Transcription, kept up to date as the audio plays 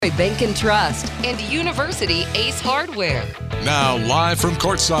Bank and Trust, and University Ace Hardware. Now, live from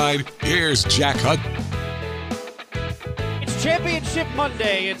courtside, here's Jack Hutton. It's Championship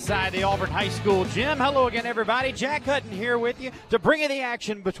Monday inside the Auburn High School gym. Hello again, everybody. Jack Hutton here with you to bring you the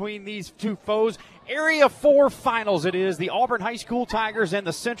action between these two foes. Area 4 finals it is. The Auburn High School Tigers and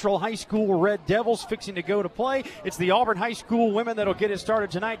the Central High School Red Devils fixing to go to play. It's the Auburn High School women that'll get it started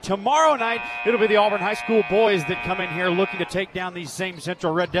tonight. Tomorrow night, it'll be the Auburn High School boys that come in here looking to take down these same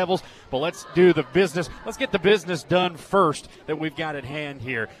Central Red Devils. But let's do the business. Let's get the business done first that we've got at hand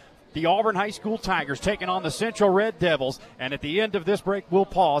here. The Auburn High School Tigers taking on the Central Red Devils. And at the end of this break, we'll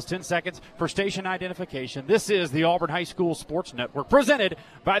pause 10 seconds for station identification. This is the Auburn High School Sports Network, presented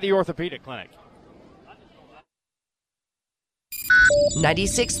by the Orthopedic Clinic.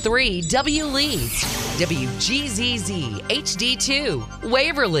 96.3 W Leeds, WGZZ HD2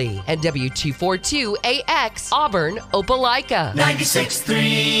 Waverly, and W242AX Auburn Opelika.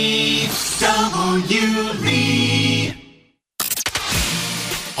 96.3 W Lee.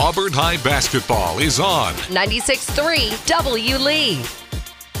 Auburn High basketball is on 96.3 W Lee.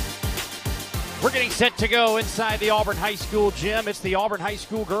 We're getting set to go inside the Auburn High School gym. It's the Auburn High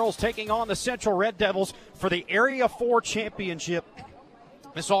School girls taking on the Central Red Devils for the Area 4 championship.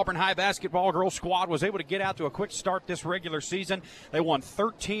 This Auburn High basketball girls squad was able to get out to a quick start this regular season. They won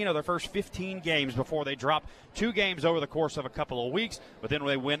 13 of their first 15 games before they dropped 2 games over the course of a couple of weeks. But then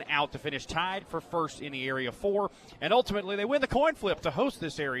they went out to finish tied for first in the Area 4. And ultimately, they win the coin flip to host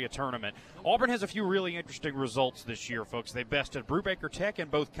this area tournament. Auburn has a few really interesting results this year, folks. They bested Brubaker Tech in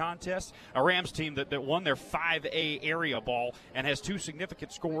both contests, a Rams team that won their 5A area ball and has 2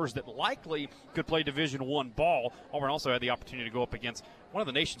 significant scorers that likely could play Division I ball. Auburn also had the opportunity to go up against one of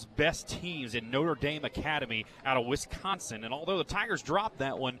the nation's best teams in Notre Dame Academy out of Wisconsin. And although the Tigers dropped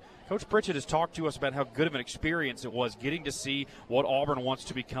that one, Coach Pritchett has talked to us about how good of an experience it was getting to see what Auburn wants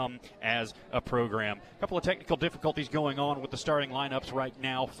to become as a program. A couple of technical difficulties going on with the starting lineups right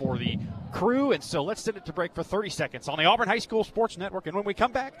now for the crew, and so let's send it to break for 30 seconds on the Auburn High School Sports Network. And when we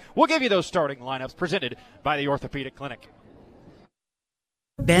come back, we'll give you those starting lineups presented by the Orthopedic Clinic.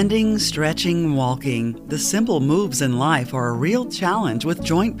 Bending, stretching, walking. The simple moves in life are a real challenge with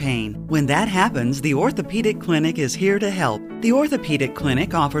joint pain. When that happens, the Orthopedic Clinic is here to help. The Orthopedic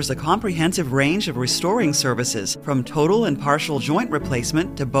Clinic offers a comprehensive range of restoring services, from total and partial joint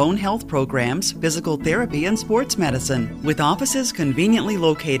replacement to bone health programs, physical therapy, and sports medicine. With offices conveniently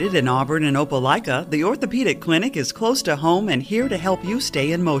located in Auburn and Opelika, the Orthopedic Clinic is close to home and here to help you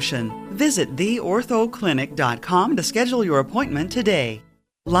stay in motion. Visit theorthoclinic.com to schedule your appointment today.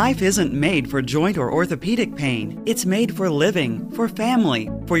 Life isn't made for joint or orthopedic pain. It's made for living, for family,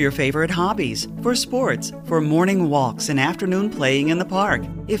 for your favorite hobbies, for sports, for morning walks and afternoon playing in the park.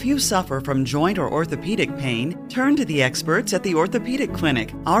 If you suffer from joint or orthopedic pain, turn to the experts at the Orthopedic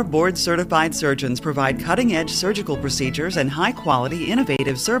Clinic. Our board-certified surgeons provide cutting-edge surgical procedures and high-quality,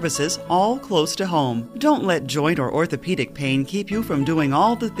 innovative services all close to home. Don't let joint or orthopedic pain keep you from doing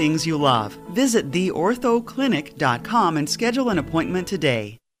all the things you love. Visit theorthoclinic.com and schedule an appointment today.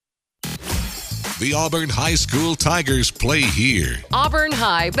 The Auburn High School Tigers play here. Auburn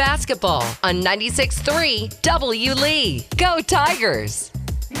High basketball on 96.3 W Lee. Go Tigers!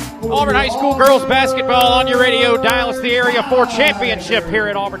 Auburn High School girls basketball on your radio dial. It's the Area 4 championship here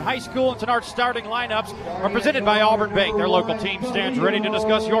at Auburn High School. And tonight's starting lineups are presented by Auburn Bank. Their local team stands ready to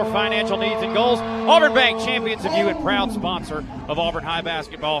discuss your financial needs and goals. Auburn Bank, champions of you and proud sponsor of Auburn High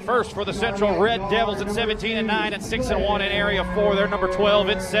basketball. First for the Central Red Devils at 17-9 and 6-1 in Area 4. They're number 12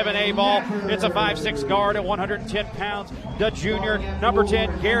 in 7A ball. It's a 5'6" guard at 110 pounds. The junior, number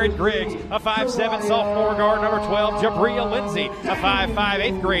 10, Garrett Griggs. A 5'7" sophomore guard, number 12, Jabria Lindsay. A 5'5"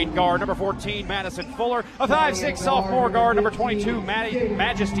 8th grade guard, number 14, Madison Fuller. A 5'6" sophomore guard, number 22,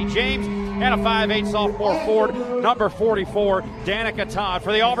 Majesty James. And a 5'8" sophomore forward, number 44, Danica Todd.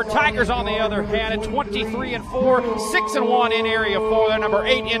 For the Auburn Tigers, on the other hand, at 23-4, 6-1 in Area 4. They're number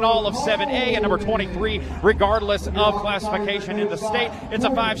 8 in all of 7A and number 23, regardless of classification in the state. It's a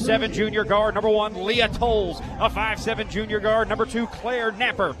 5'7" junior guard, number 1, Leah Tolles. A 5'7" junior guard, number 2, Claire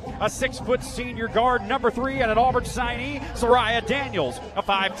Napper. A 6' senior guard, number 3, and an Auburn signee, Soraya Daniels. A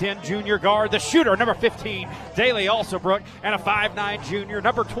 5'10" junior guard, the shooter, number 15, Daly Alsobrook. And a 5'9" junior,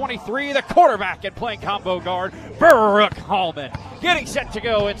 number 23, the quarterback and playing combo guard, Brooke Hallman. Getting set to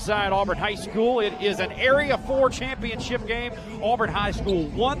go inside Auburn High School. It is an Area 4 championship game. Auburn High School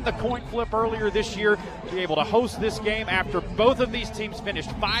won the coin flip earlier this year to be able to host this game after both of these teams finished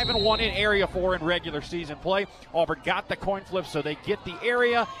 5-1 in Area 4 in regular season play. Auburn got the coin flip, so they get the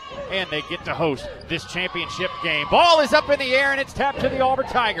area and they get to host this championship game. Ball is up in the air and it's tapped to the Auburn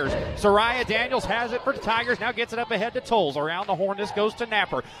Tigers. Soraya Daniels has it for the Tigers, now gets it up ahead to Tolles. Around the horn, this goes to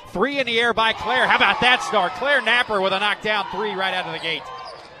Napper. 3 in the air by Claire. How about that start? Claire Napper with a knockdown 3 right out of the gate.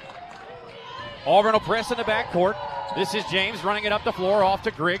 Auburn will press in the backcourt. This is James running it up the floor, off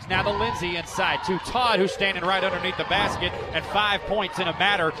to Griggs. Now to Lindsay inside to Todd, who's standing right underneath the basket, and 5 points in a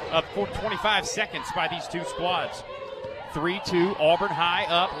matter of 25 seconds by these two squads. 3-2, Auburn High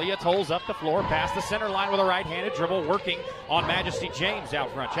up. Leah Tolles up the floor, past the center line with a right-handed dribble, working on Majesty James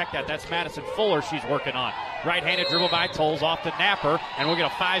out front. Check that, that's Madison Fuller she's working on. Right-handed dribble by Tolles off to Napper, and we'll get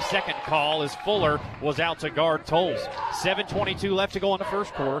a 5-second call as Fuller was out to guard Tolles. 7:22 left to go in the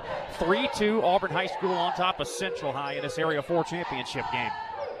first quarter. 3-2, Auburn High School on top of Central High in this Area 4 championship game.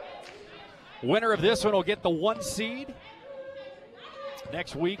 Winner of this one will get the 1 seed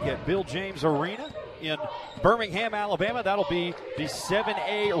next week at Bill James Arena in Birmingham, Alabama. That'll be the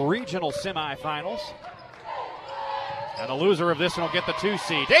 7A regional semifinals. And the loser of this one will get the 2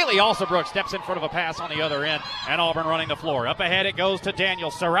 seed. Daly Alsabrook steps in front of a pass on the other end, and Auburn running the floor. Up ahead it goes to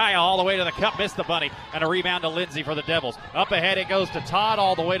Daniel. Soraya all the way to the cup, missed the bunny, and a rebound to Lindsay for the Devils. Up ahead it goes to Todd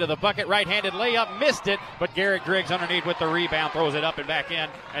all the way to the bucket. Right-handed layup, missed it, but Garrett Griggs underneath with the rebound, throws it up and back in,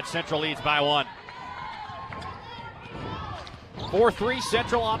 and Central leads by 1. 4-3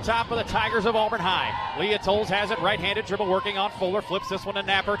 Central on top of the Tigers of Auburn High. Leah Tolles has it, right-handed dribble working on Fuller, flips this one to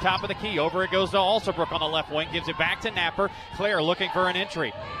Napper, top of the key. Over it goes to Alsabrook on the left wing, gives it back to Napper. Claire looking for an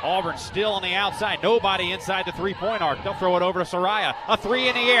entry. Auburn still on the outside, nobody inside the three-point arc. They'll throw it over to Soraya. A 3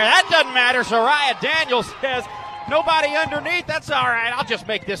 in the air, that doesn't matter. Soraya Daniels says, nobody underneath, that's all right, I'll just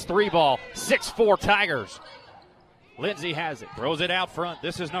make this 3-ball. 6-4 Tigers. Lindsay has it, throws it out front.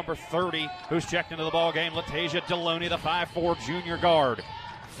 This is number 30, who's checked into the ball game. Latasia Deloney, the 5'4 junior guard.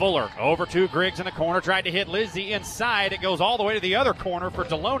 Fuller over to Griggs in the corner, tried to hit Lindsay inside. It goes all the way to the other corner for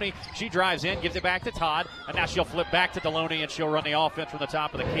Deloney. She drives in, gives it back to Todd, and now she'll flip back to Deloney and she'll run the offense from the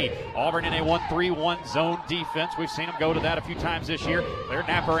top of the key. Auburn in a 1-3-1 zone defense. We've seen them go to that a few times this year. Their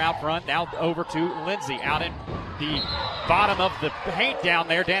Napper out front, now over to Lindsay. Out in the bottom of the paint down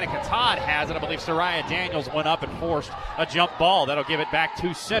there, Danica Todd has it. I believe Soraya Daniels went up and forced a jump ball. That'll give it back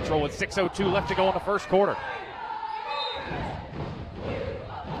to Central with 6:02 left to go in the first quarter.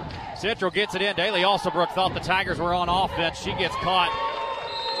 Central gets it in. Daly Alsabrook thought the Tigers were on offense. She gets caught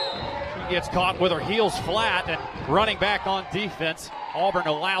with her heels flat and running back on defense. Auburn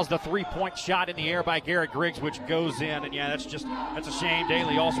allows the 3-point shot in the air by Garrett Griggs, which goes in. And yeah, that's a shame.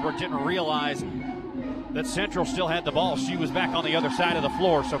 Daly Alsabrook didn't realize that Central still had the ball. She was back on the other side of the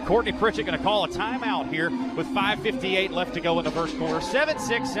floor. So Courtney Pritchett going to call a timeout here with 5:58 left to go in the first quarter.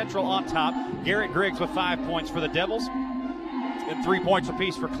 7-6 Central on top. Garrett Griggs with 5 points for the Devils, and 3 points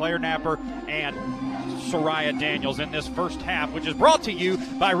apiece for Claire Napper and Soraya Daniels in this first half, which is brought to you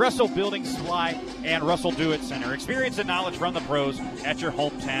by Russell Building Supply and Russell Do-It Center. Experience and knowledge from the pros at your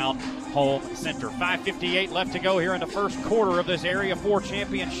hometown home center. 5:58 left to go here in the first quarter of this Area 4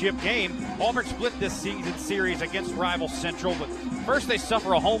 championship game. Auburn split this season series against rival Central, but first they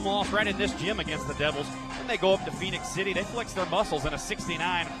suffer a home loss right in this gym against the Devils. Then they go up to Phoenix City. They flex their muscles in a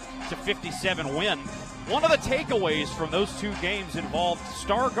 69-57 win. One of the takeaways from those two games involved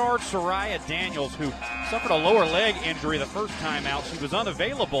star guard Soraya Daniels, who suffered a lower leg injury the first time out. She was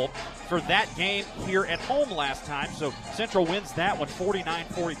unavailable for that game here at home last time, so Central wins that one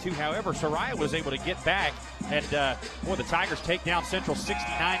 49-42. However, Soraya was able to get back, and the Tigers take down Central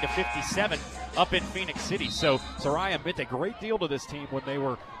 69-57 up in Phoenix City. So Soraya meant a great deal to this team when they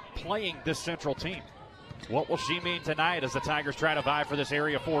were playing this Central team. What will she mean tonight as the Tigers try to vie for this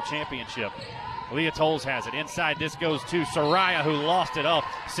Area 4 championship? Leah Tolles has it. Inside, this goes to Soraya, who lost it up.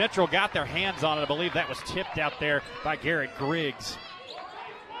 Central got their hands on it. I believe that was tipped out there by Garrett Griggs.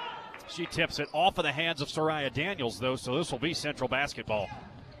 She tips it off of the hands of Soraya Daniels, though, so this will be Central basketball.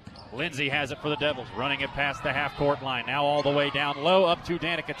 Lindsay has it for the Devils, running it past the half-court line. Now all the way down low, up to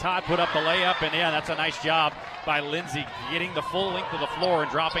Danica Todd, put up the layup, and yeah, that's a nice job by Lindsay, getting the full length of the floor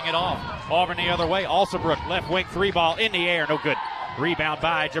and dropping it off. Auburn the other way, Alsabrook, left wing 3-ball in the air, no good. Rebound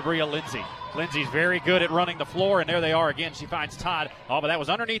by Jabria Lindsay. Lindsay's very good at running the floor, and there they are again. She finds Todd. Oh, but that was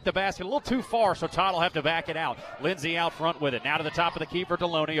underneath the basket, a little too far, so Todd will have to back it out. Lindsay out front with it. Now to the top of the key for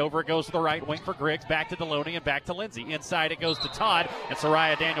Deloney. Over it goes to the right wing for Griggs. Back to Deloney and back to Lindsay. Inside it goes to Todd, and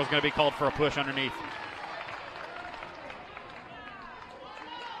Soraya Daniels going to be called for a push underneath.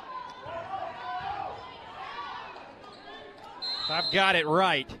 I've got it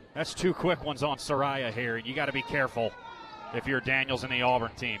right. That's 2 quick ones on Soraya here, and you got to be careful if you're Daniels and the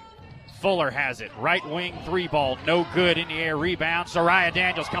Auburn team. Fuller has it. Right wing 3-ball. No good in the air. Rebound. Soraya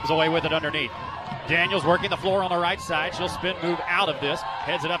Daniels comes away with it underneath. Daniels working the floor on the right side. She'll spin move out of this.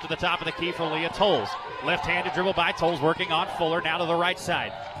 Heads it up to the top of the key for Leah Tolles. Left-handed dribble by Tolles working on Fuller. Now to the right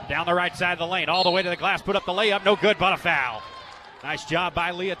side. Down the right side of the lane. All the way to the glass. Put up the layup. No good, but a foul. Nice job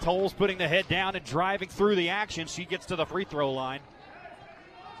by Leah Tolles putting the head down and driving through the action. She gets to the free throw line.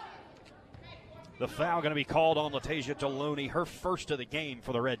 The foul going to be called on Latasia Deloney, her first of the game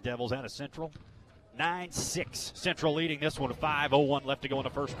for the Red Devils out of Central. 9-6. Central leading this one. 5:01 left to go in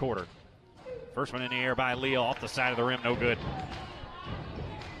the first quarter. First one in the air by Leah off the side of the rim. No good.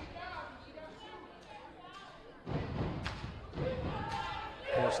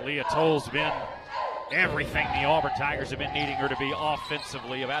 Of course, Leah Tolles been everything the Auburn Tigers have been needing her to be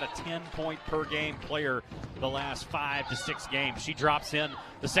offensively. About a 10-point per game player the last 5 to 6 games. She drops in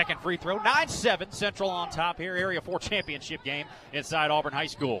the second free throw. 9-7, Central on top here. Area 4 championship game inside Auburn High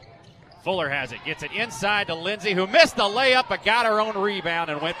School. Fuller has it. Gets it inside to Lindsay, who missed the layup but got her own rebound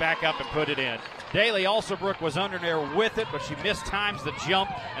and went back up and put it in. Daly Alsobrook was under there with it, but she missed times the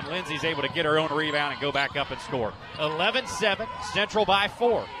jump, and Lindsay's able to get her own rebound and go back up and score. 11-7, Central by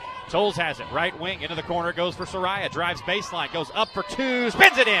 4. Tolles has it. Right wing into the corner, goes for Soraya. Drives baseline, goes up for 2,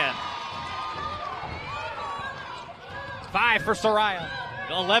 spins it in. 5 for Soraya.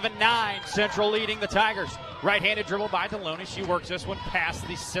 11-9, Central leading the Tigers. Right-handed dribble by Deloney. She works this one past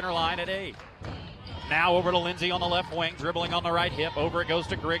the center line at 8. Now over to Lindsay on the left wing, dribbling on the right hip. Over it goes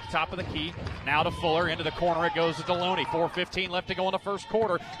to Griggs, top of the key. Now to Fuller, into the corner it goes to Deloney. 4:15 left to go in the first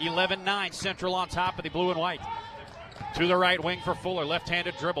quarter. 11-9, Central on top of the blue and white. To the right wing for Fuller,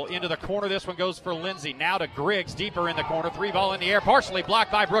 left-handed dribble into the corner. This one goes for Lindsay. Now to Griggs, deeper in the corner. 3-ball in the air, partially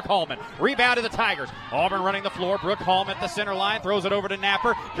blocked by Brooke Hallman. Rebound to the Tigers. Auburn running the floor. Brooke Hallman at the center line, throws it over to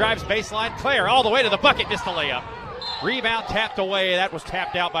Napper. Drives baseline. Claire all the way to the bucket, missed the layup. Rebound tapped away. That was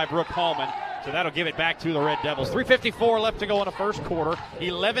tapped out by Brooke Hallman. So that'll give it back to the Red Devils. 3:54 left to go in the first quarter.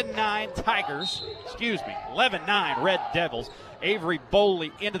 11-9 Tigers. 11-9 Red Devils. Avery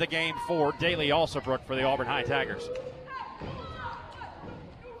Bowley into the game for Daly Alsobrook for the Auburn High Tigers.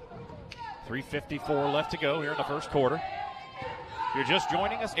 3:54 left to go here in the first quarter. If you're just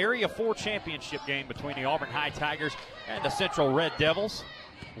joining us, Area 4 championship game between the Auburn High Tigers and the Central Red Devils.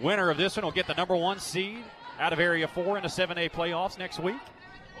 Winner of this one will get the number 1 seed out of Area 4 in the 7A playoffs next week.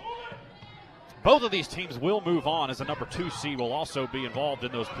 Both of these teams will move on, as the number 2 seed will also be involved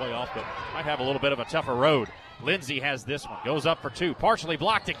in those playoffs, but might have a little bit of a tougher road. Lindsay has this one, goes up for 2, partially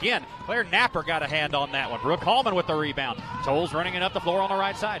blocked again. Claire Napper got a hand on that one. Brooke Hallman with the rebound. Tolles running it up the floor on the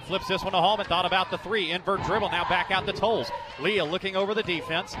right side. Flips this one to Hallman, thought about the 3. Invert dribble, now back out to Tolles. Leah looking over the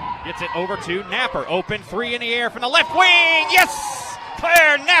defense, gets it over to Napper. Open 3 in the air from the left wing. Yes!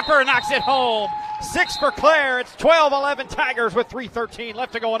 Claire Napper knocks it home. 6 for Claire. It's 12-11 Tigers with 3:13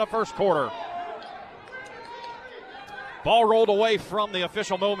 left to go in the first quarter. Ball rolled away from the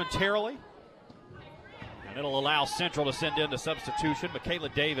official momentarily. And it'll allow Central to send in the substitution. Michaela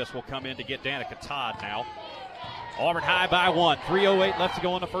Davis will come in to get Danica Todd now. Auburn High by 1. 3:08 left to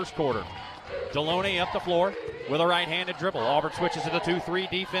go in the first quarter. Deloney up the floor with a right-handed dribble. Auburn switches to the 2-3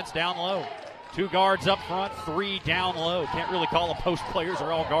 defense down low. 2 guards up front, 3 down low. Can't really call them post players.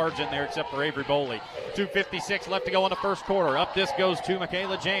 They're all guards in there except for Avery Bowley. 2:56 left to go in the first quarter. Up this goes to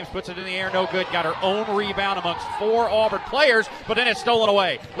Michaela James. Puts it in the air, no good. Got her own rebound amongst 4 Auburn players, but then it's stolen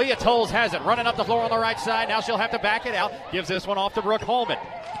away. Leah Tolles has it. Running up the floor on the right side. Now she'll have to back it out. Gives this one off to Brooke Hallman.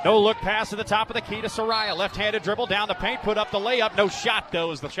 No look pass to the top of the key to Soraya. Left-handed dribble down the paint. Put up the layup. No shot,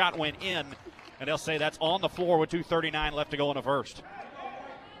 though, as the shot went in. And they'll say that's on the floor with 2:39 left to go in the first.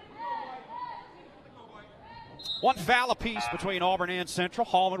 1 foul apiece between Auburn and Central.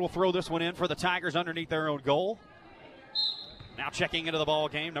 Hallman will throw this one in for the Tigers underneath their own goal. Now checking into the ball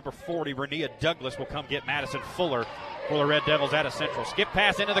game, number 40, Renia Douglas will come get Madison Fuller for the Red Devils out of Central. Skip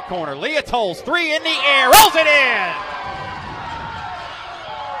pass into the corner. Leah Tolles, 3 in the air, rolls it in.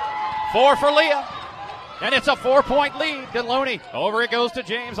 4 for Leah. And it's a 4-point lead. Deloney, over it goes to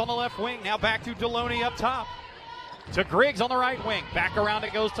James on the left wing. Now back to Deloney up top. To Griggs on the right wing. Back around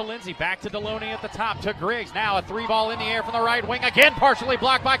it goes to Lindsay. Back to Deloney at the top. To Griggs. Now a 3-ball in the air from the right wing. Again partially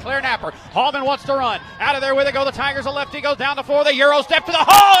blocked by Claire Napper. Hallman wants to run. Out of there with it go the Tigers. A lefty goes down the floor. The Euro step to the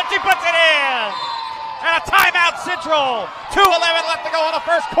hole, and she puts it in. And a timeout Central. 2:11 left to go in the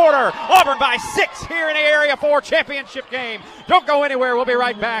first quarter. Auburn by 6 here in the Area 4 championship game. Don't go anywhere. We'll be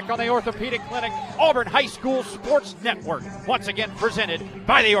right back on the Orthopedic Clinic Auburn High School Sports Network. Once again presented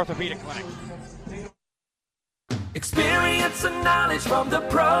by the Orthopedic Clinic. Experience and knowledge from the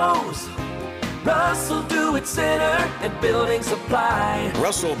pros. Russell Do It Center and Building Supply.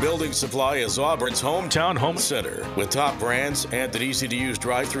 Russell Building Supply is Auburn's hometown home center. With top brands and an easy-to-use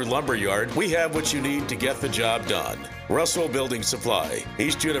drive-through lumberyard, we have what you need to get the job done. Russell Building Supply,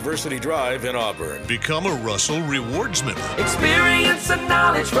 East University Drive in Auburn. Become a Russell Rewards member. Experience and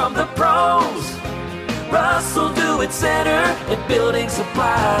knowledge from the pros. Russell Do It Center and Building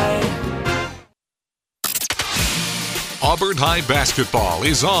Supply. Auburn High basketball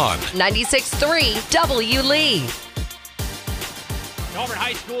is on 96.3 W. Lee. Auburn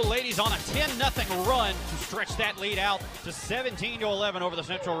High School ladies on a 10-0 run to stretch that lead out to 17-11 over the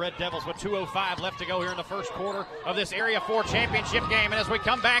Central Red Devils with 2:05 left to go here in the first quarter of this Area 4 championship game. And as we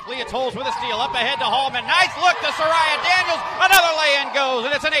come back, Leah Tolles with a steal up ahead to Hallman. Nice look to Soraya Daniels. Another lay-in goes,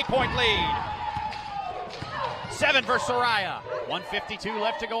 and it's an 8-point lead. 7 for Soraya. 1:52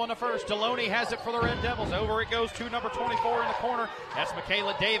 left to go in the first. Deloney has it for the Red Devils. Over it goes to number 24 in the corner. That's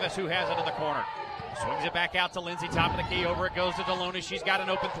Michaela Davis who has it in the corner. Swings it back out to Lindsay, top of the key. Over it goes to Deloney. She's got an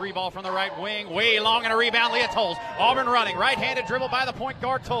open three ball from the right wing. Way long and a rebound. Leah Tolles. Auburn running. Right-handed dribble by the point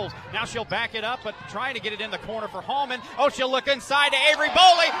guard Tolles. Now she'll back it up, but trying to get it in the corner for Hallman. Oh, she'll look inside to Avery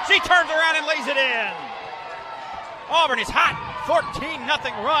Boley. She turns around and lays it in. Auburn is hot.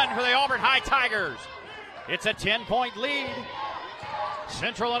 14-0 run for the Auburn High Tigers. It's a 10-point lead.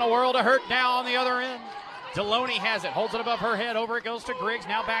 Central in a world of hurt now on the other end. Deloney has it, holds it above her head. Over it goes to Griggs.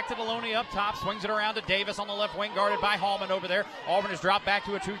 Now back to Deloney up top. Swings it around to Davis on the left wing, guarded by Hallman over there. Auburn has dropped back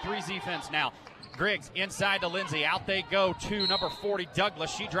to a 2-3 defense now. Griggs inside to Lindsay. Out they go to number 40,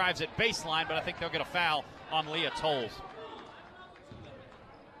 Douglas. She drives it baseline, but I think they'll get a foul on Leah Tolles.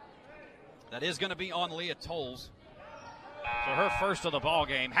 That is going to be on Leah Tolles. So her first of the ball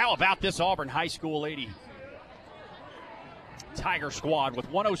game. How about this Auburn High School lady Tiger squad with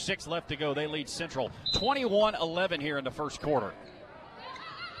 1:06 left to go? They lead Central 21-11 here in the first quarter.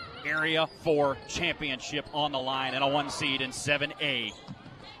 Area 4 championship on the line and a 1 seed in 7A.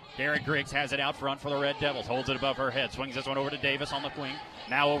 Derek Griggs has it out front for the Red Devils. Holds it above her head. Swings this one over to Davis on the wing.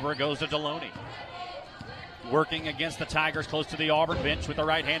 Now over it goes to Deloney. Working against the Tigers close to the Auburn bench with the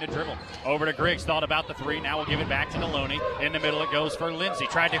right-handed dribble. Over to Griggs, thought about the three. Now we'll give it back to Deloney. In the middle it goes for Lindsay.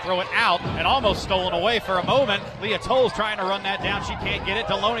 Tried to throw it out and almost stolen away for a moment. Leah Tolles trying to run that down. She can't get it.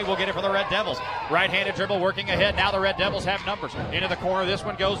 Deloney will get it for the Red Devils. Right-handed dribble working ahead. Now the Red Devils have numbers. Into the corner. This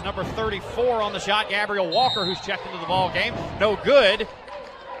one goes number 34 on the shot. Gabrielle Walker, who's checked into the ball game. No good.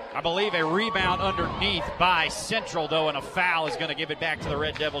 I believe a rebound underneath by Central, though, and a foul is going to give it back to the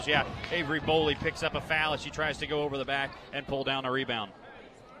Red Devils. Yeah, Avery Boley picks up a foul as she tries to go over the back and pull down a rebound.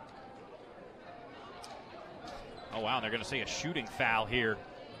 Oh, wow, they're going to see a shooting foul here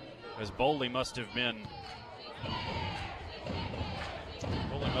as Boley must have been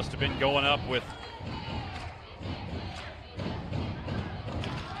going up with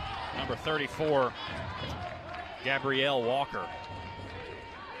number 34, Gabrielle Walker,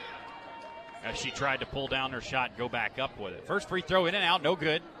 as she tried to pull down her shot and go back up with it. First free throw in and out, no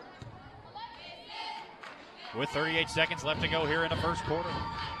good. With 38 seconds left to go here in the first quarter.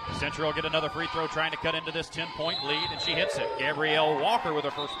 Central will get another free throw trying to cut into this 10-point lead, and she hits it. Gabrielle Walker with her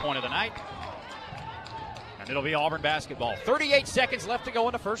first point of the night. And it'll be Auburn basketball. 38 seconds left to go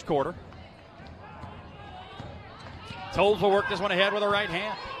in the first quarter. Tolles will work this one ahead with her right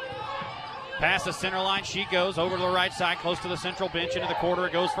hand. Past the center line, she goes over to the right side, close to the Central bench. Into the quarter,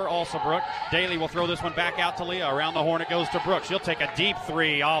 it goes for Alsabrook. Daly will throw this one back out to Leah. Around the horn, it goes to Brooks. She'll take a deep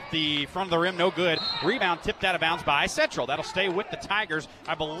three off the front of the rim, no good. Rebound tipped out of bounds by Central. That'll stay with the Tigers.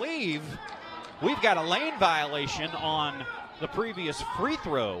 I believe we've got a lane violation on the previous free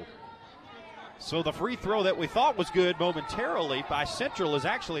throw. So the free throw that we thought was good momentarily by Central is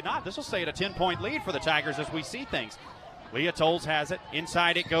actually not. This will stay at a 10-point lead for the Tigers as we see things. Leah Tolles has it.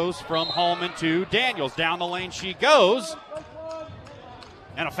 Inside it goes from Hallman to Daniels. Down the lane she goes.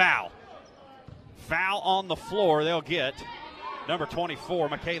 And a foul. Foul on the floor. They'll get number 24,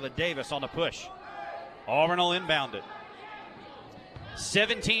 Michaela Davis, on the push. Auburn will inbound it.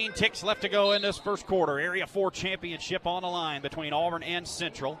 17 ticks left to go in this first quarter. Area 4 championship on the line between Auburn and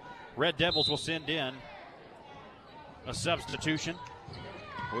Central. Red Devils will send in a substitution.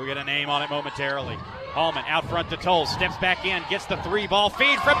 We'll get a name on it momentarily. Hallman out front to Tolles, steps back in, gets the three ball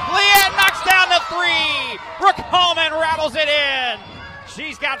feed from Leah, knocks down the three. Brooke Hallman rattles it in.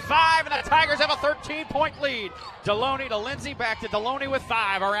 She's got 5, and the Tigers have a 13-point lead. Deloney to Lindsay, back to Deloney with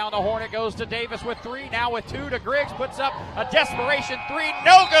 5. Around the horn it goes to Davis with 3. Now with 2 to Griggs, puts up a desperation 3.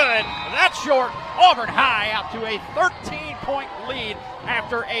 No good. That's short. Auburn High out to a 13-point lead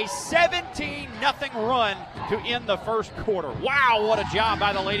after a 17-0 run to end the first quarter. Wow, what a job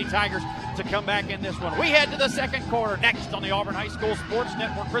by the Lady Tigers. to come back in this one. We head to the second quarter next on the Auburn High School Sports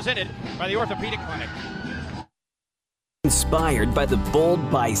Network, presented by the Orthopedic Clinic. Inspired by the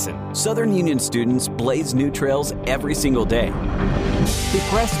bold bison, Southern Union students blaze new trails every single day. They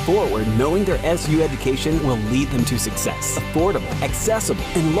press forward knowing their SU education will lead them to success. Affordable, accessible,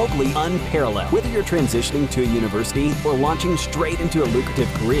 and locally unparalleled. Whether you're transitioning to a university or launching straight into a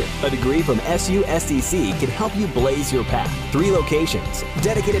lucrative career, a degree from SU SDC can help you blaze your path. 3 locations,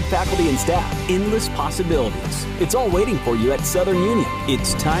 dedicated faculty and staff, endless possibilities. It's all waiting for you at Southern Union.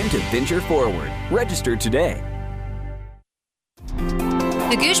 It's time to venture forward. Register today.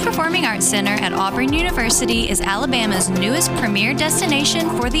 The Gooch Performing Arts Center at Auburn University is Alabama's newest premier destination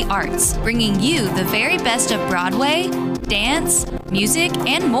for the arts, bringing you the very best of Broadway, dance, music,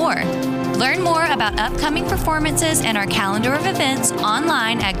 and more. Learn more about upcoming performances and our calendar of events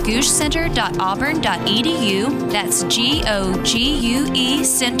online at goochcenter.auburn.edu. That's GOGUE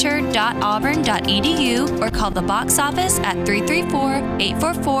center.auburn.edu, or call the box office at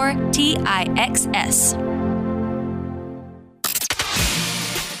 334-844-TIXS.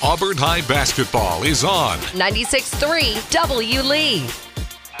 Auburn High basketball is on 96.3 W. Lee.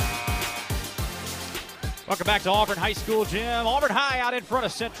 Welcome back to Auburn High School, Jim. Auburn High out in front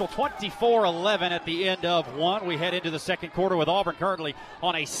of Central, 24-11 at the end of one. We head into the second quarter with Auburn currently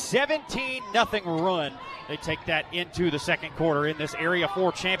on a 17-0 run. They take that into the second quarter in this Area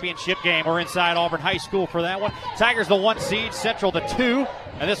 4 championship game. We're inside Auburn High School for that one. Tigers the 1 seed, Central the 2.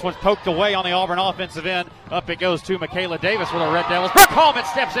 And this one's poked away on the Auburn offensive end. Up it goes to Michaela Davis for the Red Devils. Brooke Hallman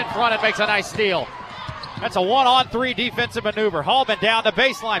steps in front and makes a nice steal. That's a 1-on-3 defensive maneuver. Hallman down the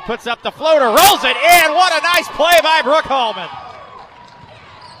baseline, puts up the floater, rolls it in. What a nice play by Brooke Hallman.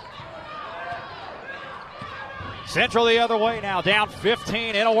 Central the other way now, down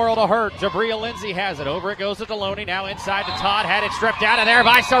 15 in a world of hurt. Jabria Lindsay has it. Over it goes to Deloney, now inside to Todd. Had it stripped out of there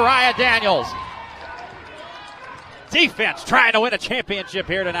by Soraya Daniels. Defense trying to win a championship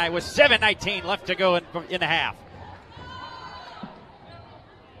here tonight with 7:19 left to go in the half.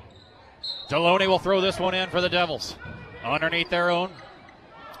 Deloney will throw this one in for the Devils. Underneath their own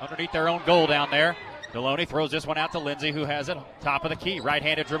goal down there. Deloney throws this one out to Lindsay, who has it top of the key.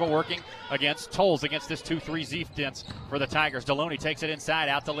 Right-handed dribble working against Tolles against this 2-3 defense for the Tigers. Deloney takes it inside,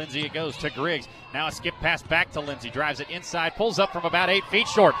 out to Lindsay it goes, to Griggs. Now a skip pass back to Lindsay, drives it inside, pulls up from about 8 feet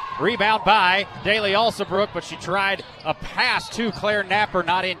short. Rebound by Daly Alsabrook, but she tried a pass to Claire Napper,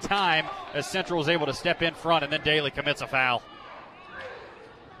 not in time, as Central was able to step in front, and then Daly commits a foul.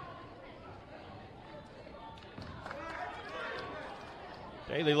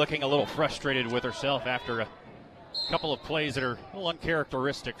 Daly looking a little frustrated with herself after a couple of plays that are a little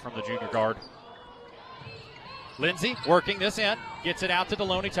uncharacteristic from the junior guard. Lindsay working this in, gets it out to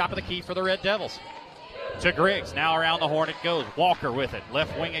Deloney, top of the key for the Red Devils. To Griggs, now around the horn it goes. Walker with it,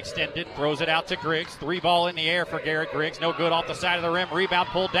 left wing extended, throws it out to Griggs. 3 ball in the air for Garrett Griggs, no good off the side of the rim. Rebound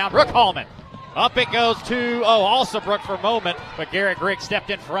pulled down, Brooke Hallman. Up it goes to, Alsabrook for a moment, but Garrett Griggs stepped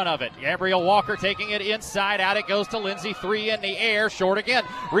in front of it. Gabrielle Walker taking it inside, out it goes to Lindsay. 3 in the air, short again.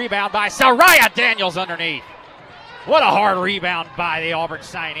 Rebound by Soraya Daniels underneath. What a hard rebound by the Auburn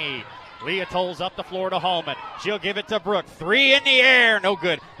signee. Leah Tolles up the floor to Hallman. She'll give it to Brooke. 3 in the air, no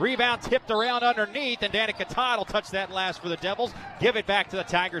good. Rebound tipped around underneath, and Danica Todd will touch that last for the Devils. Give it back to the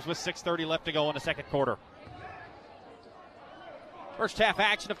Tigers with 6:30 left to go in the second quarter. First half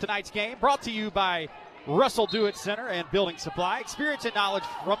action of tonight's game brought to you by Russell Do-It Center and Building Supply. Experience and knowledge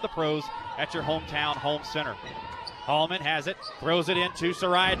from the pros at your hometown home center. Hallman has it, throws it into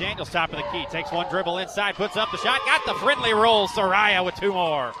Soraya Daniels, top of the key. Takes one dribble inside, puts up the shot, got the friendly roll. Soraya with 2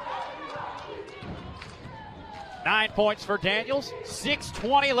 more. 9 points for Daniels.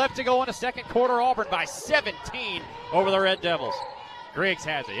 6:20 left to go in the second quarter. Auburn by 17 over the Red Devils. Griggs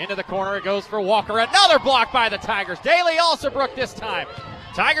has it. Into the corner it goes for Walker. Another block by the Tigers. Daly Alsabrook this time.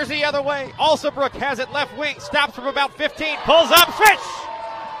 Tigers the other way. Alsabrook has it left wing. Stops from about 15. Pulls up. Switch!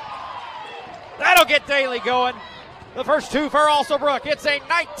 That'll get Daly going. The first 2 for Alsabrook. It's a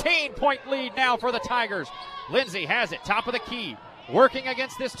 19-point lead now for the Tigers. Lindsay has it. Top of the key. Working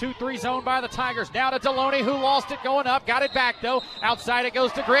against this 2-3 zone by the Tigers. Now to Deloney, who lost it going up. Got it back, though. Outside it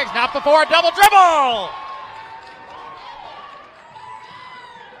goes to Griggs. Not before a double dribble!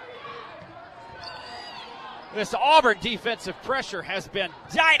 This Auburn defensive pressure has been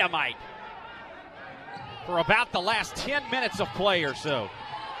dynamite for about the last 10 minutes of play or so.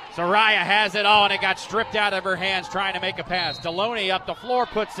 Soraya has it all, and it got stripped out of her hands trying to make a pass. Deloney up the floor,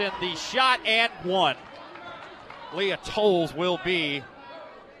 puts in the shot and one. Leah Tolles will be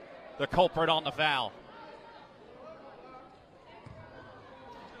the culprit on the foul.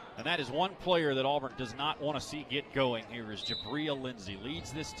 And that is one player that Auburn does not want to see get going here is Jabria Lindsay.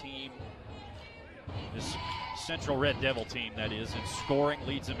 Leads this team This Central Red Devil team, that is, in scoring,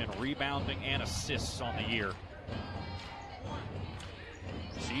 leads them in rebounding and assists on the year.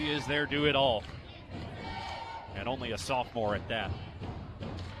 She is their do-it-all, and only a sophomore at that.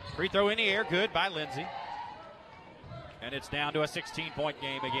 Free throw in the air, good by Lindsay. And it's down to a 16-point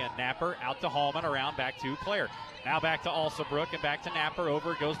game again. Napper out to Hallman, around back to Claire. Now back to Alsabrook and back to Napper.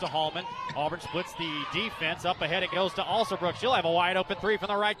 Over it goes to Hallman. Auburn splits the defense. Up ahead it goes to Alsabrook. She'll have a wide open three from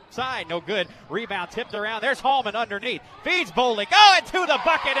the right side. No good. Rebound tipped around. There's Hallman underneath. Feeds Bowling. Oh, and to the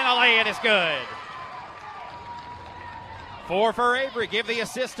bucket, and a lay-in is good. 4 for Avery. Give the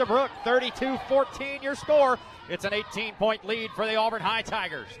assist to Brooke. 32-14 your score. It's an 18-point lead for the Auburn High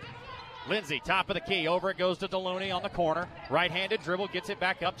Tigers. Lindsay, top of the key. Over it goes to Deloney on the corner. Right-handed dribble, gets it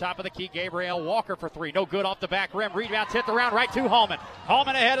back up top of the key. Gabrielle Walker for three. No good off the back rim. Rebound tipped around right to Hallman.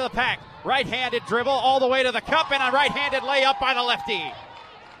 Hallman ahead of the pack. Right-handed dribble all the way to the cup, and a right-handed layup by the lefty.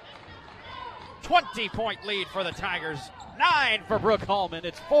 20-point lead for the Tigers. 9 for Brooke Hallman.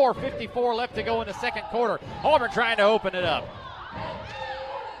 It's 4:54 left to go in the second quarter. Auburn trying to open it up.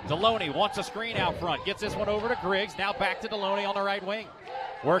 Deloney wants a screen out front. Gets this one over to Griggs. Now back to Deloney on the right wing.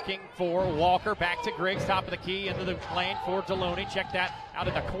 Working for Walker, back to Griggs, top of the key, into the lane for Deloney. Check that out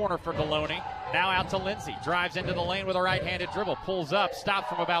in the corner for Deloney. Now out to Lindsay. Drives into the lane with a right-handed dribble. Pulls up, stops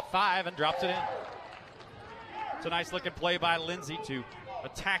from about 5, and drops it in. It's a nice-looking play by Lindsay to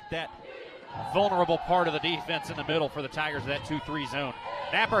attack that vulnerable part of the defense in the middle for the Tigers, that 2-3 zone.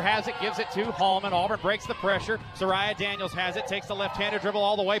 Napper has it, gives it to Hallman. Auburn breaks the pressure. Soraya Daniels has it, takes the left-handed dribble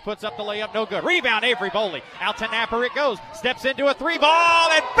all the way, puts up the layup, no good. Rebound, Avery Bowley. Out to Napper it goes. Steps into a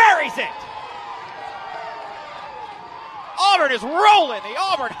 3-ball and buries it. Auburn is rolling. The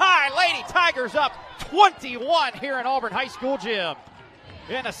Auburn High Lady Tigers up 21 here in Auburn High School gym.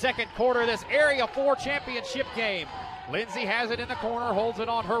 In the second quarter of this Area 4 championship game. Lindsay has it in the corner, holds it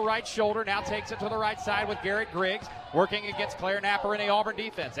on her right shoulder, now takes it to the right side with Garrett Griggs, working against Claire Napper in the Auburn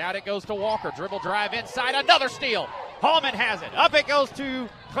defense. Out it goes to Walker, dribble drive inside, another steal. Hallman has it, up it goes to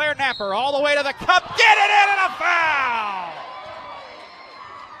Claire Napper, all the way to the cup, get it in, and a foul!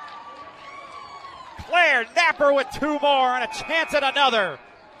 Claire Napper with 2 more and a chance at another.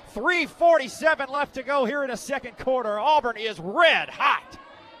 3:47 left to go here in the second quarter. Auburn is red hot.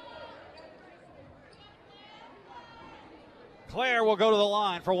 Claire will go to the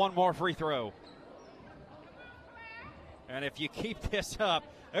line for one more free throw. And if you keep this up,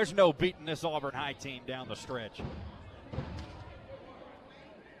 there's no beating this Auburn High team down the stretch.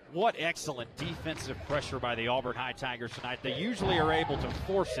 What excellent defensive pressure by the Auburn High Tigers tonight. They usually are able to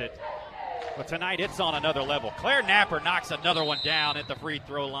force it, but tonight it's on another level. Claire Napper knocks another one down at the free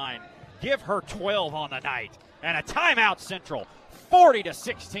throw line. Give her 12 on the night. And a timeout Central.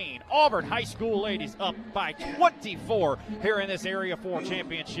 40-16. Auburn High School ladies up by 24 here in this Area 4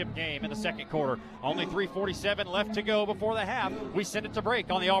 championship game in the second quarter. Only 3:47 left to go before the half. We send it to break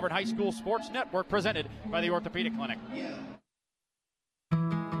on the Auburn High School Sports Network, presented by the Orthopedic Clinic.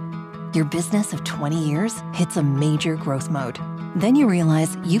 Your business of 20 years hits a major growth mode. Then you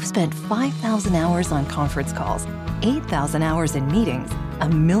realize you've spent 5,000 hours on conference calls, 8,000 hours in meetings,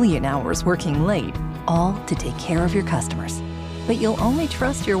 1,000,000 hours working late, all to take care of your customers. But you'll only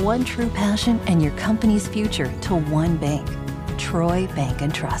trust your one true passion and your company's future to one bank, Troy Bank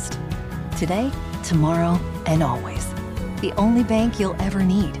and Trust. Today, tomorrow, and always. The only bank you'll ever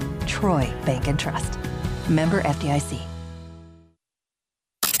need, Troy Bank and Trust. Member FDIC.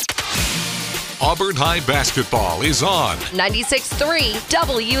 Auburn High basketball is on 96.3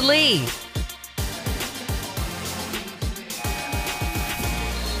 W. Lee.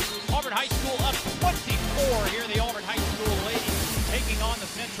 Auburn High School up 24 here. The Auburn High School ladies taking on the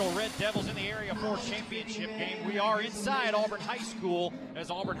Central Red Devils in the Area 4 championship game. We are inside Auburn High School as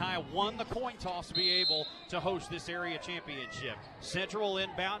Auburn High won the coin toss to be able to host this area championship. Central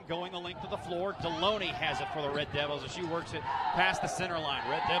inbound, going the length of the floor. Deloney has it for the Red Devils as she works it past the center line.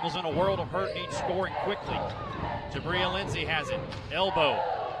 Red Devils in a world of hurt, need scoring quickly. Jabria Lindsay has it. Elbow.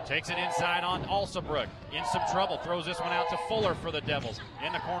 Takes it inside on Alsabrook. In some trouble. Throws this one out to Fuller for the Devils.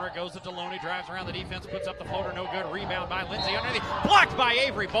 In the corner it goes to Deloney. Drives around the defense. Puts up the floater. No good. Rebound by Lindsay. Underneath. Blocked by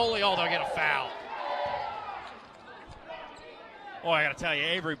Avery Bowley. Although get a foul. Boy, I got to tell you,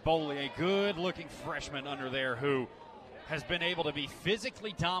 Avery Bowley, a good-looking freshman under there who has been able to be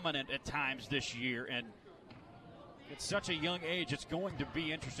physically dominant at times this year. And at such a young age, it's going to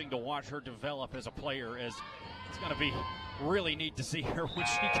be interesting to watch her develop as a player, as it's going to be really neat to see her when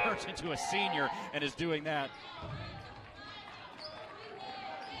she turns into a senior and is doing that.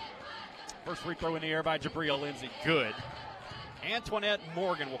 First free throw in the air by Jabria Lindsay. Good. Antoinette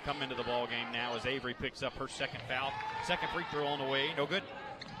Morgan will come into the ball game now as Avery picks up her second foul. Second free throw on the way. No good.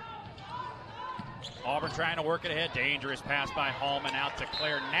 Auburn trying to work it ahead. Dangerous pass by Hallman out to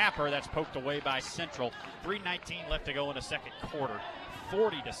Claire Napper. That's poked away by Central. 3:19 left to go in the second quarter.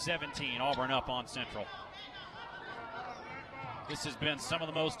 40-17, Auburn up on Central. This has been some of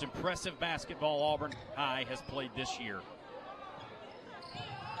the most impressive basketball Auburn High has played this year.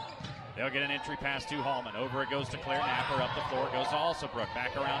 They'll get an entry pass to Hallman. Over it goes to Claire Napper. Up the floor goes to Alsabrook.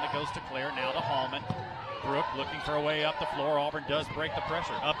 Back around it goes to Claire. Now to Hallman. Brooke looking for a way up the floor. Auburn does break the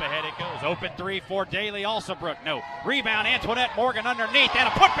pressure. Up ahead it goes. Open three for Daly. Alsabrook. No. Rebound. Antoinette Morgan underneath. And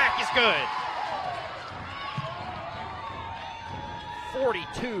a putback is good.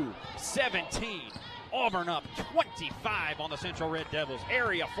 42-17. Auburn up 25 on the Central Red Devils.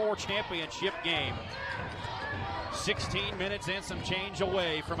 Area 4 championship game. 16 minutes and some change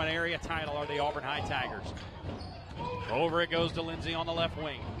away from an area title are the Auburn High Tigers. Over it goes to Lindsay on the left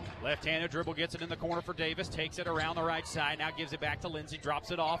wing. Left-handed dribble, gets it in the corner for Davis, takes it around the right side, now gives it back to Lindsay, drops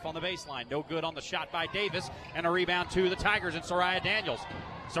it off on the baseline. No good on the shot by Davis, and a rebound to the Tigers and Soraya Daniels.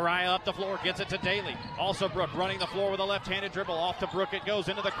 Soraya up the floor, gets it to Daly. Also Brooke running the floor with a left-handed dribble. Off to Brooke, it goes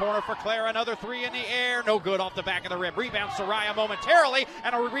into the corner for Claire. Another three in the air, no good off the back of the rim. Rebound Soraya momentarily,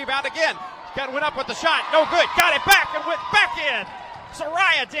 and a rebound again. Went up with the shot, no good. Got it back and went back in.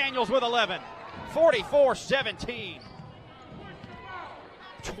 Soraya Daniels with 11. 44-17.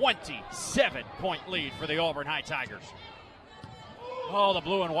 27-point lead for the Auburn High Tigers. Oh, the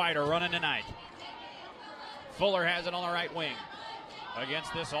blue and white are running tonight. Fuller has it on the right wing.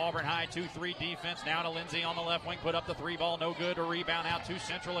 Against this Auburn High 2-3 defense. Now to Lindsay on the left wing. Put up the three ball. No good. A rebound out to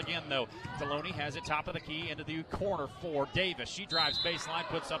Central again, though. Deloney has it top of the key into the corner for Davis. She drives baseline.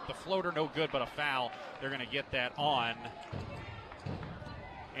 Puts up the floater. No good, but a foul. They're going to get that on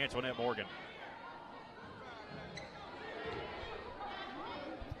Antoinette Morgan.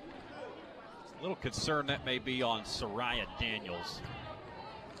 A little concerned that may be on Soraya Daniels,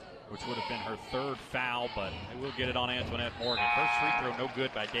 which would have been her third foul, but they will get it on Antoinette Morgan. First free throw, no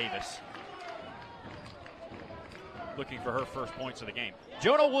good by Davis. Looking for her first points of the game.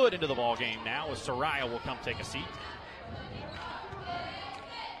 Jonah Wood into the ball game now, as Soraya will come take a seat.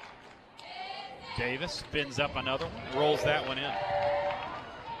 Davis spins up another one, rolls that one in.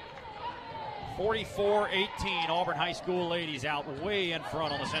 44-18, Auburn High School ladies out way in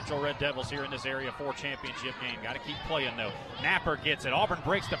front on the Central Red Devils here in this Area 4 championship game. Got to keep playing, though. Napper gets it. Auburn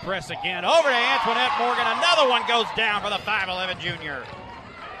breaks the press again. Over to Antoinette Morgan. Another one goes down for the 5'11 junior.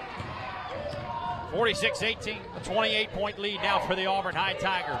 46-18, a 28-point lead now for the Auburn High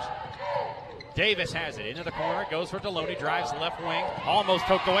Tigers. Davis has it into the corner. Goes for Deloney. Drives left wing. Almost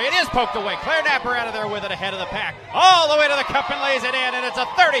poked away. It is poked away. Claire Napper out of there with it ahead of the pack. All the way to the cup and lays it in, and it's a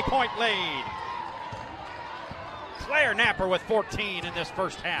 30-point lead. Claire Napper with 14 in this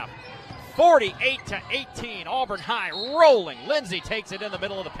first half. 48-18, Auburn High rolling. Lindsay takes it in the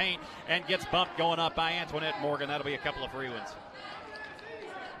middle of the paint and gets bumped going up by Antoinette Morgan. That'll be a couple of free wins.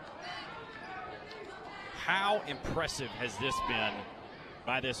 How impressive has this been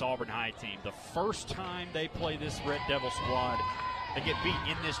by this Auburn High team? The first time they play this Red Devil squad, they get beat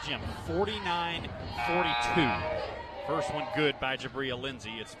in this gym, 49-42. First one good by Jabria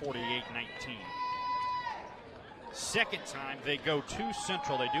Lindsay. It's 48-19. Second time they go to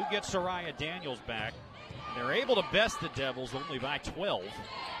Central. They do get Soraya Daniels back. They're able to best the Devils only by 12.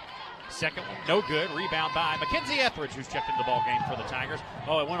 Second one, no good. Rebound by Mackenzie Etheridge, who's checked into the ball game for the Tigers.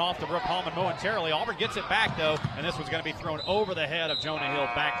 Oh, it went off to Brooke Hallman momentarily. Auburn gets it back, though, and this one's going to be thrown over the head of Jonah Hill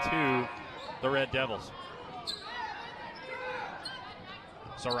back to the Red Devils.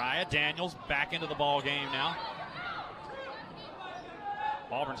 Soraya Daniels back into the ball game now.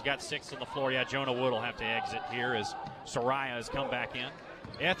 Auburn's got 6 on the floor. Yeah, Jonah Wood will have to exit here as Soraya has come back in.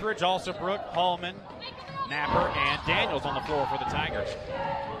 Etheridge, also Brooke, Hallman, Napper, and Daniels on the floor for the Tigers.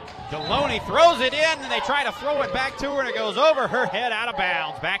 Deloney throws it in, and they try to throw it back to her, and it goes over her head out of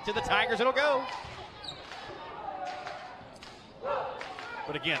bounds. Back to the Tigers it'll go.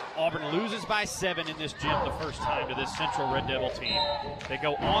 But again, Auburn loses by 7 in this gym the first time to this Central Red Devil team. They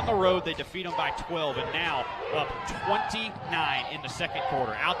go on the road, they defeat them by 12, and now up 29 in the second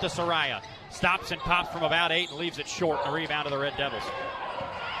quarter. Out to Soraya. Stops and pops from about 8 and leaves it short. A rebound to the Red Devils.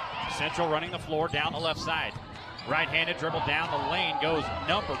 Central running the floor down the left side. Right-handed dribble down the lane goes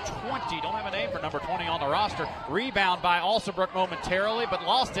number 20. Don't have a name for number 20 on the roster. Rebound by Alsabrook momentarily, but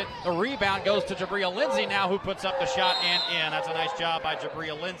lost it. The rebound goes to Jabria Lindsay now, who puts up the shot and in. That's a nice job by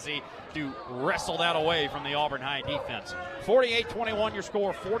Jabria Lindsay to wrestle that away from the Auburn High defense. 48-21 your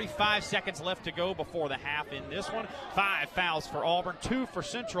score. 45 seconds left to go before the half in this one. 5 fouls for Auburn, 2 for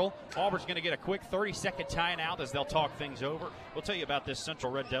Central. Auburn's going to get a quick 30-second timeout as they'll talk things over. We'll tell you about this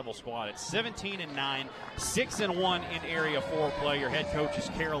Central Red Devil squad. It's 17-9, 6-0 1-1 in Area 4 play. Your head coach is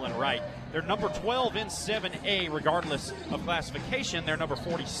Carolyn Wright. They're number 12 in 7A, regardless of classification. They're number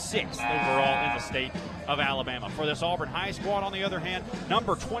 46 overall in the state of Alabama. For this Auburn High squad, on the other hand,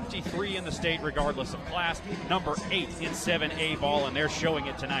 number 23 in the state, regardless of class, number 8 in 7A ball, and they're showing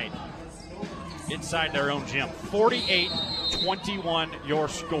it tonight inside their own gym. 48-21 your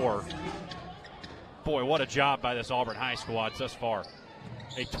score. Boy, what a job by this Auburn High squad thus far.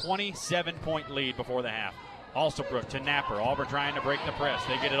 A 27-point lead before the half. Alsabrook to Napper. Auburn trying to break the press.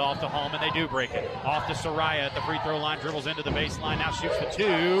 They get it off to Hallman. They do break it. Off to Soraya at the free throw line. Dribbles into the baseline. Now shoots the 2.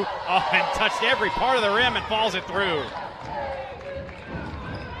 Oh, and touched every part of the rim and falls it through.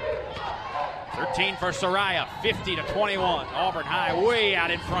 13 for Soraya, 50-21. Auburn High way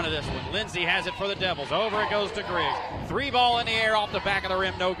out in front of this one. Lindsay has it for the Devils. Over it goes to Griggs. 3 ball in the air off the back of the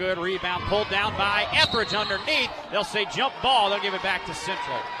rim. No good. Rebound pulled down by Etheridge underneath. They'll say jump ball. They'll give it back to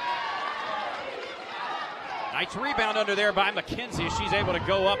Central. Nice rebound under there by McKenzie. She's able to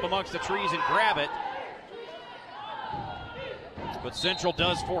go up amongst the trees and grab it. But Central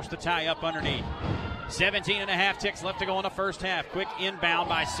does force the tie up underneath. 17 and a half ticks left to go in the first half. Quick inbound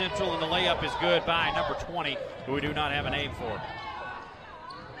by Central, and the layup is good by number 20, who we do not have a name for.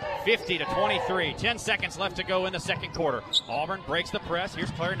 50-23. 10 seconds left to go in the second quarter. Auburn breaks the press.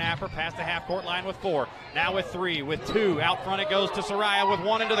 Here's Claire Napper past the half-court line with 4. Now with 3, with 2. Out front it goes to Soraya with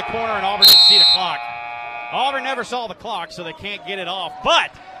 1 into the corner, and Auburn didn't see the clock. Auburn never saw the clock, so they can't get it off.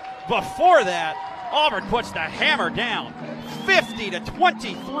 But before that, Auburn puts the hammer down.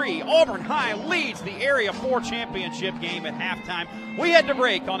 50-23. Auburn High leads the Area 4 championship game at halftime. We head to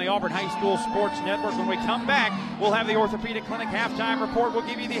break on the Auburn High School Sports Network. When we come back, we'll have the Orthopedic Clinic halftime report. We'll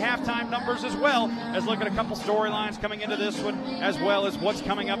give you the halftime numbers as well as look at a couple storylines coming into this one, as well as what's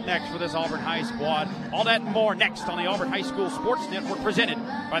coming up next for this Auburn High squad. All that and more next on the Auburn High School Sports Network, presented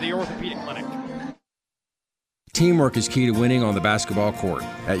by the Orthopedic Clinic. Teamwork is key to winning on the basketball court.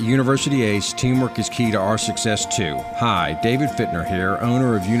 At University Ace, teamwork is key to our success too. Hi, David Fittner here,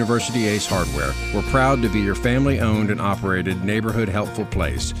 owner of University Ace Hardware. We're proud to be your family-owned and operated neighborhood helpful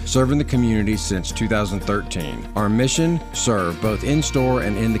place, serving the community since 2013. Our mission, serve both in-store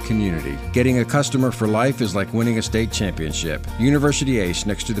and in the community. Getting a customer for life is like winning a state championship. University Ace,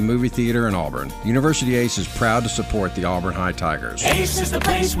 next to the movie theater in Auburn. University Ace is proud to support the Auburn High Tigers. Ace is the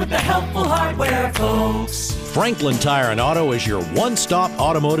place with the helpful hardware, folks. Franklin Tire and Auto is your one-stop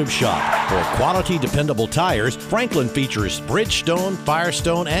automotive shop. For quality, dependable tires, Franklin features Bridgestone,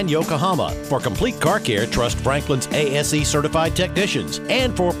 Firestone, and Yokohama. For complete car care, trust Franklin's ASE-certified technicians.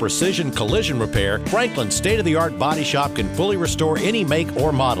 And for precision collision repair, Franklin's state-of-the-art body shop can fully restore any make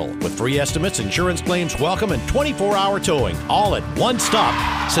or model. With free estimates, insurance claims welcome, and 24-hour towing, all at one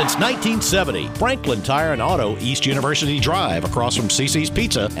stop. Since 1970, Franklin Tire and Auto, East University Drive, across from CC's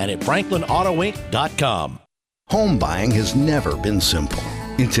Pizza, and at franklinautoinc.com. Home buying has never been simple.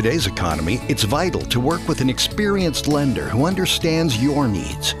 In today's economy, it's vital to work with an experienced lender who understands your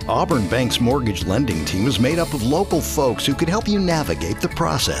needs. Auburn Bank's mortgage lending team is made up of local folks who can help you navigate the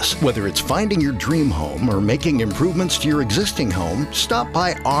process. Whether it's finding your dream home or making improvements to your existing home, stop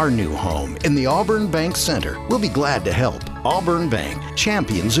by our new home in the Auburn Bank Center. We'll be glad to help. Auburn Bank,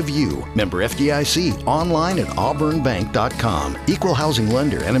 champions of you. Member FDIC, online at auburnbank.com. Equal housing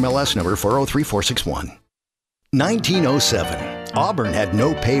lender, NMLS number 403461. 1907. Auburn had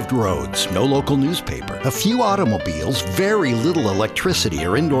no paved roads, no local newspaper, a few automobiles, very little electricity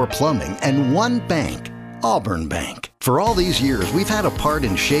or indoor plumbing, and one bank, Auburn Bank. For all these years, we've had a part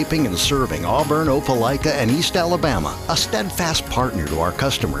in shaping and serving Auburn, Opelika, and East Alabama, a steadfast partner to our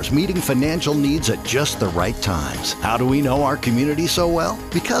customers, meeting financial needs at just the right times. How do we know our community so well?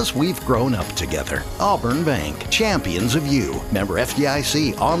 Because we've grown up together. Auburn Bank, champions of you. Member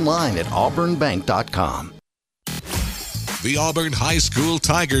FDIC, online at auburnbank.com. The Auburn High School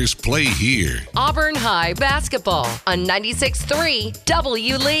Tigers play here. Auburn High basketball on 96.3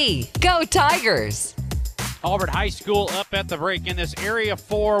 W. Lee. Go Tigers! Auburn High School up at the break in this Area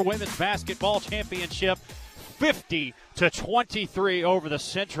 4 Women's Basketball Championship. 50-23 over the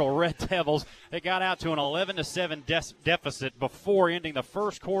Central Red Devils. They got out to an 11-7 deficit before ending the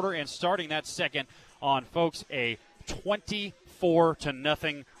first quarter and starting that second on, folks, a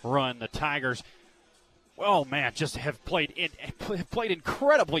 24-0 run. The Tigers, oh man, just have played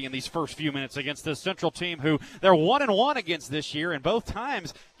incredibly in these first few minutes against this Central team who they're 1-1 against this year, and both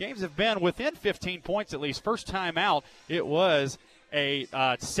times games have been within 15 points at least. First time out, it was a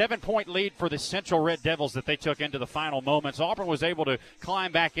 7-point lead for the Central Red Devils that they took into the final moments. Auburn was able to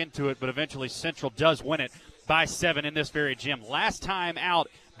climb back into it, but eventually Central does win it by 7 in this very gym. Last time out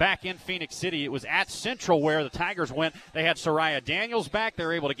back in Phoenix City, it was at Central where the Tigers went. They had Soraya Daniels back. They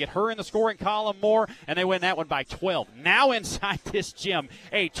were able to get her in the scoring column more, and they win that one by 12. Now inside this gym,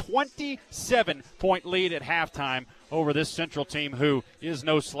 a 27-point lead at halftime over this Central team, who is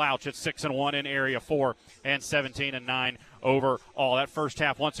no slouch at 6-1 in Area 4 and 17-9 overall. That first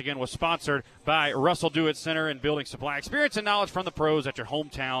half, once again, was sponsored by Russell Dewitt Center and Building Supply. Experience and knowledge from the pros at your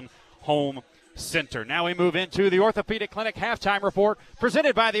hometown home center. Now we move into the Orthopedic Clinic halftime report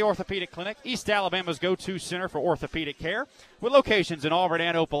presented by the Orthopedic Clinic, East Alabama's go-to center for orthopedic care, with locations in Auburn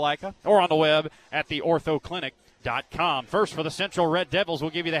and Opelika, or on the web at theorthoclinic.com. First for the Central Red Devils,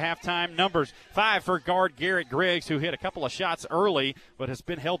 we'll give you the halftime numbers. 5 for guard Garrett Griggs, who hit a couple of shots early but has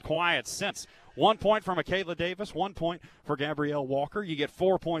been held quiet since. 1 point from Michaela Davis, 1 point for Gabrielle Walker. You get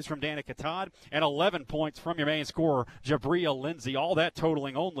 4 points from Danica Todd and 11 points from your main scorer, Jabria Lindsay. All that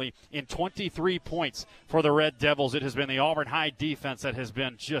totaling only in 23 points for the Red Devils. It has been the Auburn High defense that has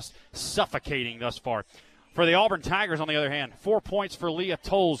been just suffocating thus far. For the Auburn Tigers, on the other hand, 4 points for Leah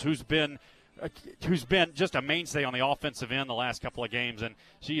Tolles, who's been just a mainstay on the offensive end the last couple of games, and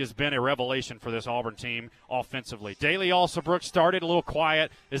she has been a revelation for this Auburn team offensively. Daly Alsabrook started a little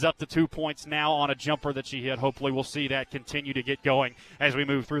quiet, is up to 2 points now on a jumper that she hit. Hopefully we'll see that continue to get going as we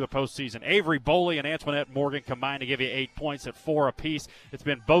move through the postseason. Avery Boley and Antoinette Morgan combined to give you 8 points at 4 apiece. It's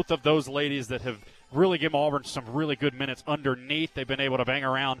been both of those ladies that have really give Auburn some really good minutes underneath. They've been able to bang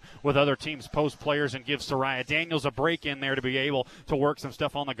around with other teams' post players and give Soraya Daniels a break in there to be able to work some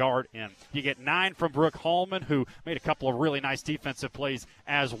stuff on the guard end. You get 9 from Brooke Hallman, who made a couple of really nice defensive plays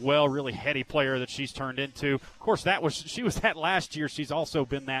as well. Really heady player that she's turned into. Of course, she was that last year. She's also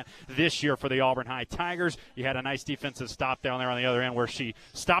been that this year for the Auburn High Tigers. You had a nice defensive stop down there on the other end where she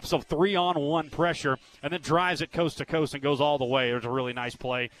stops a 3-on-1 pressure and then drives it coast to coast and goes all the way. It was a really nice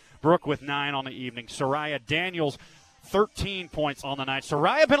play. Brooke with 9 on the evening. Soraya Daniels, 13 points on the night.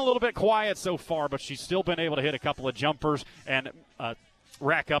 Soraya been a little bit quiet so far, but she's still been able to hit a couple of jumpers and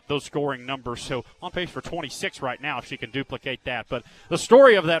rack up those scoring numbers. So on pace for 26 right now if she can duplicate that. But the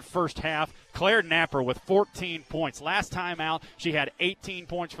story of that first half, Claire Napper with 14 points. Last time out, she had 18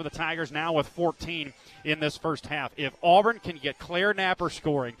 points for the Tigers, now with 14 in this first half. If Auburn can get Claire Napper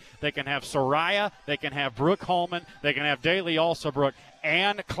scoring, they can have Soraya, they can have Brooke Hallman, they can have Daly Alsabrook,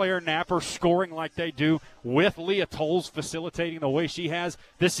 and Claire Napper scoring like they do with Leah Tolles facilitating the way she has.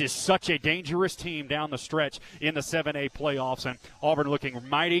 This is such a dangerous team down the stretch in the 7A playoffs, and Auburn looking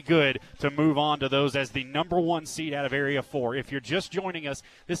mighty good to move on to those as the number 1 seed out of Area 4. If you're just joining us,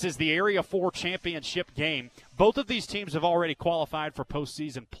 this is the Area 4 championship game. Both of these teams have already qualified for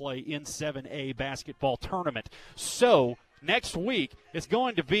postseason play in 7A basketball tournament. So next week, it's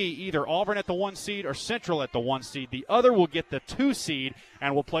going to be either Auburn at the 1 seed or Central at the 1 seed. The other will get the 2 seed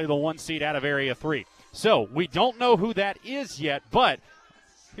and will play the 1 seed out of Area 3. So we don't know who that is yet, but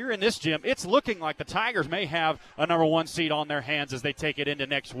here in this gym, it's looking like the Tigers may have a number 1 seed on their hands as they take it into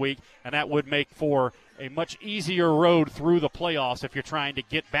next week, and that would make for a much easier road through the playoffs if you're trying to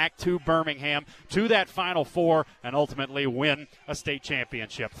get back to Birmingham, to that Final Four, and ultimately win a state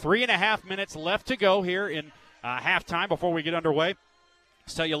championship. 3.5 minutes left to go here in halftime before we get underway.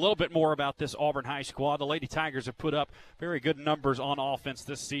 Let's tell you a little bit more about this Auburn High squad. The Lady Tigers have put up very good numbers on offense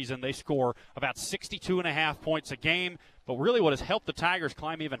this season. They score about 62.5 points a game. But really what has helped the Tigers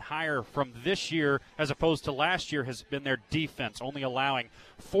climb even higher from this year as opposed to last year has been their defense, only allowing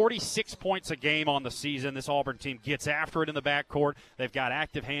 46 points a game on the season. This Auburn team gets after it in the backcourt. They've got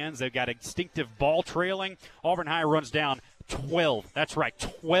active hands. They've got instinctive ball trailing. Auburn High runs down 12. That's right,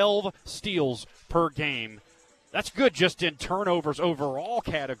 12 steals per game. That's good just in turnovers overall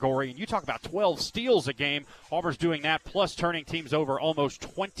category. And you talk about 12 steals a game. Auburn's doing that, plus turning teams over almost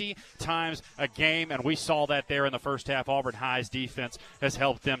 20 times a game. And we saw that there in the first half. Auburn High's defense has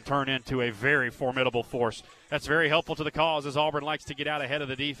helped them turn into a very formidable force. That's very helpful to the cause as Auburn likes to get out ahead of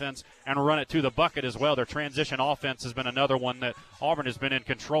the defense and run it to the bucket as well. Their transition offense has been another one that Auburn has been in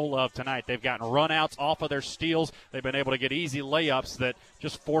control of tonight. They've gotten runouts off of their steals. They've been able to get easy layups that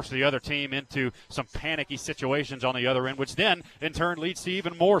just force the other team into some panicky situations on the other end, which then in turn leads to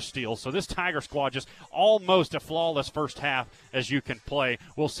even more steals. So this Tiger squad just almost a flawless first half as you can play.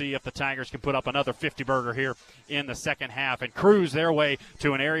 We'll see if the Tigers can put up another 50-burger here in the second half and cruise their way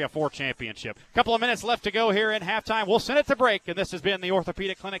to an Area 4 championship. A couple of minutes left to go here in halftime. We'll send it to break, and this has been the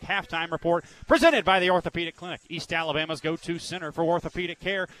Orthopedic Clinic halftime report presented by the Orthopedic Clinic, East Alabama's go-to center for orthopedic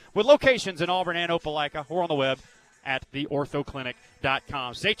care, with locations in Auburn and Opelika, or on the web at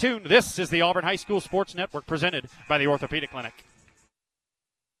theorthoclinic.com. Stay tuned. This is the Auburn High School Sports Network presented by the Orthopedic Clinic.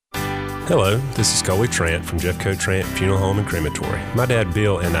 Hello, this is Coley Trant from Jeffco Trant Funeral Home and Crematory. My dad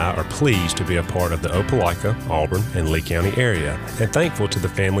Bill and I are pleased to be a part of the Opelika, Auburn, and Lee County area, and thankful to the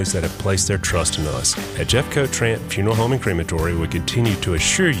families that have placed their trust in us. At Jeffco Trant Funeral Home and Crematory, we continue to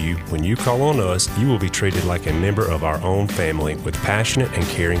assure you when you call on us, you will be treated like a member of our own family with passionate and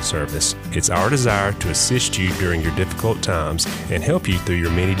caring service. It's our desire to assist you during your difficult times and help you through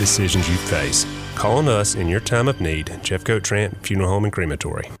your many decisions you face. Call on us in your time of need. Jeffco Trant Funeral Home and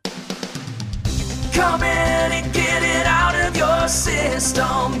Crematory. Come in and get it out of your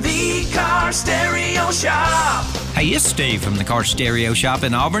system. The Car Stereo Shop. Hey, it's Steve from the Car Stereo Shop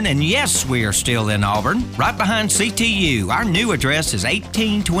in Auburn, and yes, we are still in Auburn, right behind CTU. Our new address is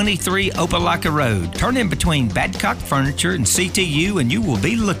 1823 Opelika Road. Turn in between Badcock Furniture and CTU, and you will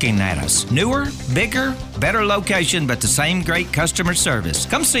be looking at us. Newer, bigger, better location, but the same great customer service.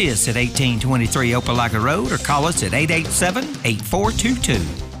 Come see us at 1823 Opelika Road or call us at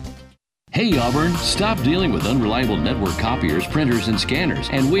 887-8422. Hey Auburn, stop dealing with unreliable network copiers, printers, and scanners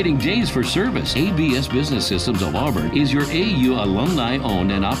and waiting days for service. ABS Business Systems of Auburn is your AU alumni-owned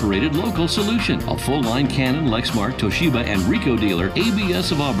and operated local solution. A full-line Canon, Lexmark, Toshiba, and Ricoh dealer,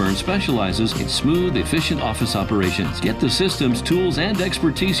 ABS of Auburn specializes in smooth, efficient office operations. Get the systems, tools, and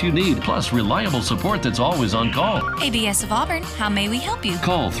expertise you need, plus reliable support that's always on call. ABS of Auburn, how may we help you?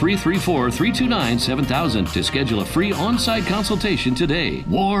 Call 334-329-7000 to schedule a free on-site consultation today.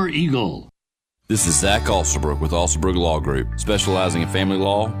 War Eagle. This is Zach Alsterbrook with Alsterbrook Law Group, specializing in family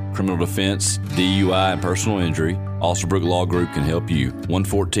law, criminal defense, DUI, and personal injury. Alsterbrook Law Group can help you.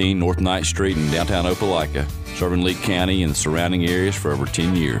 114 North 9th Street in downtown Opelika, serving Lee County and the surrounding areas for over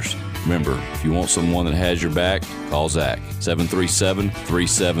 10 years. Remember, if you want someone that has your back, call Zach,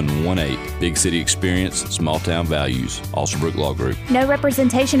 737-3718. Big city experience, small town values. Alsterbrook Law Group. No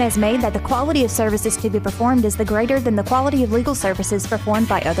representation is made that the quality of services to be performed is the greater than the quality of legal services performed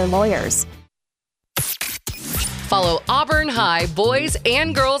by other lawyers. Follow Auburn High boys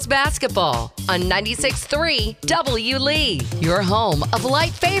and girls basketball on 96.3 W. Lee, your home of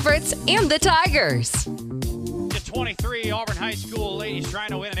light favorites and the Tigers. 23, Auburn High School ladies trying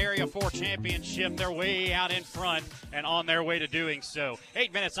to win an Area 4 championship. They're way out in front and on their way to doing so.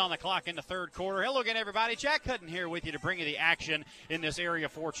 8 minutes on the clock in the third quarter. Hello again, everybody. Jack Hutton here with you to bring you the action in this Area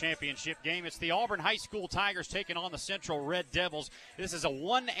 4 championship game. It's the Auburn High School Tigers taking on the Central Red Devils. This is a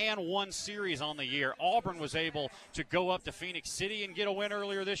 1-1 series on the year. Auburn was able to go up to Phoenix City and get a win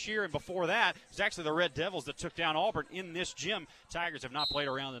earlier this year, and before that, it was actually the Red Devils that took down Auburn in this gym. Tigers have not played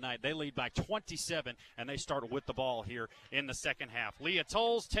around tonight. They lead by 27, and they start with the ball here in the second half. Leah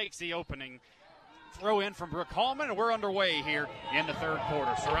Tolles takes the opening throw in from Brooke Hallman, and we're underway here in the third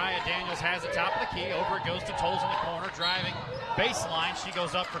quarter. Soraya Daniels has it top of the key. Over it goes to Tolles in the corner, driving baseline. She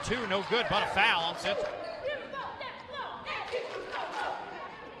goes up for two. No good, but a foul on Central.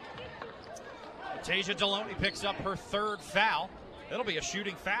 Tasia Deloney picks up her third foul. It'll be a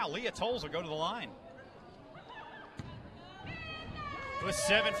shooting foul. Leah Tolles will go to the line. With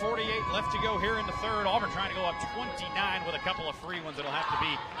 7:48 left to go here in the third, Auburn trying to go up 29 with a couple of free ones. It'll have to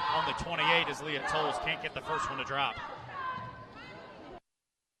be on the 28 as Leah Tolles can't get the first one to drop.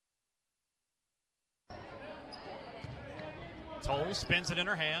 Tolles spins it in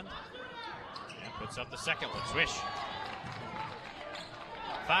her hand and puts up the second one. Swish.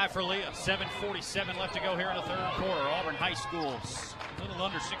 5 for Leah. 7:47 left to go here in the third quarter. Auburn High School a little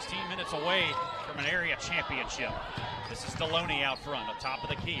under 16 minutes away from an area championship. This is Deloney out front, up top of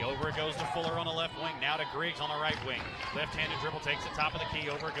the key. Over it goes to Fuller on the left wing. Now to Griggs on the right wing. Left-handed dribble takes the top of the key.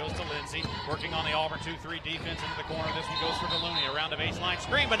 Over it goes to Lindsay. Working on the Auburn 2-3 defense into the corner. This one goes for Deloney. Around the baseline.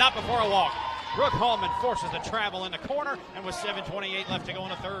 Screen, but not before a walk. Brooke Hallman forces the travel in the corner. And with 7:28 left to go in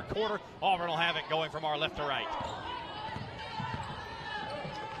the third quarter, Auburn will have it going from our left to right.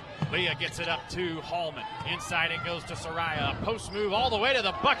 Leah gets it up to Hallman. Inside it goes to Soraya. Post move all the way to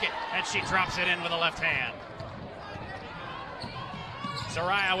the bucket, and she drops it in with a left hand.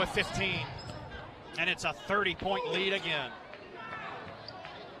 Soraya with 15, and it's a 30-point lead again.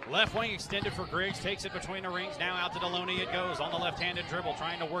 Left wing extended for Griggs, takes it between the rings. Now out to Deloney it goes on the left-handed dribble,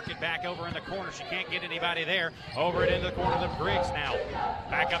 trying to work it back over in the corner. She can't get anybody there. Over it into the corner of Griggs now.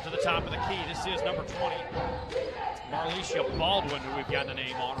 Back up to the top of the key. This is number 20. Marlicia Baldwin, who we've got the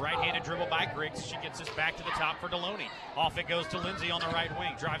name on. Right-handed dribble by Griggs. She gets this back to the top for Deloney. Off it goes to Lindsay on the right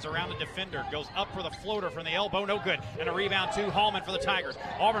wing. Drives around the defender. Goes up for the floater from the elbow. No good. And a rebound to Hallman for the Tigers.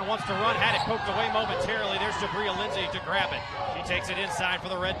 Auburn wants to run. Had it poked away momentarily. There's Jabria Lindsay to grab it. She takes it inside for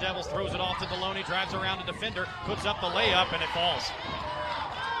the Red Devils. Throws it off to Deloney. Drives around the defender. Puts up the layup, and it falls.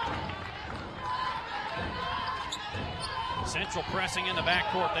 Central pressing in the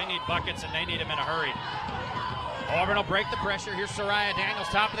backcourt. They need buckets, and they need them in a hurry. Auburn will break the pressure. Here's Soraya Daniels,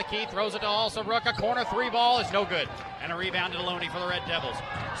 top of the key, throws it to Alsabrook. A corner three ball is no good. And a rebound to Deloney for the Red Devils.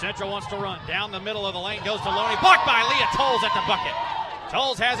 Central wants to run. Down the middle of the lane goes Deloney. Blocked by Leah Tolles at the bucket.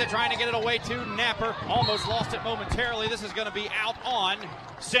 Tolles has it, trying to get it away to Napper. Almost lost it momentarily. This is going to be out on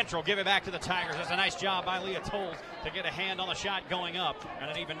Central. Give it back to the Tigers. That's a nice job by Leah Tolles to get a hand on the shot going up. And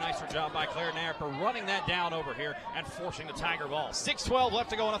an even nicer job by Claire Napper running that down over here and forcing the Tiger ball. 6:12 left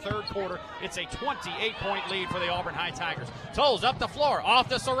to go in the third quarter. It's a 28-point lead for the Auburn High Tigers. Tolles up the floor, off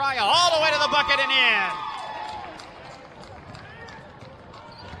to Soraya, all the way to the bucket and in.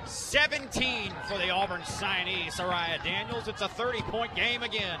 17 for the Auburn signee, Soraya Daniels. It's a 30-point game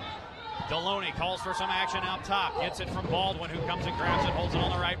again. Deloney calls for some action out top. Gets it from Baldwin, who comes and grabs it, holds it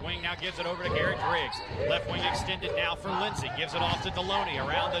on the right wing. Now gives it over to Garrett Griggs. Left wing extended now for Lindsay. Gives it off to Deloney.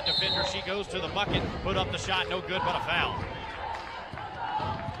 Around the defender, she goes to the bucket. Put up the shot, no good, but a foul.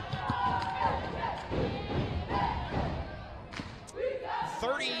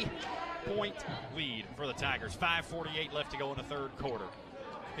 Point lead for the Tigers. 5:48 left to go in the third quarter.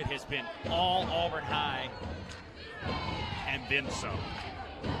 It has been all Auburn High and then some.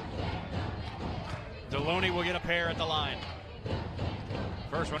 Deloney will get a pair at the line.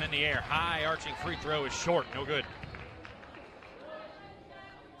 First one in the air. High arching free throw is short. No good.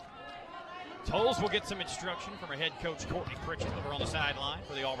 Tolles will get some instruction from her head coach Courtney Pritchett over on the sideline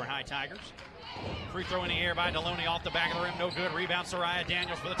for the Auburn High Tigers. Free throw in the air by Deloney off the back of the rim, no good. Rebound Soraya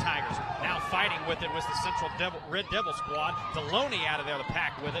Daniels for the Tigers. Now fighting with it was the Central Red Devil squad. Deloney out of there, the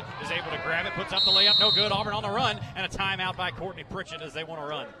pack with it, is able to grab it, puts up the layup, no good. Auburn on the run, and a timeout by Courtney Pritchett as they want to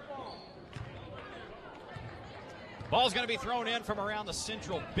run. Ball's going to be thrown in from around the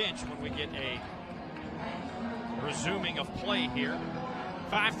Central bench when we get a resuming of play here.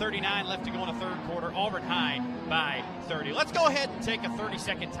 5:39 left to go in the third quarter. Auburn High by 30. Let's go ahead and take a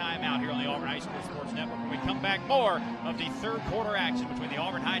 30-second timeout here on the Auburn High School Sports Network. When we come back, more of the third quarter action between the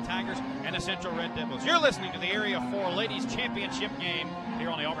Auburn High Tigers and the Central Red Devils. You're listening to the Area 4 Ladies Championship game here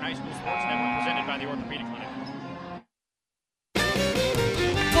on the Auburn High School Sports Network, presented by the Orthopedic Clinic.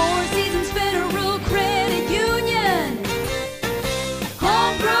 Four Seasons Federal Credit Union.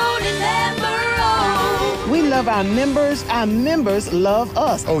 Homegrown and member-owned. We love our members love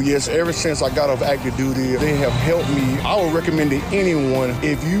us. Oh yes, ever since I got off active duty, they have helped me. I would recommend to anyone,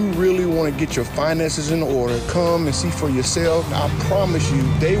 if you really want to get your finances in order, come and see for yourself. I promise you,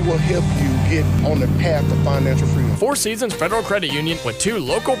 they will help you get on the path to financial freedom. Four Seasons Federal Credit Union with 2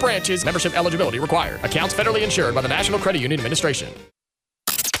 local branches. Membership eligibility required. Accounts federally insured by the National Credit Union Administration.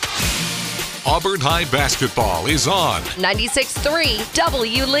 Auburn High basketball is on 96.3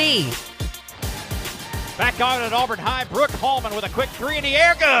 W. Lee. Back on at Auburn High, Brooke Hallman with a quick three in the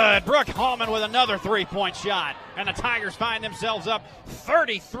air. Good. Brooke Hallman with another three-point shot. And the Tigers find themselves up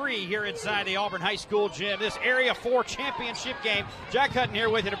 33 here inside the Auburn High School gym. This Area 4 championship game. Jack Hutton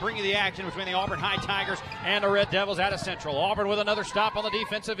here with you to bring you the action between the Auburn High Tigers and the Red Devils out of Central. Auburn with another stop on the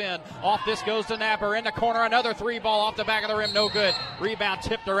defensive end. Off this goes to Napper. In the corner, another three ball off the back of the rim. No good. Rebound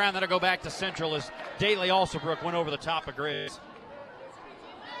tipped around. That'll go back to Central as Daly Alsabrook went over the top of Griggs.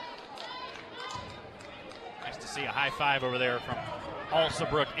 See a high five over there from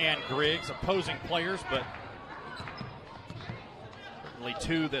Alsabrook and Griggs, opposing players, but certainly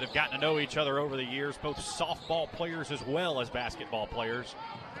two that have gotten to know each other over the years, both softball players as well as basketball players.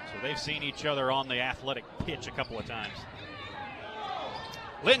 So they've seen each other on the athletic pitch a couple of times.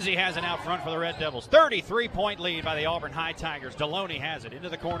 Lindsay has it out front for the Red Devils. 33-point lead by the Auburn High Tigers. Deloney has it into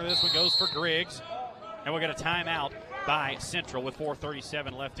the corner. This one goes for Griggs. And we'll get a timeout by Central with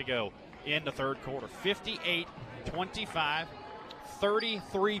 4:37 left to go in the third quarter. 58-25,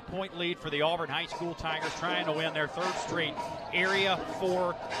 33-point lead for the Auburn High School Tigers, trying to win their third straight Area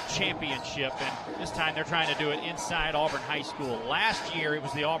 4 championship, and this time they're trying to do it inside Auburn High School. Last year it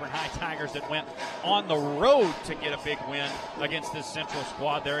was the Auburn High Tigers that went on the road to get a big win against this Central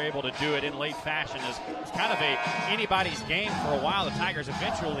squad. They're able to do it in late fashion. It's kind of anybody's game for a while. The Tigers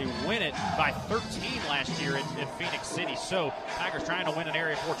eventually win it by 13 last year in Phoenix City. So Tigers trying to win an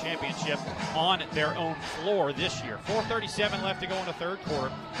Area 4 championship on their own floor this year. 4:37 left to go in the third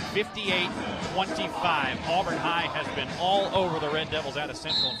quarter. 58-25. Auburn High has been all over the Red Devils out of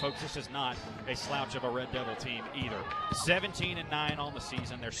Central, and folks, this is not a slouch of a Red Devil team either. 17-9 on the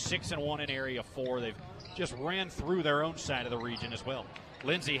season. They're 6-1 in Area 4. They've just ran through their own side of the region as well.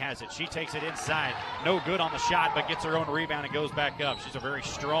 Lindsay has it. She takes it inside. No good on the shot, but gets her own rebound and goes back up. She's a very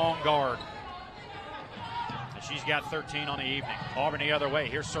strong guard. And she's got 13 on the evening. Auburn the other way.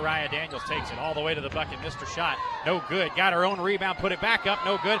 Here's Soraya Daniels, takes it all the way to the bucket. Missed her shot. No good. Got her own rebound. Put it back up.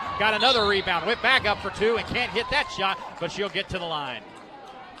 No good. Got another rebound. Went back up for two and can't hit that shot, but she'll get to the line.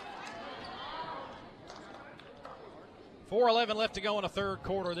 4:11 left to go in the third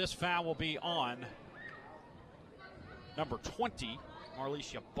quarter. This foul will be on number 20,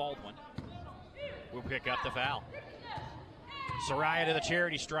 Marlecia Baldwin. Will pick up the foul. Soraya to the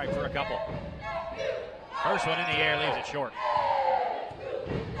charity stripe for a couple. First one in the air, leaves it short.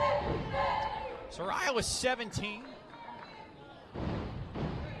 Soraya was 17.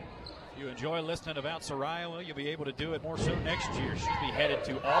 If you enjoy listening about Soraya, well, you'll be able to do it more so next year. She'll be headed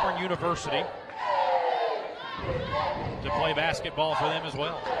to Auburn University to play basketball for them as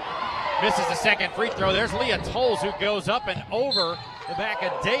well. Misses the second free throw. There's Leah Tolles, who goes up and over the back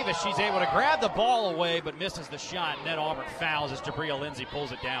of Davis. She's able to grab the ball away, but misses the shot. And then Auburn fouls as Jabria Lindsay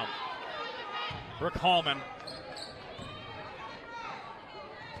pulls it down. Brooke Hallman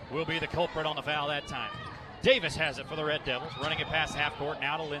will be the culprit on the foul that time. Davis has it for the Red Devils, running it past half court.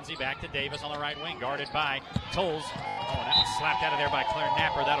 Now to Lindsay, back to Davis on the right wing, guarded by Tolles. Oh, and that was slapped out of there by Claire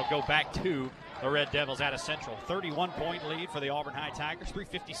Napper. That'll go back to the Red Devils out of Central. 31-point lead for the Auburn High Tigers.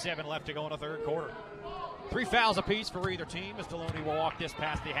 3:57 left to go in the third quarter. 3 fouls apiece for either team as Deloney will walk this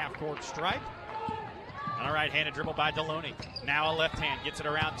past the half-court stripe. And a right-handed dribble by Deloney. Now a left hand, gets it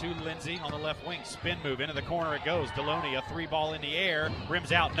around to Lindsay on the left wing. Spin move, into the corner it goes. Deloney, a 3-ball in the air.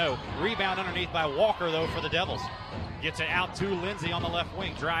 Rims out, no. Rebound underneath by Walker, though, for the Devils. Gets it out to Lindsay on the left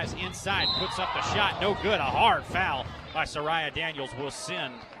wing. Drives inside, puts up the shot. No good. A hard foul by Soraya Daniels will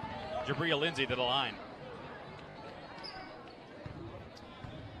send Jabria Lindsay to the line.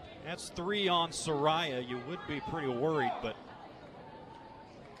 That's 3 on Soraya. You would be pretty worried, but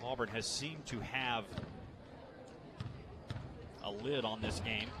Auburn has seemed to have a lid on this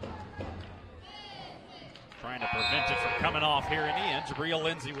game. Trying to prevent it from coming off here in the end. Jabria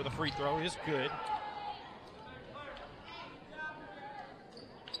Lindsay with a free throw is good.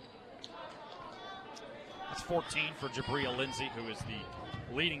 That's 14 for Jabria Lindsay, who is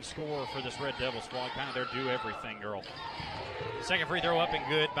the leading scorer for this Red Devil squad. Kind of their do-everything girl. Second free throw up and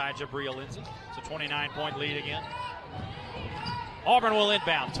good by Jabria Lindsay. It's a 29-point lead again. Auburn will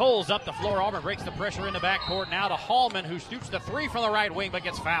inbound. Tolles up the floor. Auburn breaks the pressure in the backcourt. Now to Hallman, who shoots the 3 from the right wing, but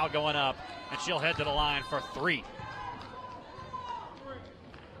gets fouled going up. And she'll head to the line for 3.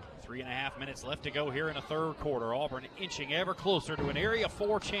 3.5 minutes left to go here in the third quarter. Auburn inching ever closer to an Area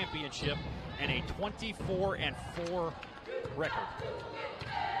 4 championship and a 24-4 record.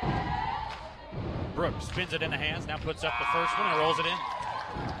 Brooks spins it in the hands, now puts up the first one and rolls it in.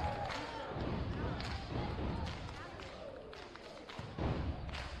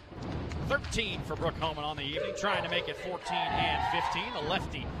 $13 for Brooke Hallman on the evening, trying to make it 14 and 15. The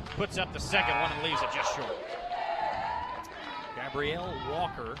lefty puts up the second one and leaves it just short. Gabrielle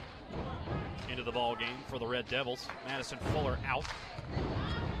Walker into the ball game for the Red Devils. Madison Fuller out.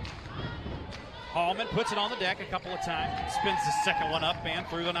 Hallman puts it on the deck a couple of times, spins the second one up and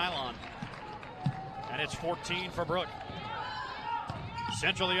through the nylon. And it's 14 for Brooke.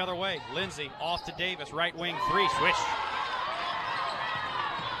 Central the other way. Lindsay off to Davis, right wing 3, switch.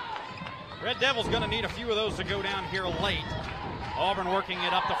 Red Devils going to need a few of those to go down here late. Auburn working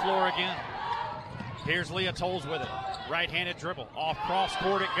it up the floor again. Here's Leah Tolles with it. Right-handed dribble. Off cross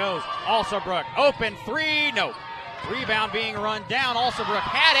court it goes. Alsobrook, open 3, no. Rebound being run down. Alsobrook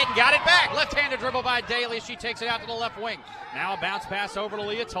had it and got it back. Left-handed dribble by Daly. She takes it out to the left wing. Now a bounce pass over to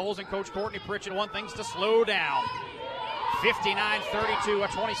Leah Tolles, and Coach Courtney Pritchett wants things to slow down. 59-32, a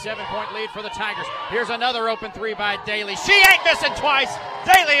 27-point lead for the Tigers. Here's another open 3 by Daly. She ain't missing twice.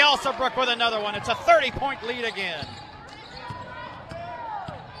 Daly Alsobrook with another one. It's a 30-point lead again.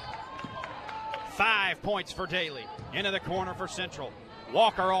 5 points for Daly. Into the corner for Central.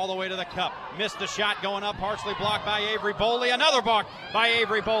 Walker all the way to the cup. Missed the shot going up, partially blocked by Avery Boley. Another block by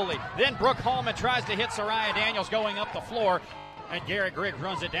Avery Boley. Then Brooke Hallman tries to hit Soraya Daniels going up the floor, and Garrett Griggs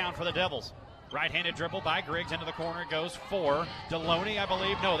runs it down for the Devils. Right-handed dribble by Griggs into the corner. It goes for Deloney, I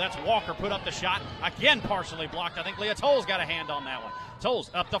believe. No, that's Walker put up the shot. Again, partially blocked. I think Leah Tolles got a hand on that one. Tolles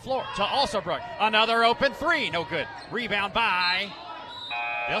up the floor to Alsobrook. Another open 3. No good. Rebound by,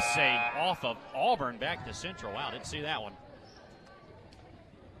 they'll say, off of Auburn back to Central. Wow, didn't see that one.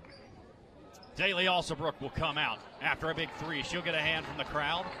 Daly Alsobrook will come out after a big 3. She'll get a hand from the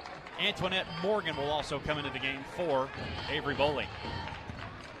crowd. Antoinette Morgan will also come into the game for Avery Boley.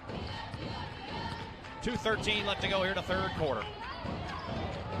 2:13 left to go here to third quarter.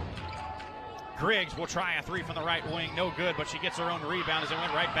 Griggs will try a 3 from the right wing. No good, but she gets her own rebound as it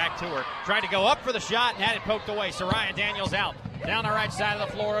went right back to her. Tried to go up for the shot and had it poked away. Soraya Daniels out. Down the right side of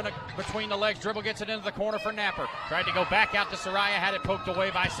the floor, between the legs. Dribble gets it into the corner for Napper. Tried to go back out to Soraya, had it poked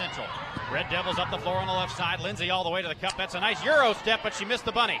away by Central. Red Devils up the floor on the left side. Lindsay all the way to the cup. That's a nice Euro step, but she missed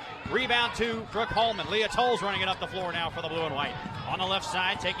the bunny. Rebound to Brooke Holman. Leah Tolles running it up the floor now for the blue and white. On the left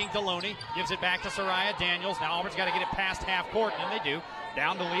side, taking Deloney. Gives it back to Soraya Daniels. Now Auburn's got to get it past half court, and they do.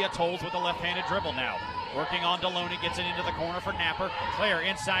 Down to Leah Tolles with a left-handed dribble now. Working on Deloney, gets it into the corner for Napper. Claire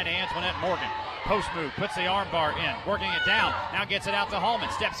inside to Antoinette Morgan. Post move, puts the arm bar in, working it down. Now gets it out to Holman.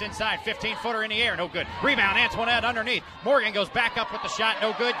 Steps inside, 15-footer in the air, no good. Rebound, Antoinette underneath. Morgan goes back up with the shot,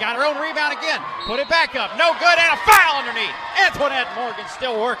 no good. Got her own rebound again. Put it back up, no good, and a foul underneath. Antoinette Morgan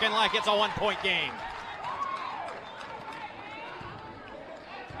still working like it's a one-point game.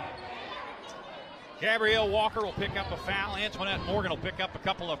 Gabrielle Walker will pick up a foul. Antoinette Morgan will pick up a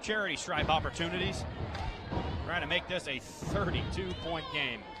couple of charity stripe opportunities. Trying to make this a 32-point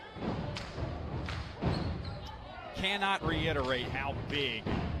game. Cannot reiterate how big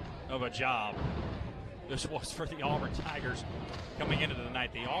of a job this was for the Auburn Tigers coming into the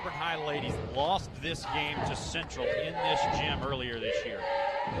night. The Auburn High ladies lost this game to Central in this gym earlier this year.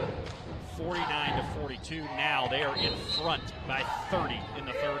 49-42. Now they are in front by 30 in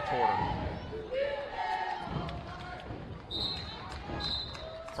the third quarter.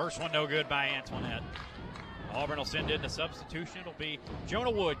 First one no good by Antoinette. Auburn will send in the substitution. It'll be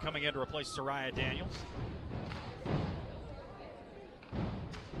Jonah Wood coming in to replace Soraya Daniels.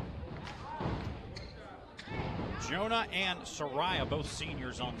 Jonah and Soraya, both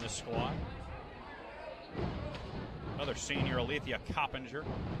seniors on this squad. Another senior, Alethea Coppinger,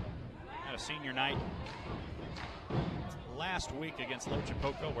 had a senior night last week against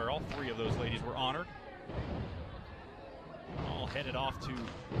Lochapoco, where all three of those ladies were honored. All headed off to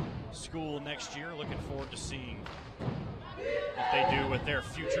school next year. Looking forward to seeing what they do with their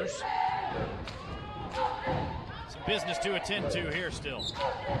futures. Some business to attend to here still.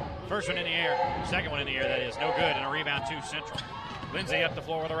 First one in the air, second one in the air, that is. No good, and a rebound to Central. Lindsay up the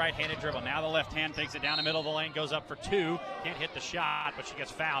floor with a right-handed dribble. Now the left hand takes it down the middle of the lane, goes up for two. Can't hit the shot, but she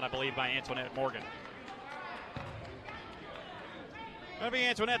gets fouled, I believe, by Antoinette Morgan. That'll be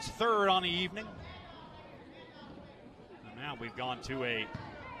Antoinette's third on the evening. Now we've gone to a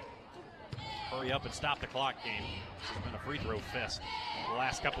hurry up and stop the clock game. It's been a free throw fest the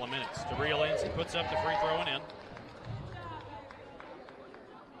last couple of minutes. Jabria Lindsay puts up the free throw and in.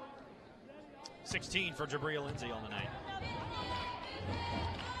 16 for Jabria Lindsay on the night.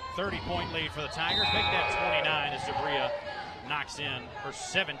 30-point lead for the Tigers. Make that 29 as Jabria knocks in her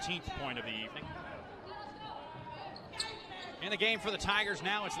 17th point of the evening. In the game for the Tigers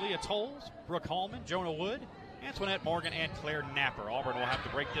now, it's Leah Tolles, Brooke Holman, Jonah Wood, Antoinette Morgan, and Claire Napper. Auburn will have to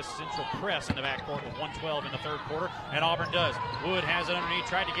break this Central press in the backcourt with 1:12 in the third quarter, and Auburn does. Wood has it underneath,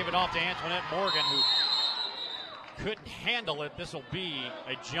 tried to give it off to Antoinette Morgan, who couldn't handle it. This will be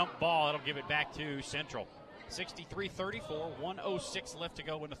a jump ball. That'll give it back to Central. 63-34, 1:06 left to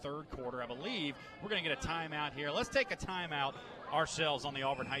go in the third quarter. I believe we're going to get a timeout here. Let's take a timeout ourselves on the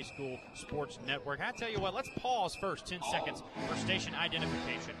Auburn High School Sports Network. I tell you what, let's pause first 10 seconds for station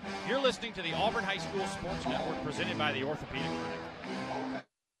identification. You're listening to the Auburn High School Sports Network presented by the Orthopedic Clinic.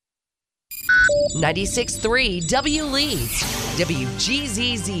 96.3 W Leeds,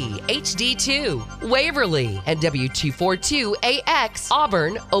 WGZZ HD2 Waverly, and W242AX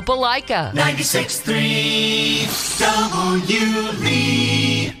Auburn Opelika. 96.3 W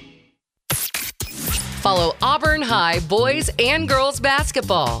Leeds. Follow Auburn High boys and girls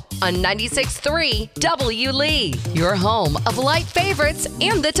basketball on 96.3 W Lee, your home of light favorites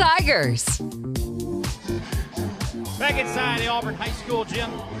and the Tigers. Back inside the Auburn High School gym,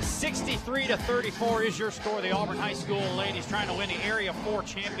 63-34 is your score. The Auburn High School ladies trying to win the Area 4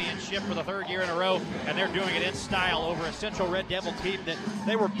 championship for the third year in a row, and they're doing it in style over a Central Red Devil team that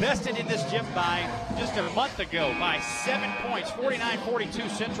they were bested in this gym by just a month ago by 7 points. 49-42,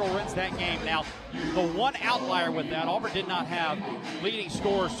 Central wins that game. Now, the one outlier with that, Auburn did not have leading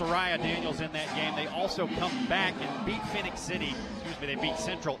scorer Soraya Daniels in that game. They also come back and beat Phoenix City. They beat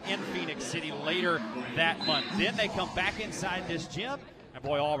Central in Phoenix City later that month. Then they come back inside this gym, and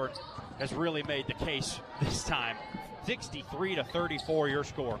boy, Auburn has really made the case this time. 63-34 your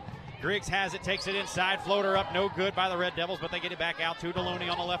score. Griggs has it, takes it inside, floater up, no good by the Red Devils, but they get it back out to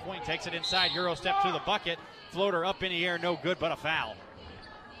Deloney on the left wing, takes it inside, Euro step to the bucket, floater up in the air, no good, but a foul.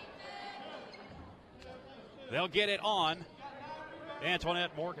 They'll get it on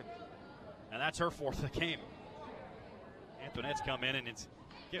Antoinette Morgan, and that's her fourth of the game. Antoinette's come in and it's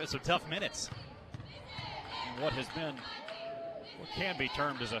given some tough minutes in what has been, what can be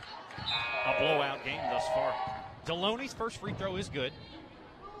termed as a blowout game thus far. Deloney's first free throw is good.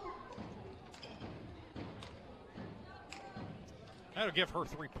 That'll give her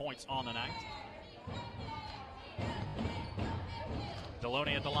 3 points on the night.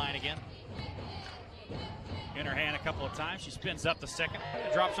 Deloney at the line again. in her hand a couple of times. She spins up the second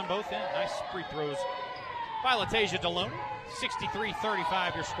and drops them both in. Nice free throws by Latasia Deloney.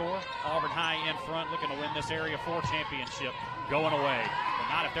 63-35 your score. Auburn High in front, looking to win this Area 4 championship. Going away. But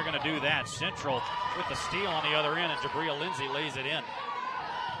not if they're going to do that. Central with the steal on the other end, and Jabria Lindsay lays it in.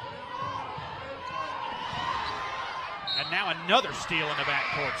 And now another steal in the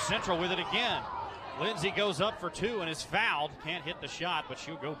backcourt. Central with it again. Lindsay goes up for two and is fouled. Can't hit the shot, but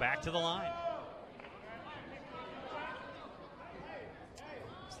she'll go back to the line.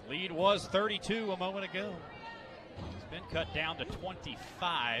 This lead was 32 a moment ago. It's been cut down to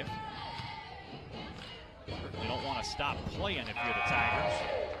 25. You don't want to stop playing if you're the Tigers.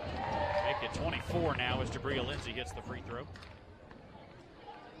 Make it 24 now as Jabria Lindsay hits the free throw.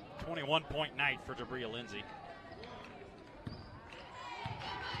 21-point night for Jabria Lindsay.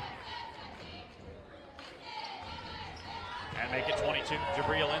 And make it 22.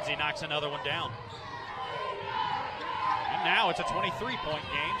 Jabria Lindsay knocks another one down. And now it's a 23-point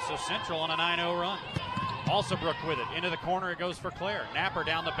game, so Central on a 9-0 run. Alsabrook with it. Into the corner it goes for Claire. Napper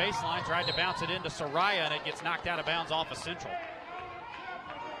down the baseline, tried to bounce it into Soraya, and it gets knocked out of bounds off of Central.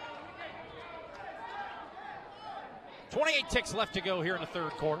 28 ticks left to go here in the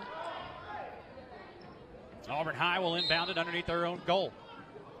third quarter. Auburn High will inbound it underneath their own goal.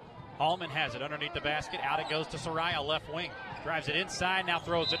 Hallman has it underneath the basket. Out it goes to Soraya, left wing. Drives it inside, now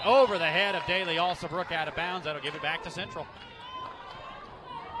throws it over the head of Daly Alsabrook out of bounds. That'll give it back to Central.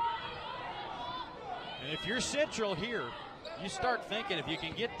 And if you're Central here, you start thinking if you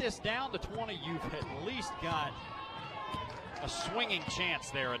can get this down to 20, you've at least got a swinging chance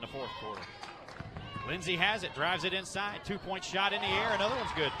there in the fourth quarter. Lindsay has it, drives it inside. 2-point shot in the air, another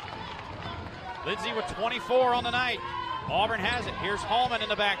one's good. Lindsay with 24 on the night. Auburn has it. Here's Hallman in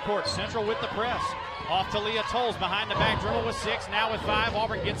the backcourt. Central with the press. Off to Leah Tolles behind the back dribble with 6. Now with 5.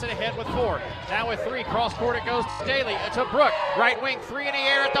 Auburn gets it ahead with 4. Now with 3. Cross court it goes to Daly. To Brooke. Right wing 3 in the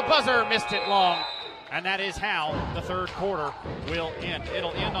air at the buzzer. Missed it long. And that is how the third quarter will end.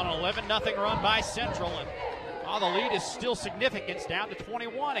 It'll end on an 11-0 run by Central. And the lead is still significant. It's down to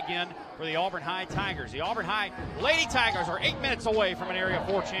 21 again for the Auburn High Tigers. The Auburn High Lady Tigers are 8 minutes away from an Area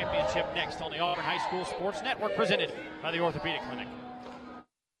 4 championship next on the Auburn High School Sports Network, presented by the Orthopedic Clinic.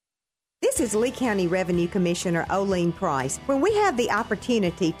 This is Lee County Revenue Commissioner Olene Price. When we have the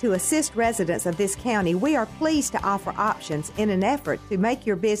opportunity to assist residents of this county, we are pleased to offer options in an effort to make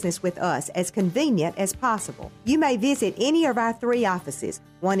your business with us as convenient as possible. You may visit any of our 3 offices,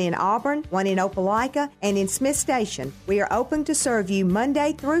 one in Auburn, one in Opelika, and in Smith Station. We are open to serve you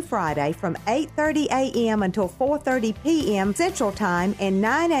Monday through Friday from 8:30 a.m. until 4:30 p.m. Central Time and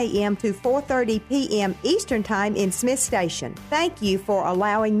 9 a.m. to 4:30 p.m. Eastern Time in Smith Station. Thank you for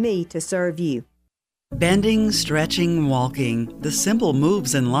allowing me to serve you. Bending, stretching, walking. The simple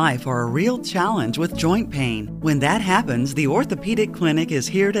moves in life are a real challenge with joint pain. When that happens, the Orthopedic Clinic is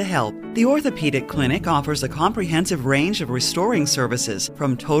here to help. The Orthopedic Clinic offers a comprehensive range of restoring services,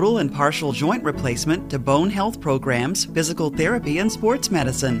 from total and partial joint replacement to bone health programs, physical therapy, and sports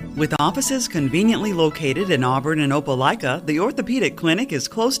medicine. With offices conveniently located in Auburn and Opelika, the Orthopedic Clinic is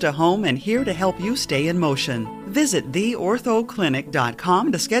close to home and here to help you stay in motion. Visit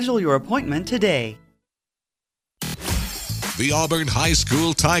theorthoclinic.com to schedule your appointment today. The Auburn High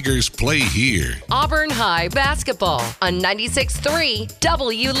School Tigers play here. Auburn High basketball on 96.3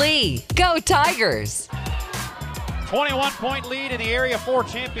 W. Lee. Go Tigers! 21-point lead in the Area 4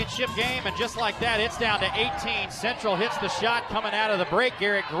 championship game, and just like that, it's down to 18. Central hits the shot coming out of the break.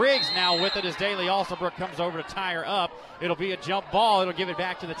 Garrett Griggs now with it as Daly Alsabrook comes over to tie her up. It'll be a jump ball. It'll give it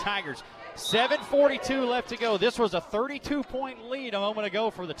back to the Tigers. 7:42 left to go. This was a 32-point lead a moment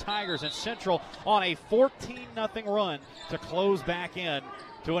ago for the Tigers, and Central on a 14-0 run to close back in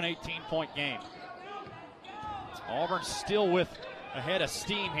to an 18-point game. Auburn still with a head of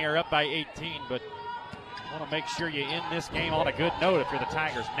steam here, up by 18, but want to make sure you end this game on a good note if you're the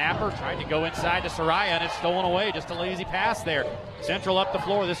Tigers. Napper tried to go inside to Soraya, and it's stolen away. Just a lazy pass there. Central up the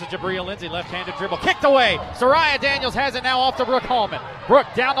floor. This is Jabria Lindsay, left-handed dribble. Kicked away. Soraya Daniels has it now off to Brooke Hallman. Brooke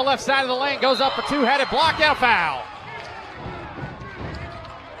down the left side of the lane, goes up for 2, had it blocked out, foul.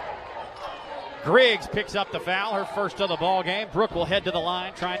 Griggs picks up the foul, her first of the ball game. Brooke will head to the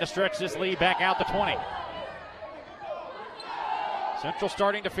line, trying to stretch this lead back out to 20. Central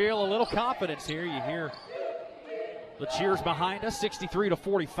starting to feel a little confidence here. You hear the cheers behind us.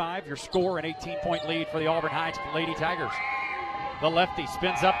 63-45, your score, an 18-point lead for the Auburn High Lady Tigers. The lefty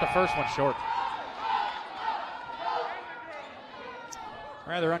spins up, the first one short.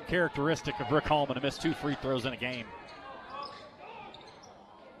 Rather uncharacteristic of Brooke Hallman to miss 2 free throws in a game.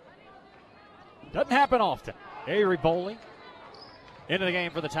 Doesn't happen often. Avery Bowling into the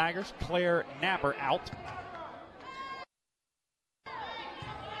game for the Tigers. Claire Napper out.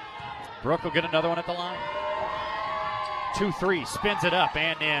 Brooke will get another one at the line. 2-3, spins it up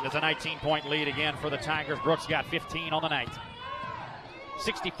and in. It's a 19-point lead again for the Tigers. Brooks got 15 on the night.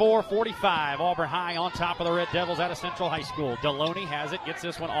 64-45, Auburn High on top of the Red Devils out of Central High School. Deloney has it, gets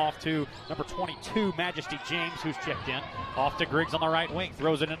this one off to number 22, Majesty James, who's checked in. Off to Griggs on the right wing,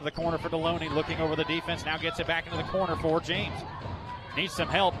 throws it into the corner for Deloney, looking over the defense, now gets it back into the corner for James. Needs some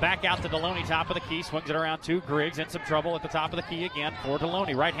help, back out to Deloney, top of the key, swings it around to Griggs, in some trouble at the top of the key again for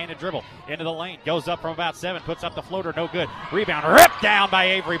Deloney. Right-handed dribble into the lane, goes up from about 7, puts up the floater, no good. Rebound ripped down by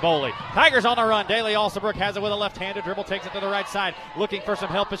Avery Boley. Tigers on the run. Daly Alsabrook has it with a left-handed dribble, takes it to the right side, looking for some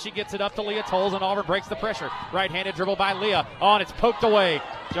help as she gets it up to Leah Tolles, and Auburn breaks the pressure. Right-handed dribble by Leah, it's poked away.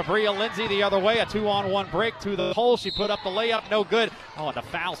 Jabria Lindsay the other way, a 2-on-1 break to the hole. She put up the layup, no good. And the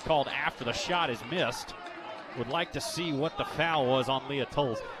foul's called after the shot is missed. Would like to see what the foul was on Leah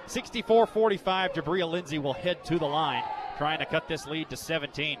Tolles. 64-45, Jabria Lindsay will head to the line, trying to cut this lead to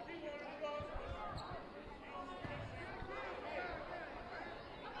 17.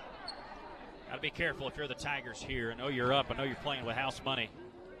 Got to be careful if you're the Tigers here. I know you're up. I know you're playing with house money.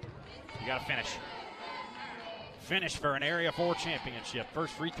 You got to finish. Finish for an Area 4 championship.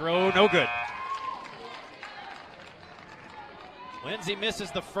 First free throw, no good. Lindsay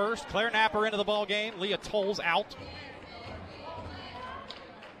misses the first. Claire Napper into the ball game. Leah Tolles out.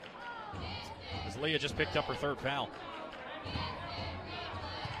 As Leah just picked up her third foul.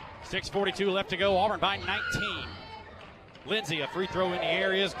 6:42 left to go. Auburn by 19. Lindsay, a free throw in the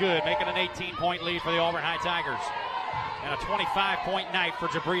air is good, making an 18-point lead for the Auburn High Tigers. And a 25-point night for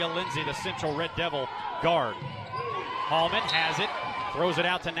Jabria Lindsay, the Central Red Devil guard. Hallman has it. Throws it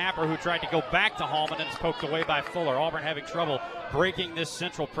out to Napper, who tried to go back to Hallman and is poked away by Fuller. Auburn having trouble breaking this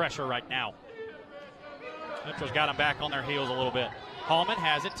Central pressure right now. Central's got them back on their heels a little bit. Hallman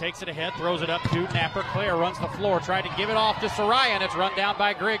has it, takes it ahead, throws it up to Napper. Claire runs the floor, tried to give it off to Soraya, and it's run down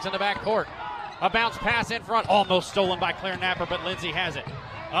by Griggs in the back court. A bounce pass in front, almost stolen by Claire Napper, but Lindsay has it.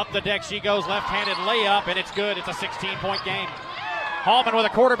 Up the deck she goes, left-handed layup, and it's good. It's a 16-point game. Hallman with a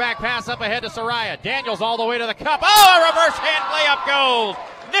quarterback pass up ahead to Soraya. Daniels all the way to the cup. A reverse hand layup goes.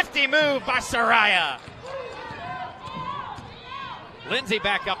 Nifty move by Soraya. Lindsay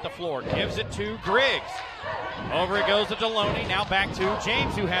back up the floor. Gives it to Griggs. Over it goes to Deloney. Now back to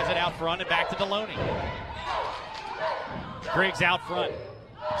James, who has it out front, and back to Deloney. Griggs out front.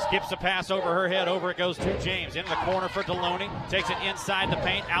 Skips a pass over her head. Over it goes to James. In the corner for Deloney. Takes it inside the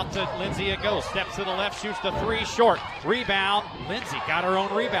paint. Out to Lindsay it goes. Steps to the left. Shoots the three. Short. Rebound. Lindsay got her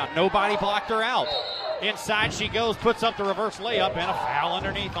own rebound. Nobody blocked her out. Inside she goes. Puts up the reverse layup. And a foul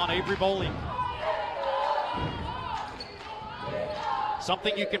underneath on Avery Boley.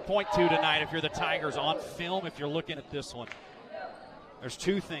 Something you can point to tonight if you're the Tigers on film, if you're looking at this one. There's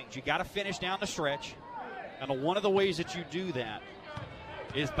two things. You got to finish down the stretch. And one of the ways that you do that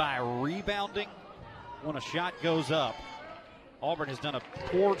is by rebounding when a shot goes up. Auburn has done a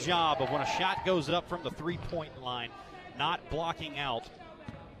poor job of when a shot goes up from the three-point line, not blocking out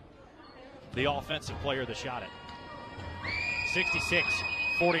the offensive player that shot it.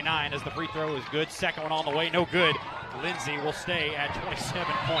 66-49 as the free throw is good. Second one on the way, no good. Lindsay will stay at 27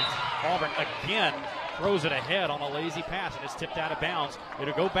 points. Auburn again throws it ahead on a lazy pass, and it's tipped out of bounds.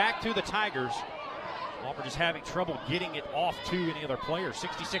 It'll go back to the Tigers. Auburn just having trouble getting it off to any other player.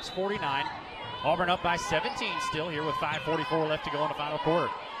 66-49. Auburn up by 17 still here with 5:44 left to go in the final quarter.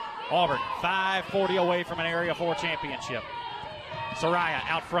 Auburn 5:40 away from an Area 4 championship. Soraya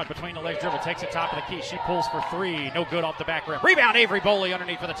out front between the legs dribble, takes it top of the key. She pulls for three, no good off the back rim. Rebound, Avery Boley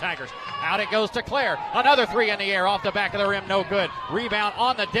underneath for the Tigers. Out it goes to Claire. Another three in the air off the back of the rim, no good. Rebound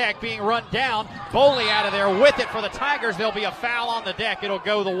on the deck, being run down. Boley out of there with it for the Tigers. There'll be a foul on the deck. It'll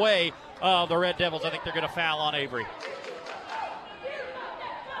go the way of the Red Devils. I think they're going to foul on Avery.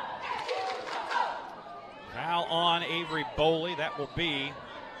 Foul on Avery Boley. That will be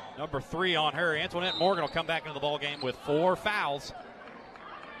number 3 on her. Antoinette Morgan will come back into the ball game with 4 fouls.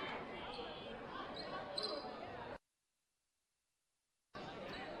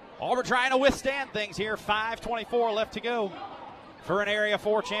 Auburn trying to withstand things here. 5:24 left to go for an Area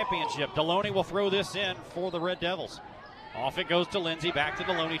 4 championship. Deloney will throw this in for the Red Devils. Off it goes to Lindsay, back to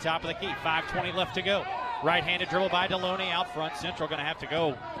Deloney, top of the key. 5:20 left to go. Right-handed dribble by Deloney out front. Central going to have to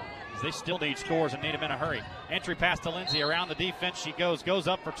go. They still need scores and need them in a hurry. Entry pass to Lindsay around the defense. She goes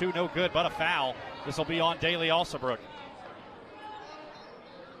up for 2, no good, but a foul. This will be on Daly Alsabrook.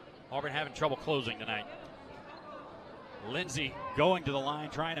 Auburn having trouble closing tonight. Lindsay going to the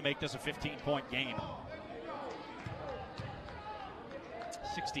line, trying to make this a 15-point game.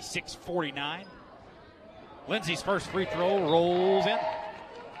 66-49. Lindsay's first free throw rolls in.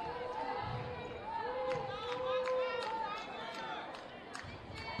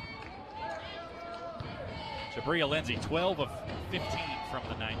 Jabria Lindsay, 12 of 15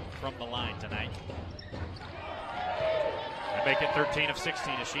 from the line tonight. And make it 13 of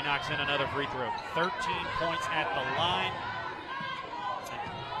 16 as she knocks in another free throw. 13 points at the line,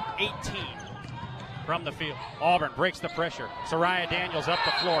 18 from the field. Auburn breaks the pressure. Soraya Daniels up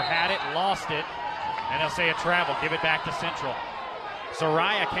the floor, had it, lost it, and they'll say a travel. Give it back to Central.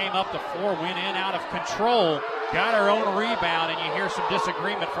 Soraya came up the floor, went in out of control, got her own rebound, and you hear some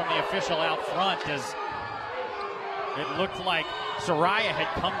disagreement from the official out front as it looked like Soraya had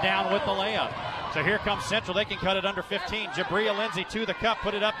come down with the layup. So here comes Central. They can cut it under 15. Jabria Lindsay to the cup,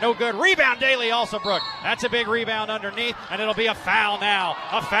 put it up, no good. Rebound, Daly Alsabrook. That's a big rebound underneath, and it'll be a foul now.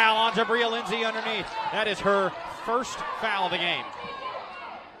 A foul on Jabria Lindsay underneath. That is her first foul of the game.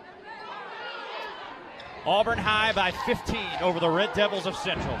 Auburn High by 15 over the Red Devils of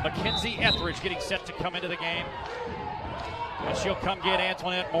Central. Mackenzie Etheridge getting set to come into the game, and she'll come get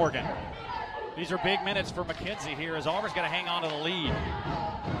Antoinette Morgan. These are big minutes for Mackenzie here as Auburn's got to hang on to the lead.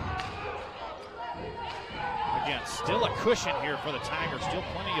 Again, still a cushion here for the Tigers. Still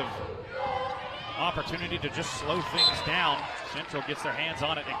plenty of opportunity to just slow things down. Central gets their hands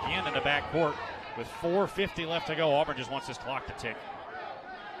on it again in the backcourt with 4:50 left to go. Auburn just wants this clock to tick.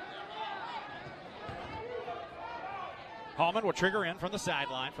 Hallman will trigger in from the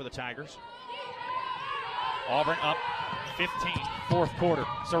sideline for the Tigers. Auburn up 15, fourth quarter.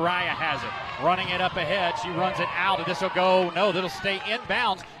 Soraya has it, running it up ahead. She runs it out, and this will go, no, that'll stay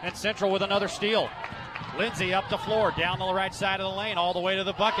inbounds, and Central with another steal. Lindsay up the floor, down the right side of the lane, all the way to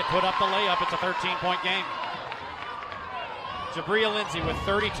the bucket, put up the layup. It's a 13-point game. Jabria Lindsay with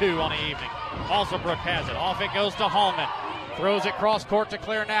 32 on the evening. Alsabrook has it. Off it goes to Hallman. Throws it cross court to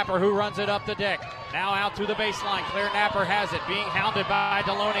Claire Napper, who runs it up the deck. Now out to the baseline. Claire Napper has it, being hounded by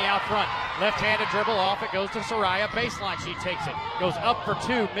Deloney out front. Left-handed dribble off. It goes to Soraya. Baseline, she takes it. Goes up for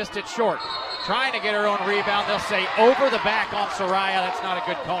two, missed it short. Trying to get her own rebound. They'll say over the back on Soraya. That's not a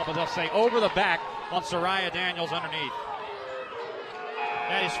good call, but they'll say over the back on Soraya Daniels underneath.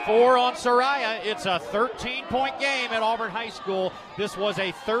 That is 4 on Soraya. It's a 13-point game at Auburn High School. This was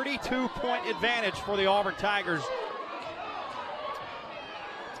a 32-point advantage for the Auburn Tigers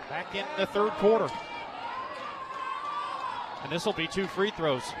back in the third quarter. And this will be 2 free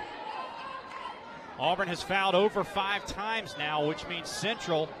throws. Auburn has fouled over 5 times now, which means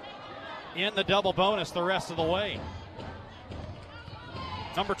Central in the double bonus the rest of the way.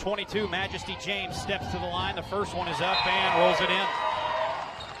 Number 22, Majesty James, steps to the line. The first one is up and rolls it in.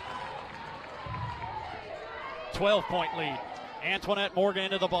 12-point lead. Antoinette Morgan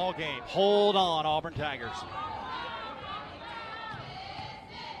into the ball game. Hold on, Auburn Tigers.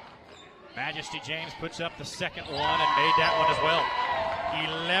 Majesty James puts up the second one and made that one as well.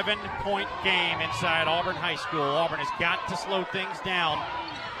 11-point game inside Auburn High School. Auburn has got to slow things down.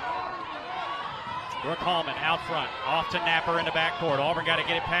 Brooke Hallman out front, off to Napper in the backcourt. Auburn got to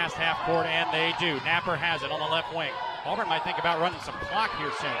get it past half court, and they do. Napper has it on the left wing. Auburn might think about running some clock here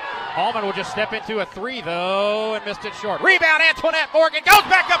soon. Hallman will just step into a 3, though, and missed it short. Rebound, Antoinette Morgan goes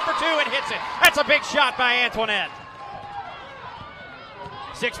back up for 2 and hits it. That's a big shot by Antoinette.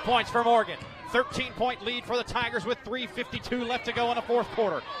 6 points for Morgan. 13-point lead for the Tigers with 3:52 left to go in the fourth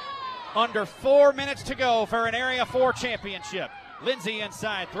quarter. Under 4 minutes to go for an Area 4 championship. Lindsay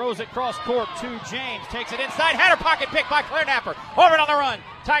inside, throws it cross court to James, takes it inside, had her pocket picked by Claire Napper. Auburn on the run.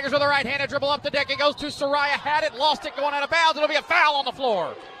 Tigers with a right-handed dribble up the deck. It goes to Soraya, had it, lost it, going out of bounds. It'll be a foul on the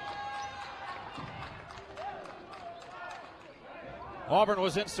floor. Auburn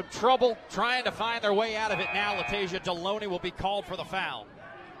was in some trouble, trying to find their way out of it now. Latasia Deloney will be called for the foul.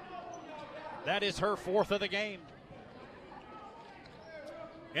 That is her 4th of the game.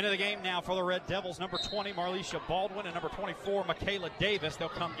 Into the game now for the Red Devils, number 20, Marlisha Baldwin, and number 24, Michaela Davis. They'll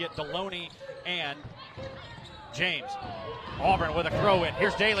come get Deloney and James. Auburn with a throw in.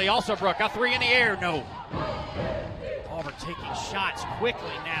 Here's Daly Alsabrook, a 3 in the air, no. Auburn taking shots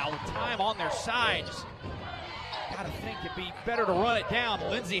quickly now with time on their sides. Gotta think it'd be better to run it down.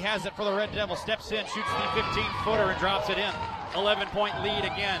 Lindsay has it for the Red Devils, steps in, shoots the 15-footer and drops it in. 11-point lead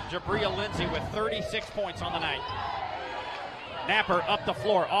again. Jabria Lindsay with 36 points on the night. Napper up the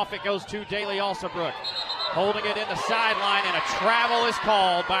floor. Off it goes to Daly Alsabrook. Holding it in the sideline, and a travel is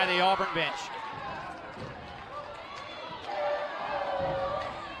called by the Auburn bench.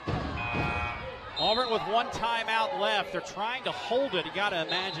 Auburn with 1 timeout left. They're trying to hold it. You got to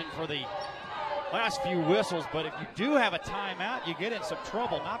imagine for the last few whistles, but if you do have a timeout, you get in some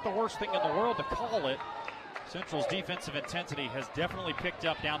trouble. Not the worst thing in the world to call it. Central's defensive intensity has definitely picked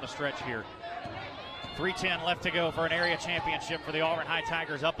up down the stretch here. 3:10 left to go for an area championship for the Auburn High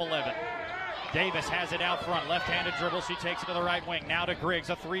Tigers, up 11. Davis has it out front, left-handed dribble, she takes it to the right wing, now to Griggs,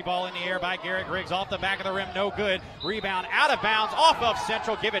 a three ball in the air by Garrett Griggs, off the back of the rim, no good, rebound out of bounds, off of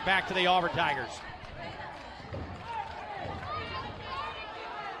Central, give it back to the Auburn Tigers.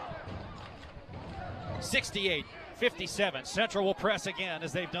 (68-57), Central will press again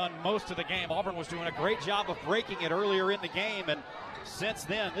as they've done most of the game. Auburn was doing a great job of breaking it earlier in the game, and since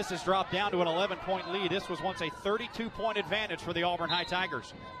then, this has dropped down to an 11-point lead. This was once a 32-point advantage for the Auburn High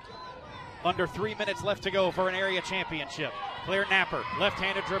Tigers. Under 3 minutes left to go for an area championship. Claire Napper,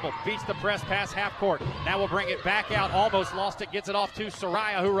 left-handed dribble, beats the press past half court. Now we'll bring it back out, almost lost it, gets it off to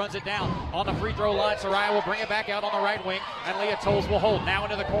Soraya, who runs it down on the free throw line. Soraya will bring it back out on the right wing, and Leah Tolles will hold. Now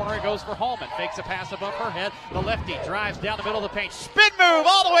into the corner it goes for Hallman. Fakes a pass above her head. The lefty drives down the middle of the paint. Spin move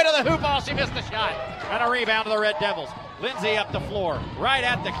all the way to the hoop ball. She missed the shot. And a rebound to the Red Devils. Lindsay up the floor, right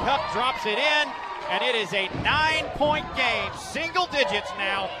at the cup, drops it in. And it is a 9-point game. Single digits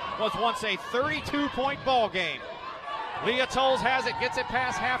now. Was once a 32-point ball game. Leah Tolles has it, gets it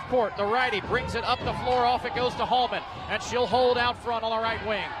past half court. The righty brings it up the floor, off it goes to Hallman. And she'll hold out front on the right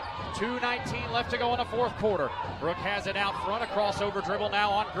wing. 2:19 left to go in the fourth quarter. Brooke has it out front, a crossover dribble now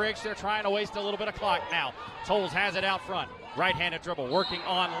on Griggs. They're trying to waste a little bit of clock now. Tolles has it out front. Right-handed dribble working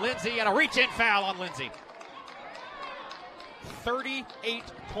on Lindsay, and a reach-in foul on Lindsay. 38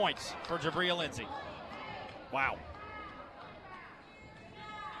 points for Jabria Lindsay. Wow.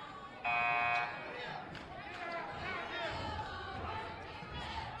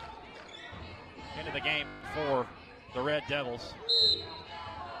 Into the game for the Red Devils.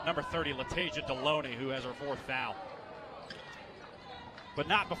 Number 30, Latasia Deloney, who has her fourth foul. But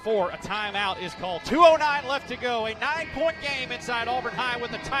not before a timeout is called. 2:09 left to go. A 9-point game inside Auburn High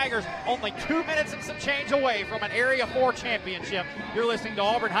with the Tigers only 2 minutes and some change away from an Area 4 championship. You're listening to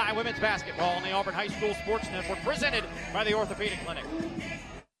Auburn High Women's Basketball on the Auburn High School Sports Network, presented by the Orthopedic Clinic.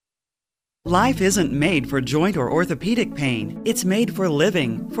 Life isn't made for joint or orthopedic pain. It's made for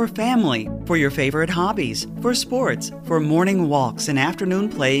living, for family, for your favorite hobbies, for sports, for morning walks and afternoon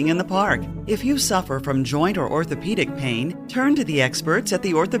playing in the park. If you suffer from joint or orthopedic pain, turn to the experts at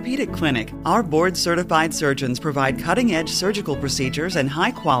the Orthopedic Clinic. Our board-certified surgeons provide cutting-edge surgical procedures and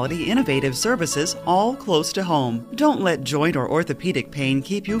high-quality, innovative services all close to home. Don't let joint or orthopedic pain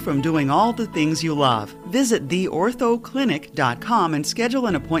keep you from doing all the things you love. Visit theorthoclinic.com and schedule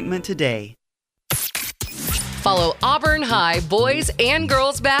an appointment today. Follow Auburn High boys and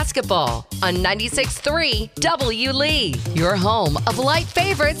girls basketball on 96.3 W. Lee, your home of light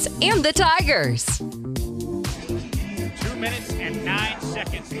favorites and the Tigers. 2 minutes and 9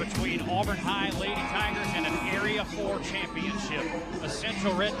 seconds between Auburn High Lady Tigers and an Area 4 championship. The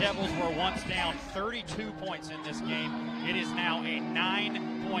Central Red Devils were once down 32 points in this game. It is now a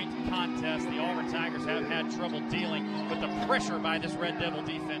 9-point contest. The Auburn Tigers have had trouble dealing with the pressure by this Red Devil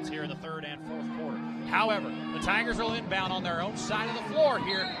defense here in the third and fourth quarter. However, the Tigers will inbound on their own side of the floor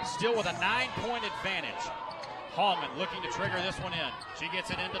here, still with a 9-point advantage. Hallman looking to trigger this one in. She gets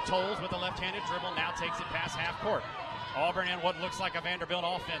it into Tolles with a left-handed dribble, now takes it past half court. Auburn in what looks like a Vanderbilt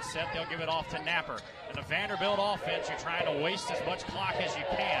offense set. They'll give it off to Napper. In the Vanderbilt offense, you're trying to waste as much clock as you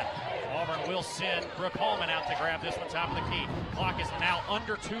can. Auburn will send Brooke Hallman out to grab this one top of the key. Clock is now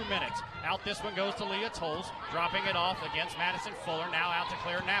under 2 minutes. Out this one goes to Leah Tolles, dropping it off against Madison Fuller. Now out to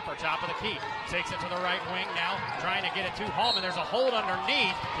Claire Napper, top of the key. Takes it to the right wing now, trying to get it to Hallman. There's a hold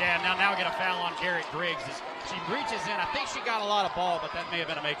underneath. Yeah, now get a foul on Garrett Griggs. As she reaches in, I think she got a lot of ball, but that may have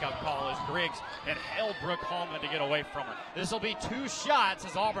been a makeup call as Griggs had held Brooke Hallman to get away from her. This will be 2 shots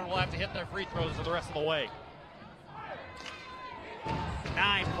as Auburn will have to hit their free throws for the rest of the way.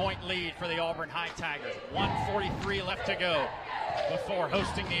 9-point lead for the Auburn High Tigers. 1:43 left to go before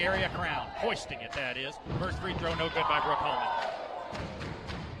hosting the area crown. Hoisting it, that is. First free throw, no good by Brooke Hallman.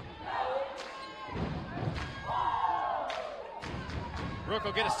 Brooke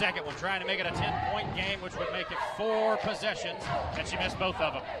will get a second one, trying to make it a 10-point game, which would make it 4 possessions, and she missed both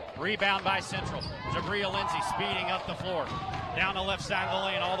of them. Rebound by Central. Jabria Lindsay speeding up the floor. Down the left side of the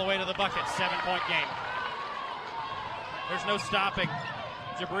lane, all the way to the bucket. 7-point game. There's no stopping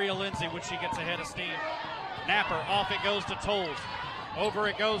Jabria Lindsay when she gets ahead of steam. Napper, off it goes to Tolles. Over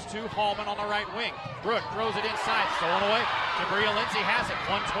it goes to Hallman on the right wing. Brooke throws it inside, stolen away. Jabria Lindsay has it.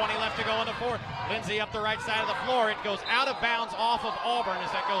 1:20 left to go in the fourth. Lindsay up the right side of the floor. It goes out of bounds off of Auburn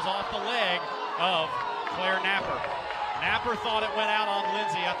as that goes off the leg of Claire Napper. Napper thought it went out on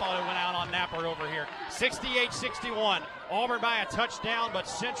Lindsay. I thought it went out on Napper over here. 68-61. Auburn by a touchdown, but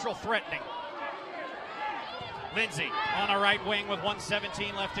Central threatening. Lindsay on the right wing with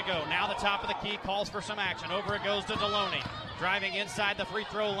 1:17 left to go. Now the top of the key calls for some action. Over it goes to Deloney. driving inside the free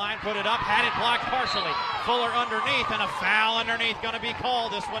throw line, put it up, had it blocked partially. Fuller underneath, and a foul underneath going to be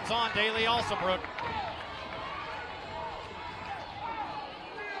called. This one's on Daly Alsabrook.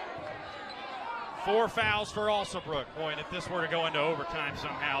 Four fouls for Alsabrook. Boy, and if this were to go into overtime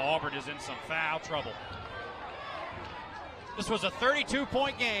somehow, Auburn is in some foul trouble. This was a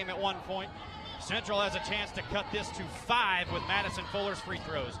 32-point game at one point. Central has a chance to cut this to 5 with Madison Fuller's free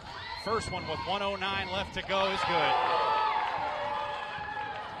throws. First one with 1:09 left to go is good.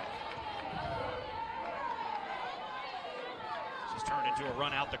 This has turned into a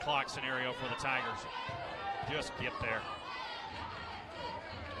run out the clock scenario for the Tigers. Just get there.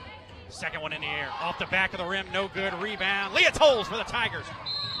 Second one in the air, off the back of the rim, no good. Rebound, Leah Tolles for the Tigers.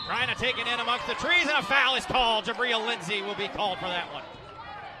 Trying to take it in amongst the trees, and a foul is called. Jabria Lindsay will be called for that one.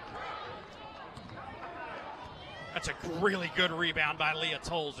 That's a really good rebound by Leah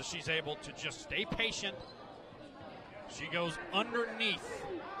Tolles as she's able to just stay patient. She goes underneath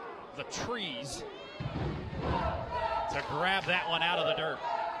the trees to grab that one out of the dirt.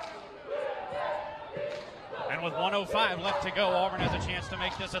 And with 1:05 left to go, Auburn has a chance to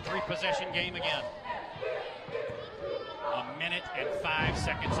make this a 3-possession game again. A minute and 5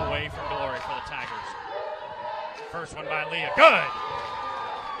 seconds away from glory for the Tigers. First one by Leah. Good!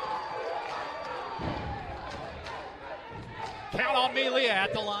 Count on me, Leah,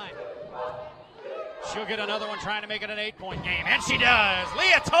 at the line. She'll get another one trying to make it an 8-point game, and she does.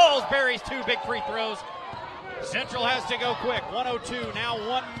 Leah Tolles buries 2 big free throws. Central has to go quick. 1:02, now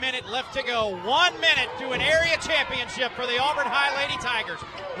 1 minute left to go. 1 minute to an area championship for the Auburn High Lady Tigers.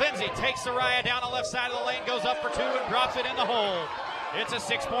 Lindsay takes Soraya down the left side of the lane, goes up for 2 and drops it in the hole. It's a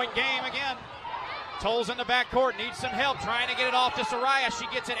 6-point game again. Tolles in the backcourt, needs some help, trying to get it off to Soraya. She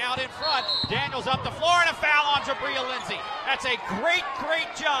gets it out in front. Daniels up the floor, and a foul on Jabria Lindsay. That's a great,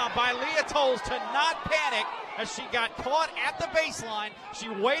 great job by Leah Tolles to not panic as she got caught at the baseline. She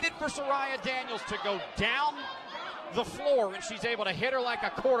waited for Soraya Daniels to go down the floor, and she's able to hit her like a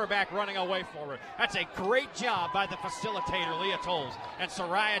quarterback running away for her. That's a great job by the facilitator, Leah Tolles. And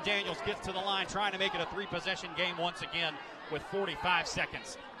Soraya Daniels gets to the line, trying to make it a 3-possession game once again with 45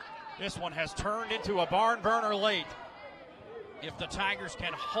 seconds. This one has turned into a barn burner late. If the Tigers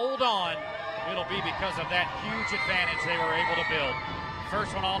can hold on, it'll be because of that huge advantage they were able to build.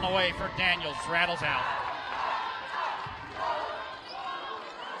 First one on the way for Daniels, rattles out.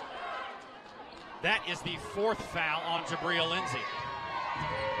 That is the 4th foul on Jabria Lindsay.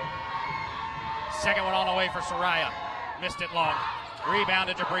 Second one on the way for Soraya. Missed it long.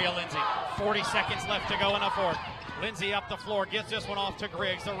 Rebounded Jabria Lindsay. 40 seconds left to go in the 4th. Lindsay up the floor, gets this one off to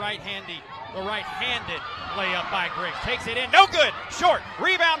Griggs. The right-handed layup by Griggs. Takes it in, no good, short.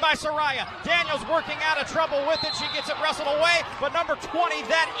 Rebound by Soraya. Daniels working out of trouble with it. She gets it wrestled away, but number 20,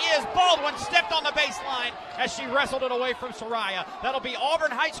 that is Baldwin, stepped on the baseline as she wrestled it away from Soraya. That'll be Auburn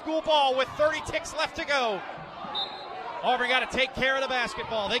High School ball with 30 ticks left to go. Auburn got to take care of the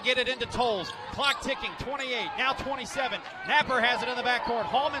basketball. They get it into Tolles. Clock ticking, 28, now 27. Napper has it in the backcourt.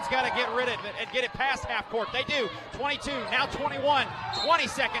 Hallman's got to get rid of it and get it past half court. They do. 22, now 21. 20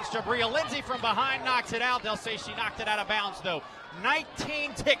 seconds. Jabria Lindsay from behind knocks it out. They'll say she knocked it out of bounds, though.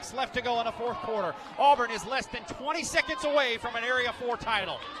 19 ticks left to go in the 4th quarter. Auburn is less than 20 seconds away from an Area 4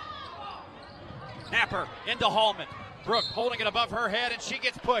 title. Napper into Hallman. Brooke holding it above her head, and she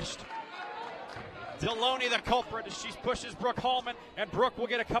gets pushed. Deloney the culprit as she pushes Brooke Hallman, and Brooke will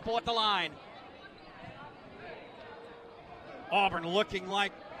get a couple at the line. Auburn looking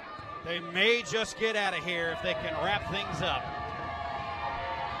like they may just get out of here if they can wrap things up.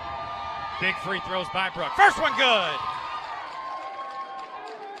 Big free throws by Brooke. First one good.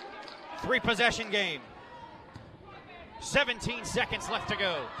 3-possession game. 17 seconds left to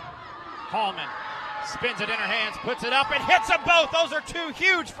go. Hallman spins it in her hands, puts it up, and hits them both. Those are 2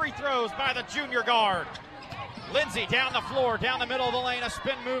 huge free throws by the junior guard. Lindsay down the floor, down the middle of the lane, a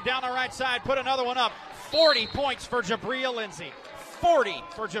spin move down the right side, put another one up. 40 points for Jabria Lindsay. 40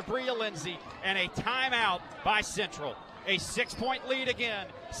 for Jabria Lindsay, and a timeout by Central. A 6-point lead again,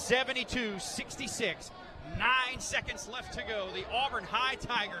 72-66. 9 seconds left to go. The Auburn High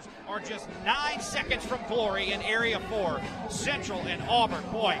Tigers are just 9 seconds from glory in Area 4. Central and Auburn,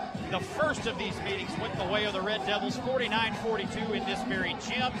 boy, the first of these meetings went the way of the Red Devils, 49-42 in this very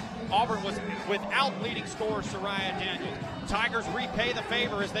gym. Auburn was without leading scorer Soraya Daniels. Tigers repay the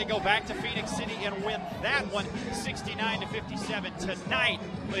favor as they go back to Phoenix City and win that one 69-57. Tonight,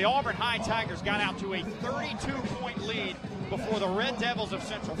 the Auburn High Tigers got out to a 32-point lead before the Red Devils of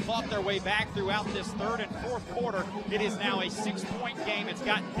Central fought their way back throughout this 3rd and 4th quarter. It is now a 6-point game. It's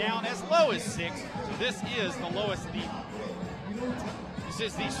gotten down as low as 6. So this is the lowest. The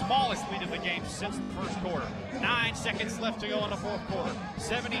This is the smallest lead of the game since the first quarter. 9 seconds left to go in the fourth quarter.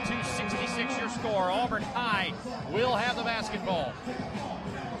 72-66 your score. Auburn High will have the basketball.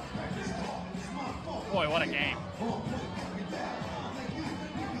 Boy, what a game.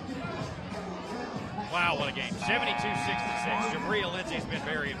 Wow, what a game. 72-66. Jabria Lindsay's been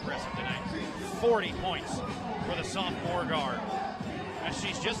very impressive tonight. 40 points for the sophomore guard. As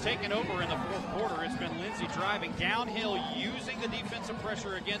she's just taken over in the fourth quarter, it's been Lindsay driving downhill, using the defensive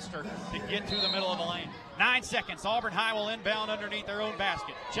pressure against her to get to the middle of the lane. 9 seconds. Auburn High will inbound underneath their own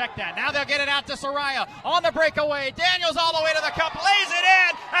basket. Check that. Now they'll get it out to Soraya on the breakaway. Daniels all the way to the cup, lays it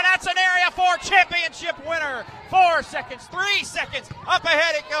in, and that's an Area 4 championship winner. 4 seconds, 3 seconds. Up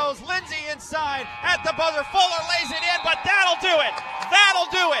ahead it goes. Lindsay inside at the buzzer. Fuller lays it in, but that'll do it. That'll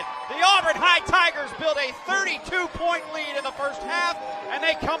do it. The Auburn High Tigers build a 32-point lead in the first half, and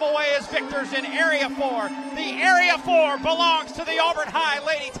they come away as victors in Area 4. The Area 4 belongs to the Auburn High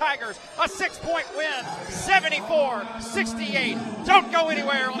Lady Tigers. A 6-point win, 74-68. Don't go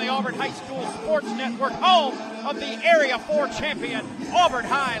anywhere on the Auburn High School Sports Network, home of the Area 4 champion, Auburn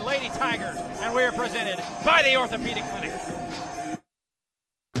High Lady Tigers. And we are presented by the Orthopedic Clinic.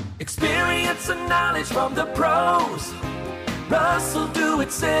 Experience and knowledge from the pros. Russell Do-It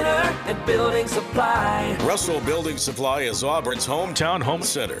Center and Building Supply. Russell Building Supply is Auburn's hometown home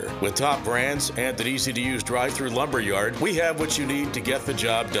center. With top brands and an easy-to-use drive-through lumber yard, we have what you need to get the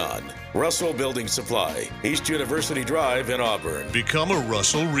job done. Russell Building Supply, East University Drive in Auburn. Become a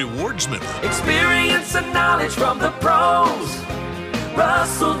Russell Rewards member. Experience and knowledge from the pros.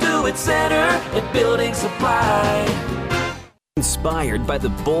 Russell Do-It Center and Building Supply. Inspired by the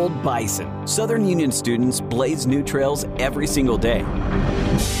bold bison, Southern Union students blaze new trails every single day.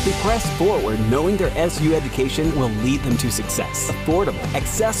 They press forward knowing their SU education will lead them to success. Affordable,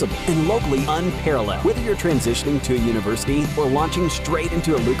 accessible, and locally unparalleled. Whether you're transitioning to a university or launching straight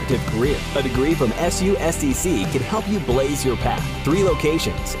into a lucrative career, a degree from SU SDC can help you blaze your path. 3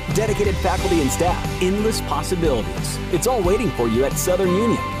 locations, dedicated faculty and staff, endless possibilities. It's all waiting for you at Southern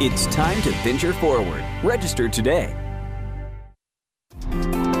Union. It's time to venture forward. Register today.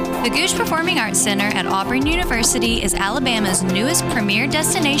 The Gooch Performing Arts Center at Auburn University is Alabama's newest premier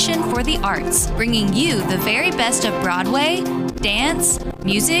destination for the arts, bringing you the very best of Broadway, dance,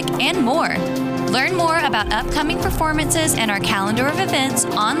 music, and more. Learn more about upcoming performances and our calendar of events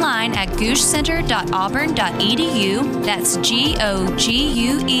online at goochcenter.auburn.edu. That's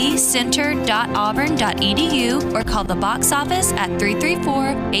GOGUE center.auburn.edu, or call the box office at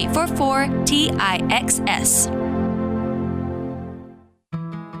 334-844-TIXS.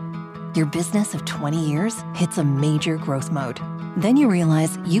 Your business of 20 years hits a major growth mode. Then you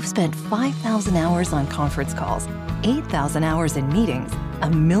realize you've spent 5,000 hours on conference calls, 8,000 hours in meetings,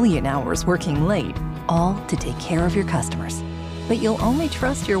 1,000,000 hours working late, all to take care of your customers. But you'll only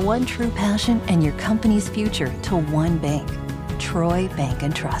trust your one true passion and your company's future to one bank, Troy Bank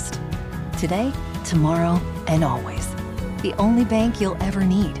and Trust. Today, tomorrow, and always. The only bank you'll ever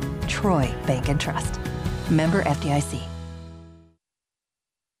need, Troy Bank and Trust. Member FDIC.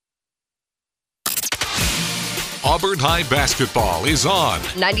 Auburn High basketball is on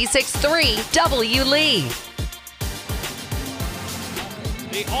 96.3 W. Lee.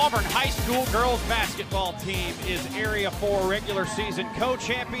 The Auburn High School girls basketball team is Area 4 regular season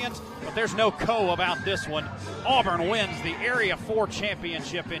co-champions, but there's no co about this one. Auburn wins the Area 4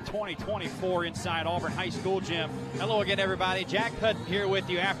 championship in 2024 inside Auburn High School gym. Hello again, everybody. Jack Hutton here with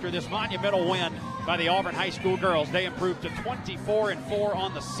you after this monumental win by the Auburn High School girls. They improved to 24-4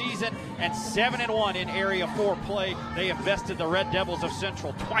 on the season and 7-1 in Area 4 play. They have bested the Red Devils of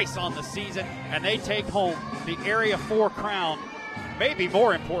Central twice on the season, and they take home the Area 4 crown. Maybe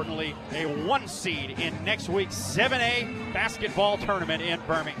more importantly, a 1 seed in next week's 7A basketball tournament in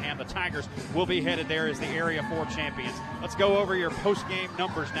Birmingham. The Tigers will be headed there as the Area 4 champions. Let's go over your post-game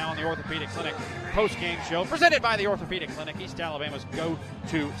numbers now on the Orthopedic Clinic post-game show, presented by the Orthopedic Clinic, East Alabama's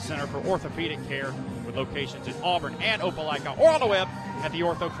go-to center for orthopedic care, with locations in Auburn and Opelika, or on the web at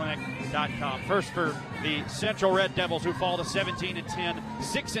theorthoclinic.com. First for the Central Red Devils, who fall to 17-10,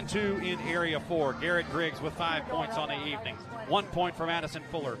 6-2 in Area 4. Garrett Griggs with 5 points on the evening. 1 point for Madison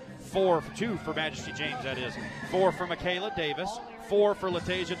Fuller, 2 for Majesty James, that is. 4 for Michaela Davis, 4 for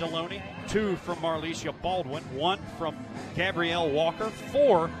Latasia Deloney, 2 from Marlicia Baldwin, 1 from Gabrielle Walker,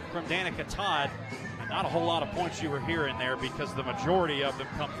 4 from Danica Todd. And not a whole lot of points you were hearing there, because the majority of them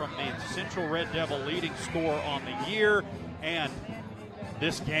come from the Central Red Devil leading scorer on the year and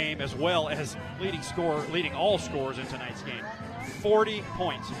this game, as well as leading all scorers in tonight's game. 40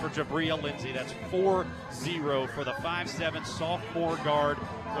 points for Jabria Lindsay. That's 4-0 for the 5'7" sophomore guard.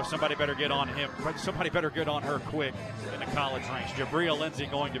 So somebody better get on him. Somebody better get on her quick in the college ranks. Jabria Lindsay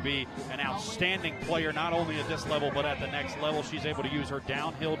going to be an outstanding player, not only at this level, but at the next level. She's able to use her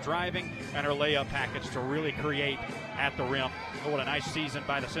downhill driving and her layup package to really create at the rim. Oh, what a nice season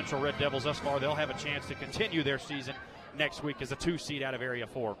by the Central Red Devils thus far. They'll have a chance to continue their season next week as a 2 seed out of Area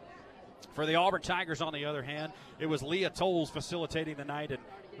 4. For the Auburn Tigers, on the other hand, it was Leah Tolles facilitating the night and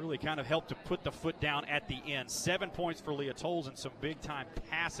really kind of helped to put the foot down at the end. 7 points for Leah Tolles and some big-time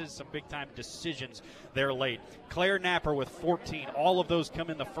passes, some big-time decisions there late. Claire Napper with 14. All of those come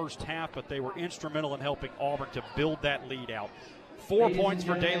in the first half, but they were instrumental in helping Auburn to build that lead out. 4 points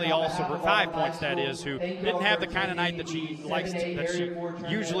for Daly Alsabrook, 5 points that is, who didn't have the kind of night that she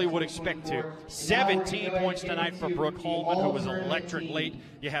usually would expect to. 17 points tonight for Brooke Hallman, who was electric late.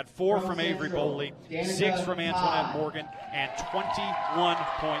 You had 4 from Avery Boley, 6 from Antoinette Morgan, and 21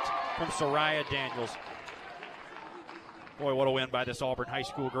 points from Soraya Daniels. Boy, what a win by this Auburn High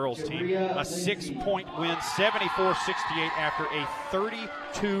School girls team. A 6-point win, 74-68 after a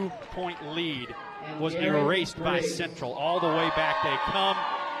 32-point lead was erased by Central. All the way back they come,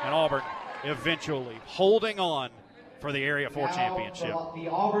 and Auburn eventually holding on for the Area 4 championship. The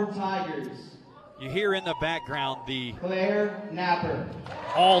Auburn Tigers. You hear in the background the Claire Napper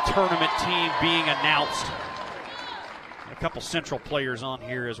all-tournament team being announced. A couple Central players on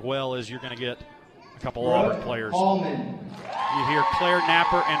here, as well as you're going to get a couple Auburn players. Hallman. You hear Claire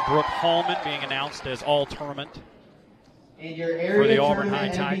Napper and Brooke Hallman being announced as all-tournament for the Auburn High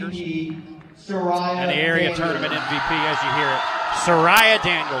Tigers. And the area tournament MVP, as you hear it, Soraya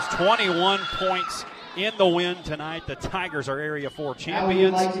Daniels, 21 points in the win tonight. The Tigers are Area 4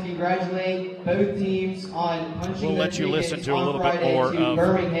 champions. I would like to congratulate both teams on punching We'll let you listen to a little bit Friday more of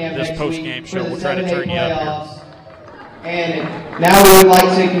Birmingham this post-game show. We'll try to turn you up here. And now we would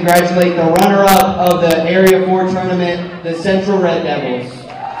like to congratulate the runner-up of the Area 4 tournament, the Central Red Devils.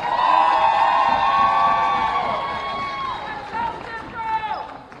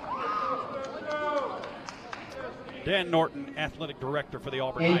 Dan Norton, athletic director for the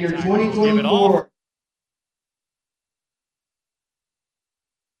Auburn And High your Tigers, will give it 2024 all.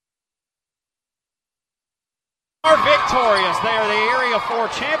 Are victorious. They are the Area 4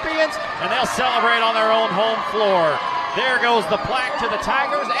 champions, and they'll celebrate on their own home floor. There goes the plaque to the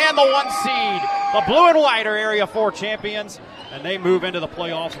Tigers and the 1 seed. The blue and white are Area 4 champions, and they move into the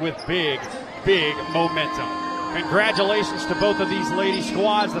playoffs with big, big momentum. Congratulations to both of these lady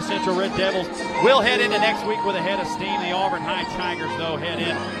squads. The Central Red Devils will head into next week with a head of steam. The Auburn High Tigers, though, head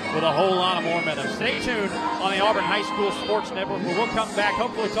in with a whole lot of more momentum. Stay tuned on the Auburn High School Sports Network, where we'll come back,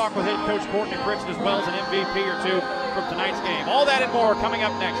 hopefully talk with head coach Courtney Pritchett, as well as an MVP or two from tonight's game. All that and more coming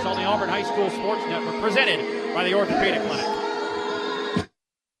up next on the Auburn High School Sports Network, presented by the Orthopedic Clinic.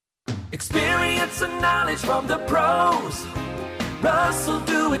 Experience and knowledge from the pros. Russell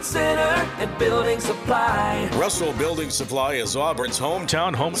Do-It Center and Building Supply. Russell Building Supply is Auburn's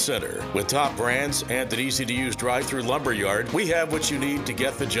hometown home center. With top brands and an easy-to-use drive-through lumberyard, we have what you need to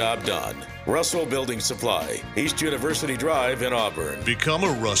get the job done. Russell Building Supply, East University Drive in Auburn. Become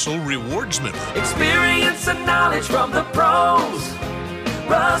a Russell Rewards member. Experience and knowledge from the pros.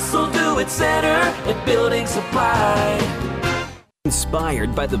 Russell Do-It Center and Building Supply.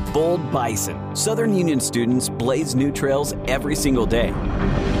 Inspired by the bold bison, Southern Union students blaze new trails every single day.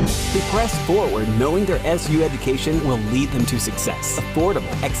 They press forward knowing their SU education will lead them to success. Affordable,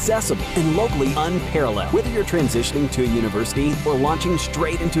 accessible, and locally unparalleled. Whether you're transitioning to a university or launching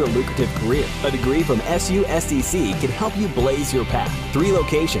straight into a lucrative career, a degree from SU SDC can help you blaze your path. 3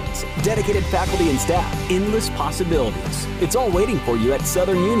 locations, dedicated faculty and staff, endless possibilities. It's all waiting for you at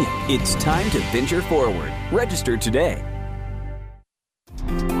Southern Union. It's time to venture forward. Register today.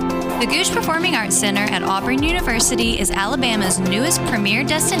 The Gooch Performing Arts Center at Auburn University is Alabama's newest premier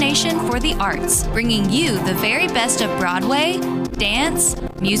destination for the arts, bringing you the very best of Broadway, dance,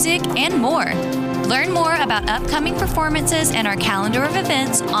 music, and more. Learn more about upcoming performances and our calendar of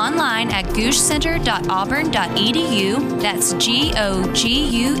events online at goochcenter.auburn.edu. That's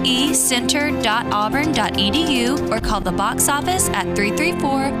GOGUE center.auburn.edu, or call the box office at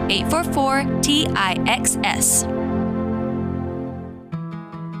 334-844-TIXS.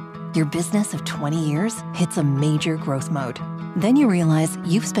 Your business of 20 years hits a major growth mode. Then you realize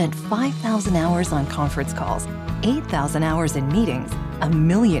you've spent 5,000 hours on conference calls, 8,000 hours in meetings,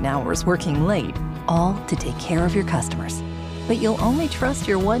 1,000,000 hours working late, all to take care of your customers. But you'll only trust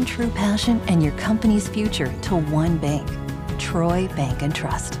your one true passion and your company's future to one bank, Troy Bank and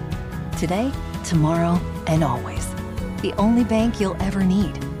Trust. Today, tomorrow, and always. The only bank you'll ever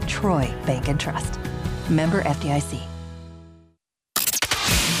need, Troy Bank and Trust. Member FDIC.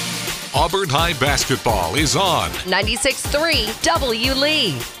 Auburn High basketball is on 96.3 W.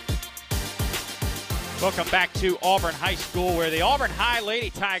 Lee. Welcome back to Auburn High School, where the Auburn High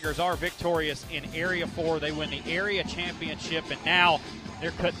Lady Tigers are victorious in Area 4. They win the area championship, and now they're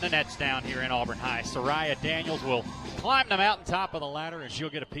cutting the nets down here in Auburn High. Soraya Daniels will climb the mountaintop of the ladder, and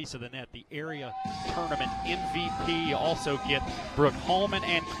she'll get a piece of the net. The area tournament MVP. You also get Brooke Holman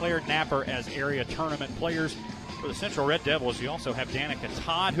and Claire Napper as area tournament players. For the Central Red Devils, you also have Danica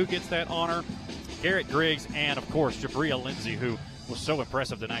Todd, who gets that honor, Garrett Griggs, and, of course, Jabria Lindsay, who was so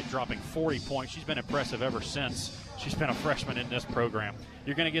impressive tonight, dropping 40 points. She's been impressive ever since she's been a freshman in this program.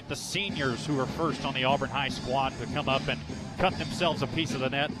 You're going to get the seniors who are first on the Auburn High squad to come up and cut themselves a piece of the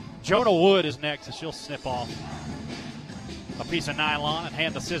net. Jonah Wood is next, and she'll snip off a piece of nylon and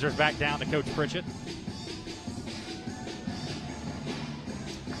hand the scissors back down to Coach Pritchett.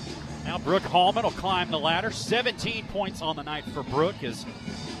 Now Brooke Hallman will climb the ladder. 17 points on the night for Brooke, as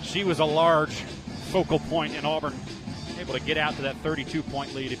she was a large focal point in Auburn, able to get out to that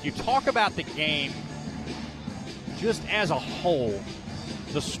 32-point lead. If you talk about the game just as a whole,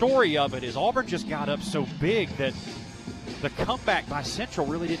 the story of it is Auburn just got up so big that the comeback by Central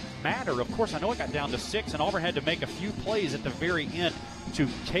really didn't matter. Of course, I know it got down to 6, and Auburn had to make a few plays at the very end to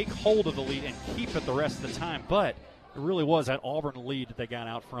take hold of the lead and keep it the rest of the time, but it really was that Auburn lead that they got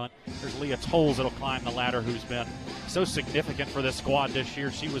out front. There's Leah Tolles that'll climb the ladder, who's been so significant for this squad this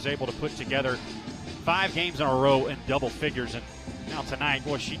year. She was able to put together 5 games in a row in double figures, and now tonight,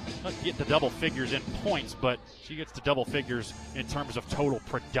 boy, she doesn't get the double figures in points, but she gets the double figures in terms of total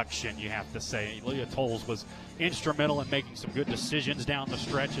production, you have to say. Leah Tolles was instrumental in making some good decisions down the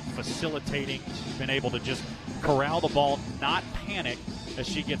stretch and facilitating. She's been able to just corral the ball, not panic as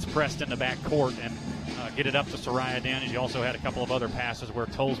she gets pressed in the back court, and get it up to Soraya Daniels. You also had a couple of other passes where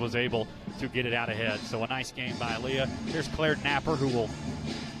Tolles was able to get it out ahead. So a nice game by Leah. Here's Claire Napper, who will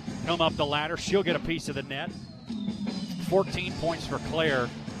come up the ladder. She'll get a piece of the net. 14 points for Claire,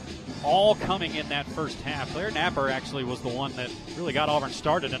 all coming in that first half. Claire Napper actually was the one that really got Auburn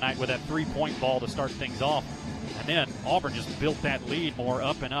started tonight with that three-point ball to start things off. And then Auburn just built that lead more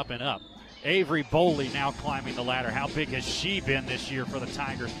up and up and up. Avery Boley now climbing the ladder. How big has she been this year for the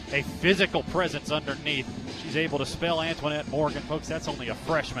Tigers? A physical presence underneath. She's able to spell Antoinette Morgan. Folks, that's only a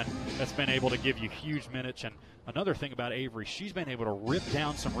freshman that's been able to give you huge minutes. And another thing about Avery, she's been able to rip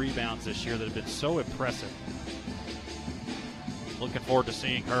down some rebounds this year that have been so impressive. Looking forward to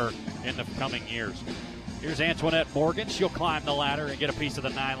seeing her in the coming years. Here's Antoinette Morgan. She'll climb the ladder and get a piece of the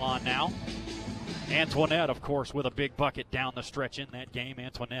nylon now. Antoinette, of course, with a big bucket down the stretch in that game.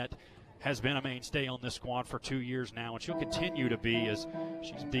 Antoinette has been a mainstay on this squad for 2 years now, and she'll continue to be, as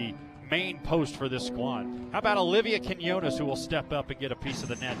she's the main post for this squad. How about Olivia Quinones, who will step up and get a piece of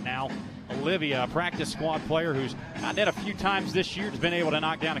the net now? Olivia, a practice squad player who's not net a few times this year, has been able to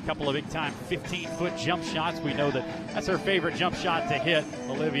knock down a couple of big-time 15-foot jump shots. We know that's her favorite jump shot to hit.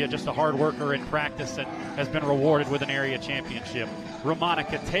 Olivia, just a hard worker in practice, and has been rewarded with an area championship.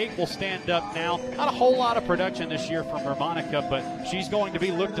 Romanica Tate will stand up now. Not a whole lot of production this year from Romanica, but she's going to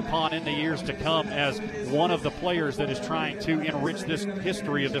be looked upon in the years to come as one of the players that is trying to enrich this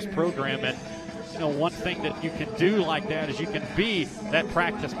history of this program. And you know, one thing that you can do like that is you can be that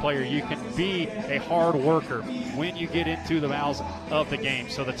practice player. You can be a hard worker when you get into the bowels of the game.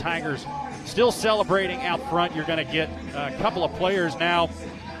 So the Tigers still celebrating out front. You're going to get a couple of players now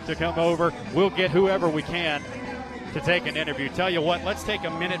to come over. We'll get whoever we can to take an interview. Tell you what, let's take a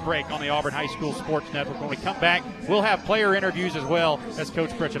minute break on the Auburn High School Sports Network. When we come back, we'll have player interviews as well as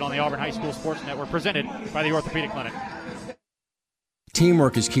Coach Pritchett on the Auburn High School Sports Network, presented by the Orthopedic Clinic.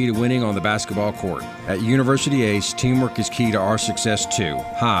 Teamwork is key to winning on the basketball court. At University Ace, teamwork is key to our success too.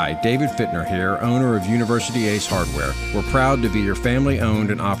 Hi, David Fittner here, owner of University Ace Hardware. We're proud to be your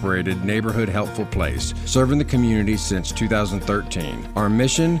family-owned and operated neighborhood helpful place, serving the community since 2013. Our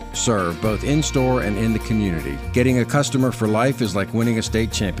mission, serve both in-store and in the community. Getting a customer for life is like winning a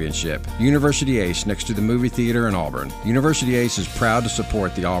state championship. University Ace, next to the movie theater in Auburn. University Ace is proud to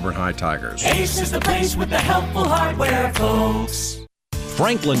support the Auburn High Tigers. Ace is the place with the helpful hardware, folks.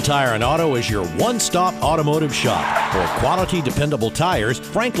 Franklin Tire and Auto is your one-stop automotive shop. For quality, dependable tires,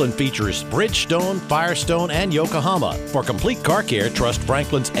 Franklin features Bridgestone, Firestone, and Yokohama. For complete car care, trust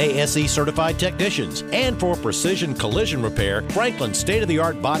Franklin's ASE-certified technicians. And for precision collision repair, Franklin's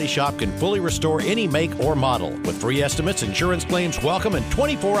state-of-the-art body shop can fully restore any make or model. With free estimates, insurance claims welcome, and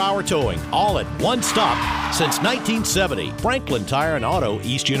 24-hour towing, all at one stop since 1970. Franklin Tire and Auto,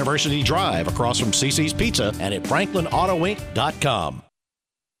 East University Drive, across from CC's Pizza, and at FranklinAutoInc.com.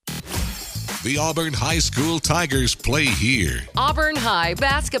 The Auburn High School Tigers play here. Auburn High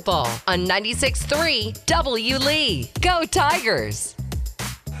basketball on 96.3 W. Lee. Go Tigers!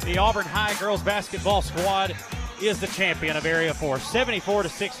 The Auburn High girls basketball squad is the champion of Area 4.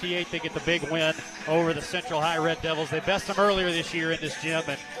 74-68, they get the big win over the Central High Red Devils. They bested them earlier this year in this gym,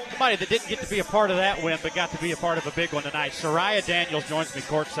 and somebody that didn't get to be a part of that win but got to be a part of a big one tonight. Soraya Daniels joins me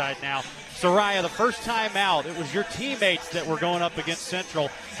courtside now. Soraya, the first time out, it was your teammates that were going up against Central,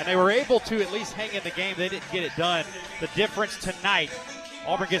 and they were able to at least hang in the game. They didn't get it done. The difference tonight,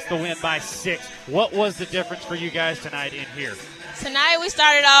 Auburn gets the win by 6. What was the difference for you guys tonight in here? Tonight we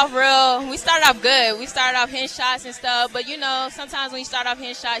started off good. We started off hitting shots and stuff, but sometimes when you start off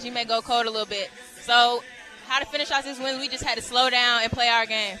hitting shots, you may go cold a little bit. So how to finish off this win, we just had to slow down and play our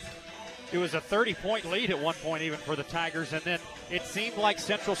game. It was a 30-point lead at one point even for the Tigers, and then it seemed like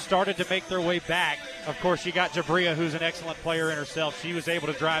Central started to make their way back. Of course, you got Jabria, who's an excellent player in herself. She was able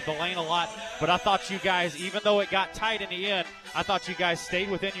to drive the lane a lot, but I thought you guys, even though it got tight in the end, I thought you guys stayed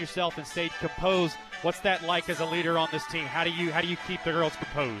within yourself and stayed composed. What's that like as a leader on this team? How do you keep the girls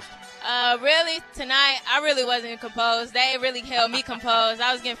composed? Really, tonight, I really wasn't composed. They really held me composed.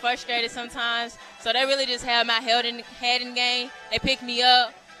 I was getting frustrated sometimes, so they really just held my head in game. They picked me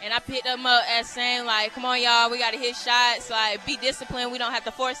up, and I picked them up as saying, like, come on, y'all, we got to hit shots. Like, be disciplined. We don't have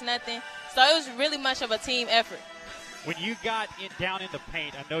to force nothing. So it was really much of a team effort. When you got down in the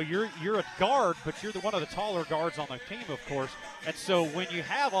paint, I know you're a guard, but you're one of the taller guards on the team, of course. And so when you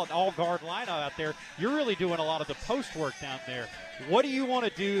have an all-guard lineup out there, you're really doing a lot of the post work down there. What do you want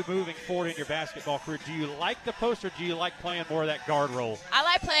to do moving forward in your basketball career? Do you like the post, or do you like playing more of that guard role? I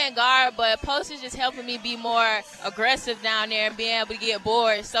like playing guard, but post is just helping me be more aggressive down there and being able to get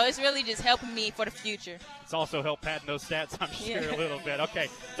boards. So it's really just helping me for the future. It's also helped padding those stats, I'm sure, a little bit. Okay,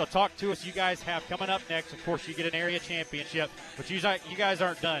 so talk to us. You guys have coming up next, of course, you get an area championship, but you guys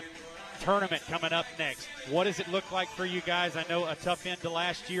aren't done. Tournament coming up next. What does it look like for you guys? I know a tough end to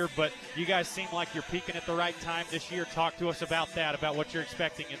last year, but you guys seem like you're peaking at the right time this year. Talk to us about that, about what you're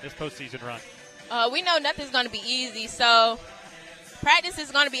expecting in this postseason run. We know nothing's going to be easy, so practice is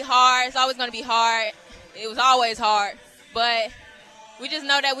going to be hard. It's always going to be hard. It was always hard, but we just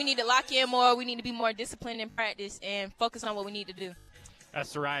know that we need to lock in more. We need to be more disciplined in practice and focus on what we need to do.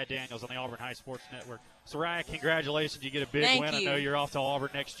 That's Soraya Daniels on the Auburn High Sports Network. Soraya, congratulations. You get a big Thank win. you. I know you're off to Auburn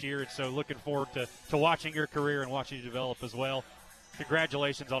next year, and so looking forward to watching your career and watching you develop as well.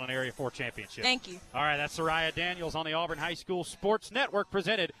 Congratulations on an Area 4 championship. Thank you. All right, that's Soraya Daniels on the Auburn High School Sports Network,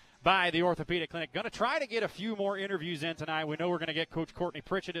 presented by the Orthopedic Clinic. Going to try to get a few more interviews in tonight. We know we're going to get Coach Courtney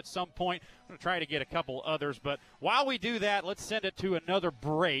Pritchett at some point. We're going to try to get a couple others, but while we do that, let's send it to another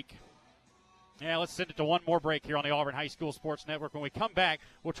break. Yeah, let's send it to one more break here on the Auburn High School Sports Network. When we come back,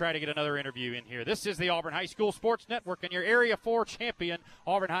 we'll try to get another interview in here. This is the Auburn High School Sports Network and your Area 4 champion,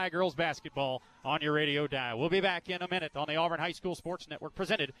 Auburn High girls basketball, on your radio dial. We'll be back in a minute on the Auburn High School Sports Network,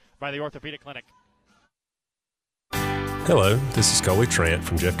 presented by the Orthopedic Clinic. Hello, this is Coley Trant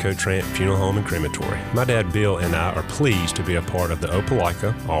from Jeffco Trant Funeral Home and Crematory. My dad Bill and I are pleased to be a part of the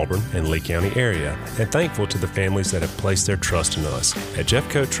Opelika, Auburn, and Lee County area, and thankful to the families that have placed their trust in us. At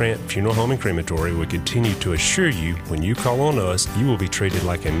Jeffco Trant Funeral Home and Crematory, we continue to assure you when you call on us, you will be treated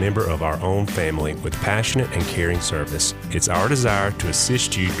like a member of our own family with passionate and caring service. It's our desire to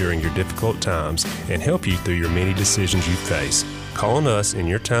assist you during your difficult times and help you through your many decisions you face. Call on us in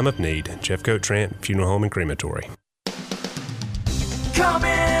your time of need. Jeffco Trant Funeral Home and Crematory. Come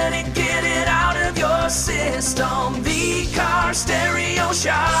in and get it out of your system. The Car Stereo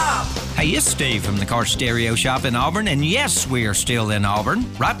Shop. Hey, it's Steve from the Car Stereo Shop in Auburn, and yes, we are still in Auburn,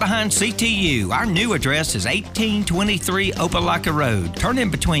 right behind CTU. Our new address is 1823 Opelika Road. Turn in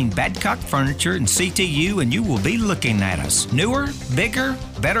between Badcock Furniture and CTU, and you will be looking at us. Newer, bigger,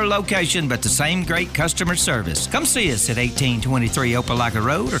 better location, but the same great customer service. Come see us at 1823 Opelika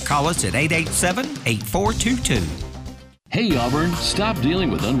Road or call us at 887-8422. Hey Auburn, stop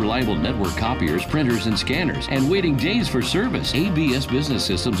dealing with unreliable network copiers, printers, and scanners and waiting days for service. ABS Business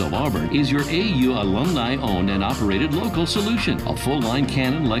Systems of Auburn is your AU alumni-owned and operated local solution. A full-line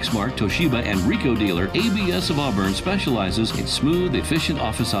Canon, Lexmark, Toshiba, and Ricoh dealer, ABS of Auburn specializes in smooth, efficient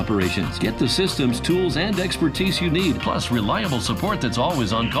office operations. Get the systems, tools, and expertise you need, plus reliable support that's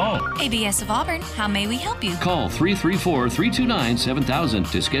always on call. ABS of Auburn, how may we help you? Call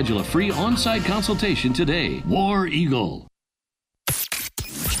 334-329-7000 to schedule a free on-site consultation today. War Eagle.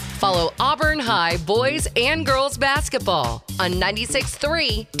 Follow Auburn High boys and girls basketball on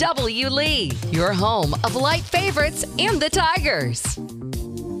 96.3 W. Lee, your home of light favorites and the Tigers.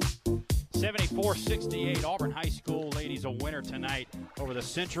 74-68, Auburn High School ladies a winner tonight over the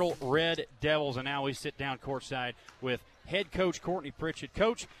Central Red Devils. And now we sit down courtside with head coach Courtney Pritchett.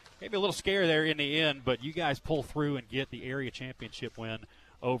 Coach, maybe a little scare there in the end, but you guys pull through and get the area championship win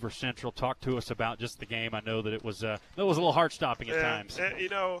over Central. Talk to us about just the game. I know that it was a little heart-stopping at times. And, you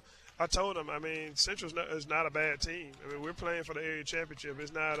know, I told them, I mean, Central is not a bad team. I mean, we're playing for the area championship.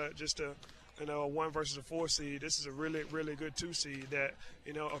 It's not just a 1 versus a 4 seed. This is a really, really good 2 seed that,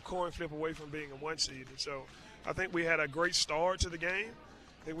 you know, a coin flip away from being a 1 seed. And so I think we had a great start to the game.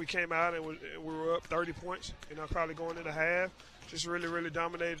 I think we came out and we were up 30 points, you know, probably going into half. Just really, really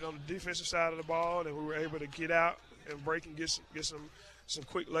dominated on the defensive side of the ball, and we were able to get out and break and get some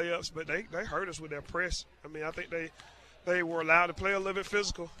quick layups. But they hurt us with their press. I mean, I think they were allowed to play a little bit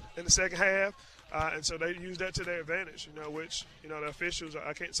physical in the second half, and so they used that to their advantage, you know, which, you know, the officials,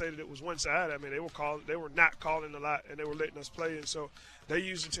 I can't say that it was one-sided. I mean, they were not calling a lot, and they were letting us play, and so they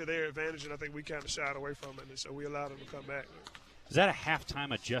used it to their advantage, and I think we kind of shied away from it, and so we allowed them to come back. Is that a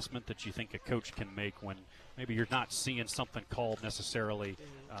halftime adjustment that you think a coach can make when maybe you're not seeing something called necessarily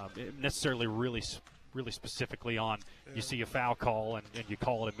really specifically on you see a foul call and you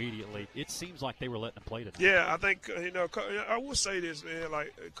call it immediately? It seems like they were letting them play tonight. Yeah, I think, you know, I will say this, man,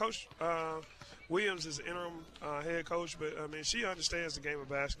 like Coach Williams is interim head coach, but, I mean, she understands the game of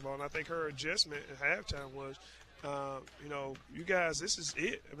basketball, and I think her adjustment at halftime was, you know, you guys, this is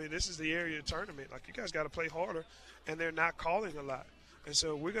it. I mean, this is the area tournament. Like, you guys got to play harder, and they're not calling a lot. And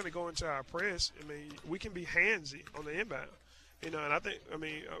so we're going to go into our press. I mean, we can be handsy on the inbound. You know, and I think, I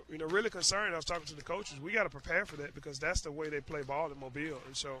mean, you know, really concerned, I was talking to the coaches, we got to prepare for that because that's the way they play ball in Mobile.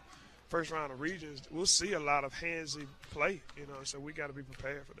 And so first round of regions, we'll see a lot of handsy play, you know, so we got to be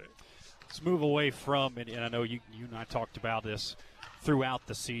prepared for that. Let's move away from, and I know you and I talked about this throughout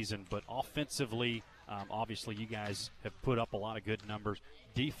the season, but offensively, obviously you guys have put up a lot of good numbers.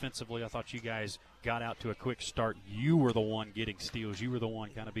 Defensively, I thought you guys got out to a quick start. You were the one getting steals. You were the one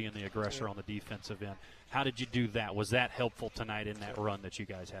kind of being the aggressor on the defensive end. How did you do that? Was that helpful tonight in that run that you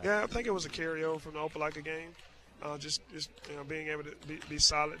guys had? Yeah, I think it was a carryover from the Opelika game. Just you know, being able to be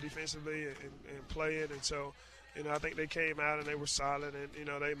solid defensively and play it. And so, you know, I think they came out and they were solid, and, you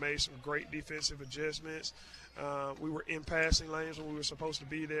know, they made some great defensive adjustments. We were in passing lanes when we were supposed to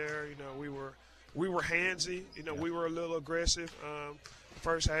be there. You know, we were handsy. You know, we were a little aggressive the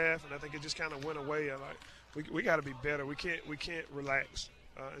first half, and I think it just kind of went away. We got to be better. We can't relax.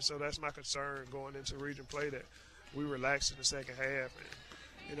 And so that's my concern going into region play, that we relax in the second half. And,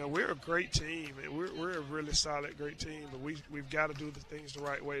 you know, we're a great team, and we're a really solid, great team, but we've got to do the things the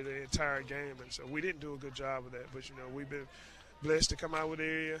right way the entire game. And so we didn't do a good job of that. But, you know, we've been blessed to come out with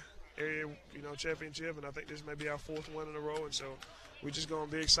area championship, and I think this may be our 4th one in a row. And so we're just going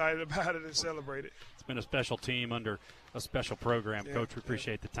to be excited about it and celebrate it. It's been a special team under a special program. Yeah, Coach, we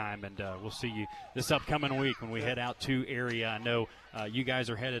appreciate the time, and we'll see you this upcoming week when we head out to area. I know you guys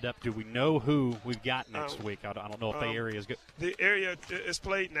are headed up. Do we know who we've got next week? I don't know if the area is good. The area is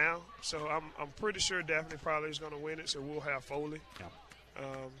played now, so I'm pretty sure Daphne probably is going to win it, so we'll have Foley. Yeah.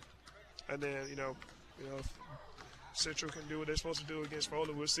 And then, you know, if Central can do what they're supposed to do against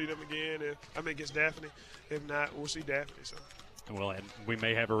Foley, we'll see them again. Against Daphne. If not, we'll see Daphne. So. Well, and we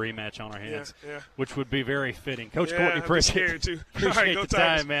may have a rematch on our hands, yeah. Which would be very fitting. Coach Courtney Pritchett, appreciate the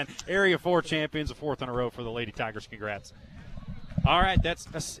time, man. Area 4 champions, a 4th in a row for the Lady Tigers. Congrats. All right,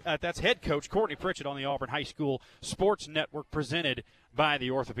 that's head coach Courtney Pritchett on the Auburn High School Sports Network, presented by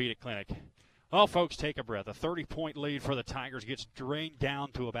the Orthopedic Clinic. Well, folks, take a breath. A 30-point lead for the Tigers gets drained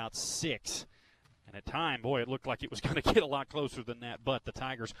down to about 6. And at time, boy, it looked like it was going to get a lot closer than that. But the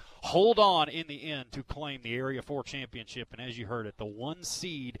Tigers hold on in the end to claim the Area 4 championship. And as you heard it, the 1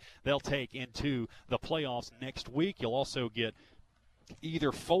 seed they'll take into the playoffs next week. You'll also get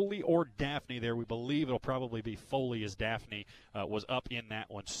either Foley or Daphne there. We believe it'll probably be Foley, as Daphne was up in that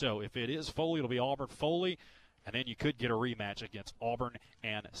one. So if it is Foley, it'll be Auburn Foley. And then you could get a rematch against Auburn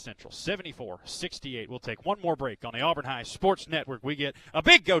and Central. 74-68. We'll take one more break on the Auburn High Sports Network. We get a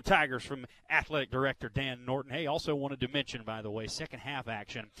big go Tigers from Athletic Director Dan Norton. Hey, also wanted to mention, by the way, second half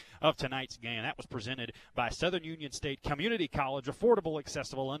action of tonight's game. That was presented by Southern Union State Community College. Affordable,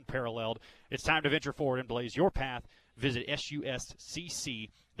 accessible, unparalleled. It's time to venture forward and blaze your path. Visit suscc.edu.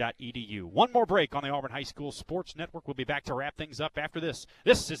 One more break on the Auburn High School Sports Network. We'll be back to wrap things up after this.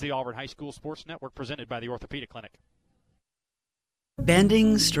 This is the Auburn High School Sports Network, presented by the Orthopedic Clinic.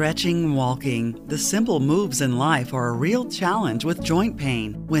 Bending, stretching, walking. The simple moves in life are a real challenge with joint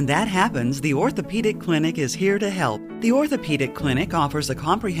pain. When that happens, the Orthopedic Clinic is here to help. The Orthopedic Clinic offers a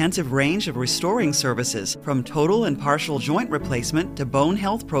comprehensive range of restoring services, from total and partial joint replacement to bone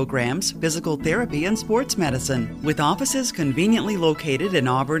health programs, physical therapy, and sports medicine. With offices conveniently located in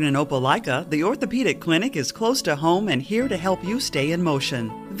Auburn and Opelika, the Orthopedic Clinic is close to home and here to help you stay in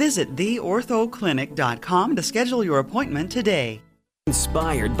motion. Visit theorthoclinic.com to schedule your appointment today.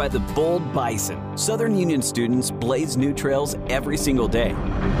 Inspired by the bold bison, Southern Union students blaze new trails every single day.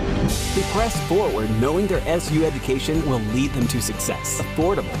 They press forward knowing their SU education will lead them to success.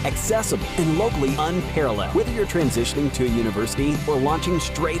 Affordable, accessible, and locally unparalleled. Whether you're transitioning to a university or launching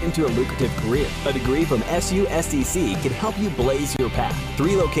straight into a lucrative career, a degree from SU SDC can help you blaze your path.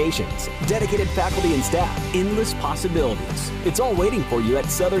 3 locations, dedicated faculty and staff, endless possibilities. It's all waiting for you at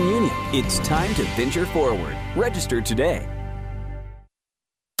Southern Union. It's time to venture forward. Register today.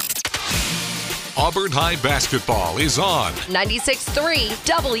 Auburn High basketball is on 96.3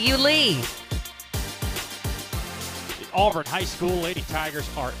 W. Lee. The Auburn High School Lady Tigers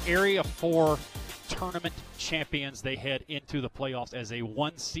are Area 4 tournament champions. They head into the playoffs as a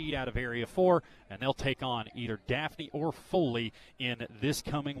 1 seed out of Area 4, and they'll take on either Daphne or Foley in this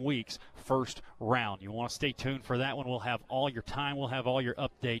coming week's first round. You want to stay tuned for that one. We'll have all your time. We'll have all your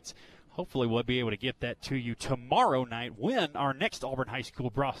updates. Hopefully we'll be able to get that to you tomorrow night when our next Auburn High School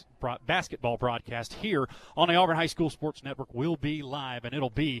basketball broadcast here on the Auburn High School Sports Network will be live, and it'll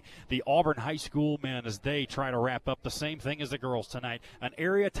be the Auburn High School men as they try to wrap up the same thing as the girls tonight, an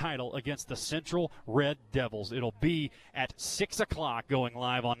area title against the Central Red Devils. It'll be at 6 o'clock going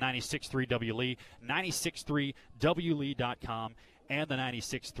live on 96.3 W. Lee, 96.3 WLee.com, and the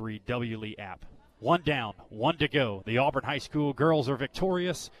 96.3 W. Lee app. 1 down, 1 to go. The Auburn High School girls are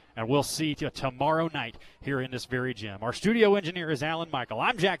victorious, and we'll see you tomorrow night here in this very gym. Our studio engineer is Alan Michael.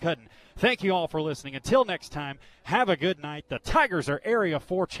 I'm Jack Hutton. Thank you all for listening. Until next time, have a good night. The Tigers are Area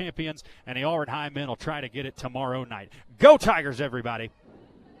 4 champions, and the Auburn High men will try to get it tomorrow night. Go Tigers, everybody.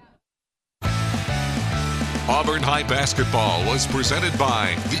 Auburn High basketball was presented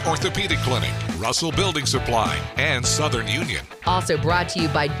by the Orthopedic Clinic, Russell Building Supply, and Southern Union. Also brought to you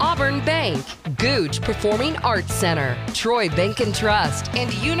by Auburn Bank, Gooch Performing Arts Center, Troy Bank and Trust,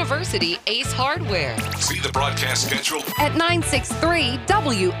 and University Ace Hardware. See the broadcast schedule at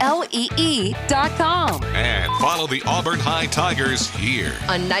 963WLEE.com. And follow the Auburn High Tigers here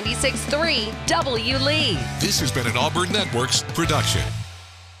on 96.3 W. Lee. This has been an Auburn Networks production.